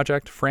Manhattan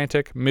Project,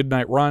 Frantic,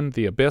 Midnight Run,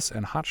 The Abyss,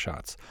 and Hot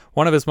Shots.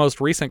 One of his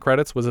most recent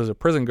credits was as a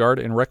prison guard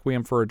in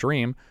Requiem for a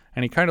Dream,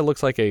 and he kind of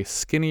looks like a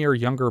skinnier,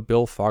 younger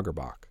Bill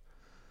Fagerbach.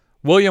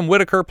 William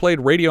Whitaker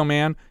played Radio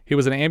Man. He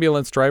was an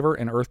ambulance driver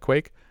in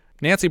Earthquake.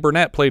 Nancy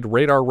Burnett played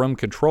Radar Room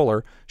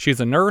Controller. She's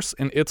a nurse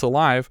in It's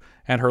Alive,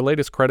 and her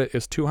latest credit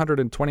is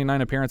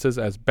 229 appearances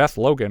as Beth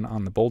Logan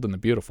on The Bold and the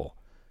Beautiful.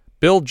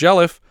 Bill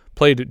Jelliff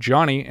played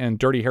Johnny in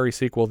Dirty Harry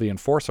sequel The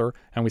Enforcer,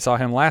 and we saw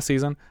him last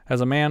season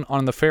as a man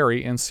on the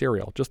ferry in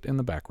Serial, just in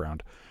the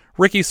background.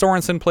 Ricky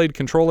Sorensen played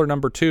Controller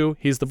Number 2.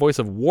 He's the voice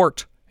of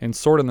Wart in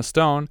Sword in the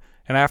Stone,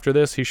 and after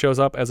this he shows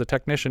up as a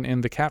technician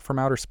in The Cat from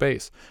Outer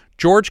Space.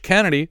 George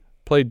Kennedy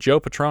played Joe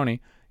Petroni.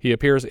 He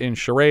appears in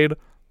Charade,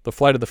 The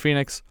Flight of the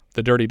Phoenix,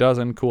 The Dirty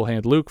Dozen, Cool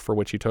Hand Luke, for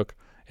which he took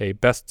a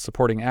Best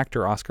Supporting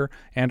Actor Oscar,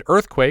 and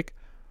Earthquake.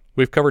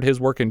 We've covered his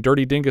work in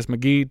Dirty Dingus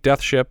McGee,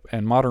 Death Ship,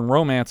 and Modern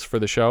Romance for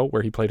the show,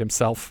 where he played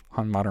himself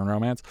on Modern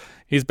Romance.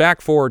 He's back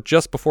for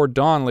Just Before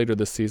Dawn later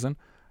this season.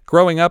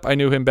 Growing up, I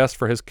knew him best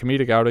for his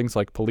comedic outings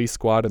like Police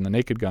Squad and the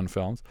Naked Gun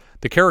films.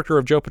 The character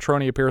of Joe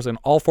Petroni appears in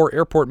all 4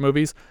 Airport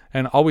movies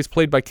and always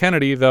played by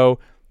Kennedy, though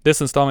this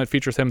installment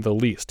features him the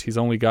least. He's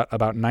only got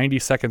about 90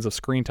 seconds of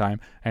screen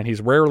time, and he's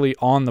rarely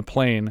on the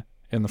plane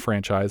in the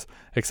franchise,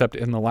 except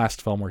in the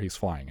last film where he's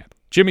flying it.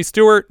 Jimmy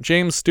Stewart,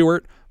 James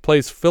Stewart,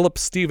 plays Philip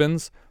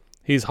Stevens.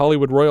 He's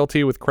Hollywood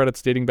royalty with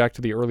credits dating back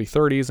to the early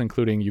 30s,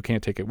 including You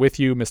Can't Take It With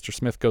You, Mr.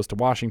 Smith Goes to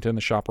Washington,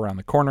 The Shop Around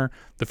the Corner,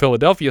 The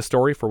Philadelphia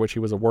Story, for which he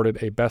was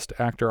awarded a Best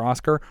Actor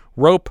Oscar,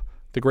 Rope,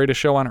 The Greatest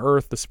Show on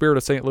Earth, The Spirit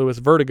of St. Louis,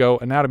 Vertigo,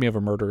 Anatomy of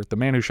a Murder, The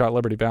Man Who Shot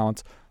Liberty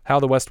Valance,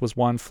 How the West Was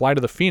Won, Flight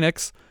of the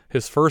Phoenix,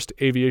 his first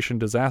aviation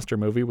disaster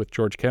movie with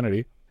George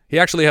Kennedy. He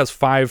actually has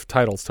 5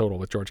 titles total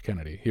with George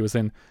Kennedy. He was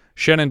in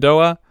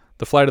Shenandoah,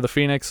 The Flight of the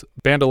Phoenix,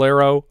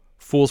 Bandolero,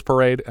 Fool's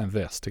Parade, and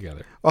this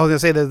together. I was going to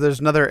say that there's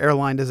another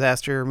airline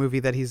disaster movie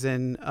that he's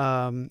in,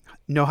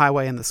 No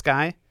Highway in the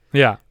Sky.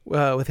 Yeah.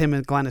 With him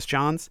and Glynis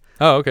Johns.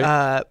 Oh, okay.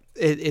 I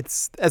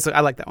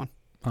like that one.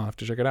 I'll have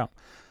to check it out.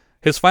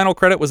 His final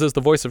credit was as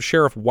the voice of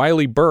Sheriff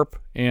Wiley Burp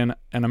in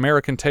An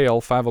American Tale,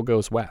 Fievel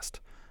Goes West.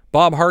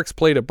 Bob Harks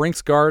played a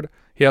Brinks guard.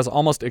 He has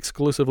almost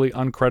exclusively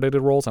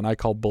uncredited roles, and I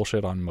call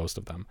bullshit on most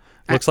of them.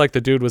 Looks like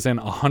the dude was in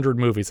 100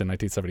 movies in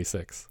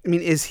 1976. I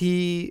mean, is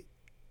he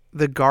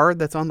the guard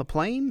that's on the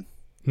plane?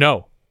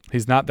 No,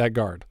 he's not that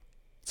guard.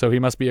 So he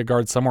must be a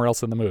guard somewhere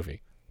else in the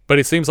movie. But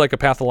he seems like a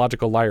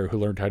pathological liar who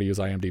learned how to use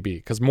IMDb,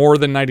 because more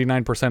than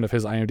 99% of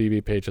his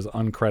IMDb page is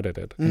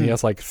uncredited, and he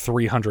has like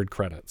 300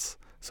 credits.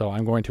 So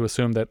I'm going to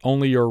assume that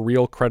only your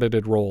real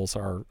credited roles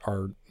are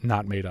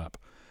not made up.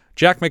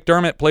 Jack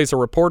McDermott plays a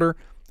reporter.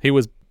 He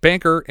was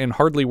Banker in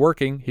Hardly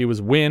Working. He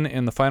was Win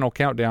in The Final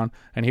Countdown,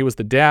 and he was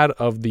the dad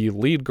of the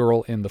lead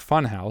girl in The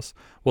Funhouse.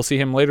 We'll see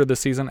him later this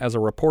season as a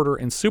reporter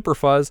in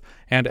Superfuzz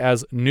and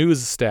as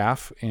news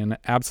staff in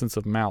Absence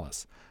of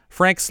Malice.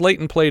 Frank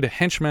Slayton played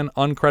henchman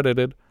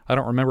uncredited. I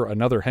don't remember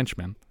another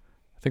henchman.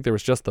 I think there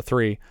was just the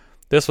 3.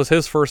 This was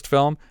his first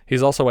film.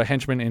 He's also a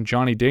henchman in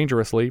Johnny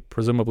Dangerously,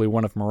 presumably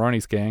one of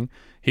Maroney's gang.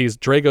 He's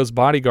Drago's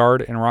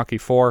bodyguard in Rocky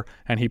IV,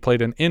 and he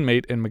played an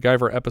inmate in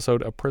MacGyver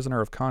episode A Prisoner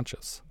of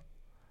Conscience.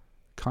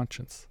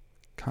 Conscience.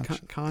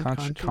 Conscience?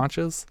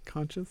 Conscience.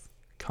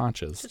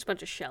 Just a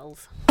bunch of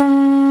shells.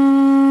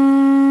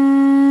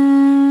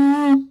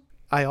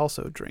 I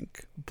also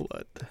drink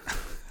blood.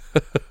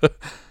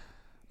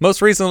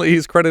 Most recently,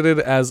 he's credited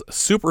as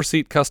Super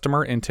Seat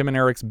customer in Tim and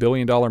Eric's $1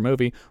 billion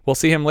movie. We'll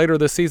see him later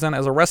this season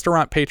as a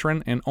restaurant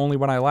patron in Only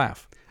When I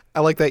Laugh.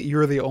 I like that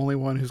you're the only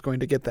one who's going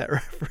to get that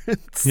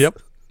reference. Yep.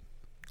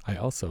 I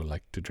also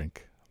like to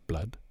drink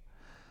blood.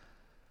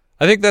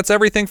 I think that's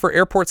everything for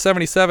Airport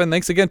 77.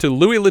 Thanks again to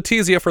Louis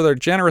Letizia for their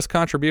generous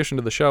contribution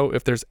to the show.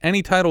 If there's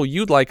any title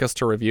you'd like us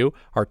to review,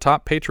 our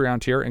top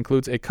Patreon tier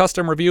includes a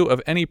custom review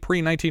of any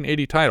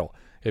pre-1980 title.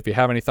 If you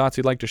have any thoughts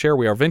you'd like to share,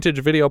 we are Vintage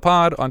Video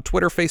Pod on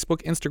Twitter,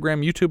 Facebook,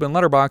 Instagram, YouTube, and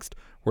Letterboxd,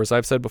 where, as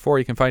I've said before,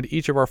 you can find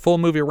each of our full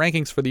movie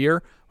rankings for the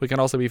year. We can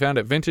also be found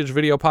at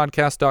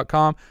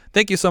vintagevideopodcast.com.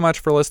 Thank you so much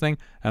for listening,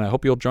 and I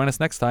hope you'll join us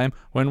next time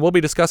when we'll be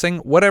discussing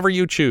whatever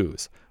you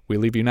choose. We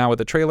leave you now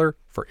with a trailer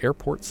for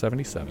Airport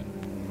 77.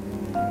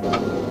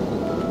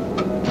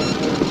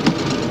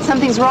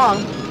 Something's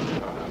wrong.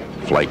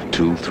 Flight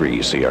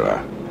 23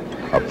 Sierra,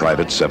 a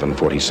private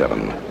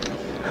 747.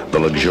 The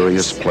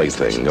luxurious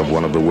plaything of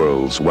one of the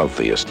world's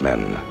wealthiest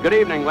men. Good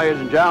evening, ladies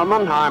and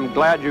gentlemen. I'm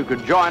glad you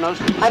could join us.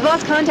 I've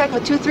lost contact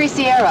with 23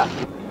 Sierra.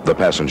 The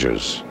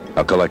passengers,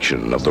 a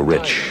collection of the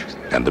rich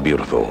and the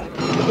beautiful.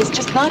 It's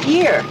just not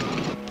here.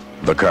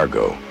 The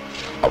cargo,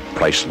 a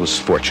priceless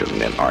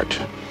fortune in art.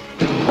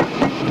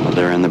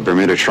 They're in the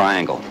Bermuda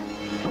Triangle.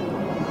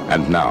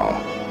 And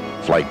now,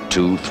 Flight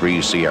 23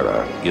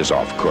 Sierra is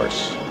off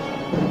course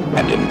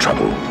and in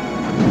trouble.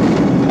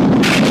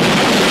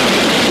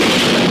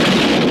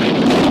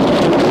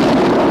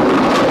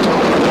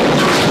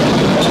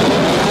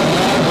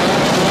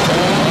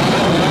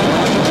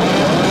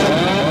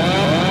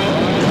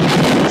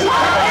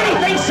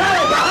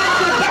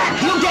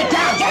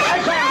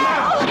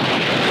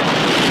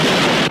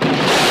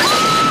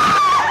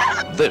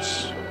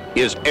 This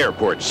is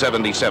Airport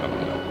 77.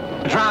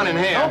 Drowning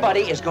here.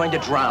 Nobody is going to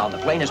drown. The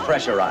plane is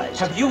pressurized.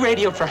 Have you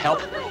radioed for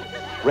help?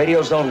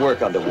 Radios don't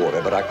work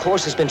underwater, but our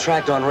course has been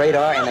tracked on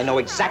radar, and they know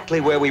exactly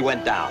where we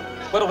went down.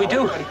 What'll we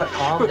do?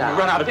 Calm down.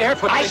 Run out of air.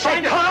 I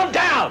said calm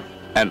down!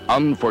 An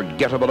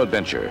unforgettable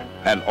adventure.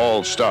 An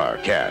all-star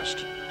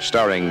cast.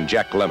 Starring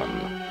Jack Lemmon,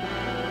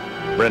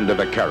 Brenda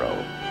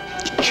Vaccaro.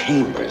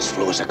 Chambers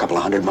flew us a couple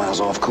of 100 miles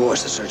off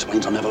course. The search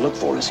planes will never look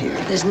for us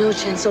here. There's no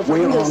chance of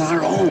We're on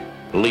our own.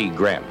 Lee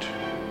Grant.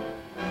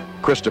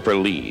 Christopher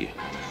Lee.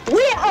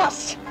 We're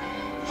us.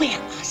 We're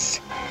us.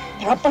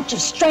 They're a bunch of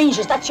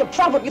strangers. That's your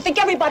problem. You think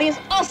everybody is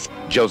us.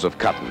 Joseph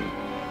Cotton.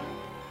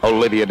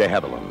 Olivia de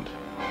Havilland.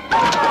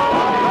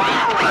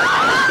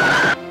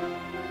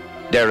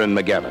 Darren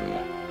McGavin.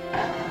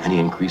 Any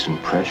increase in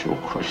pressure will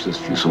crush this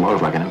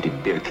fuselage like an empty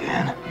beer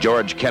can.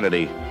 George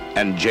Kennedy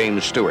and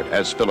James Stewart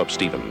as Philip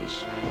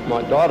Stevens.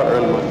 My daughter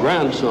and my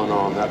grandson are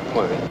on that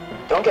plane.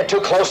 Don't get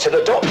too close to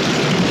the door.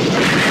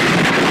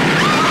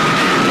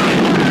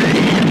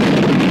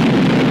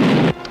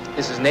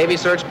 This is Navy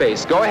Search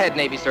Base. Go ahead,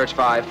 Navy Search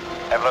 5.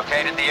 Have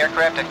located the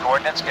aircraft at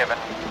coordinates given.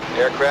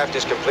 Aircraft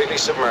is completely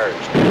submerged.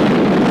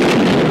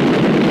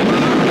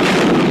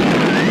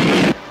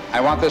 I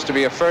want this to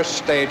be a first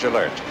stage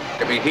alert. There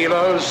could be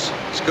helos,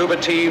 scuba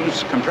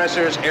teams,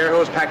 compressors, air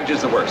hose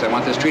packages, the works. I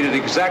want this treated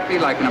exactly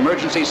like an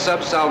emergency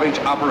sub-salvage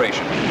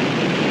operation.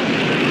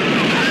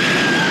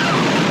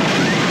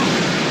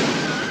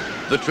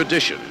 The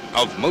tradition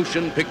of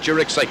motion picture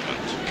excitement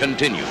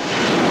continues.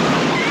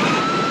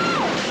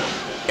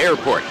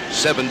 Airport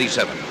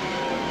 77.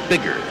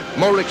 Bigger,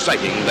 more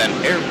exciting than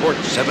Airport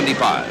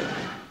 75.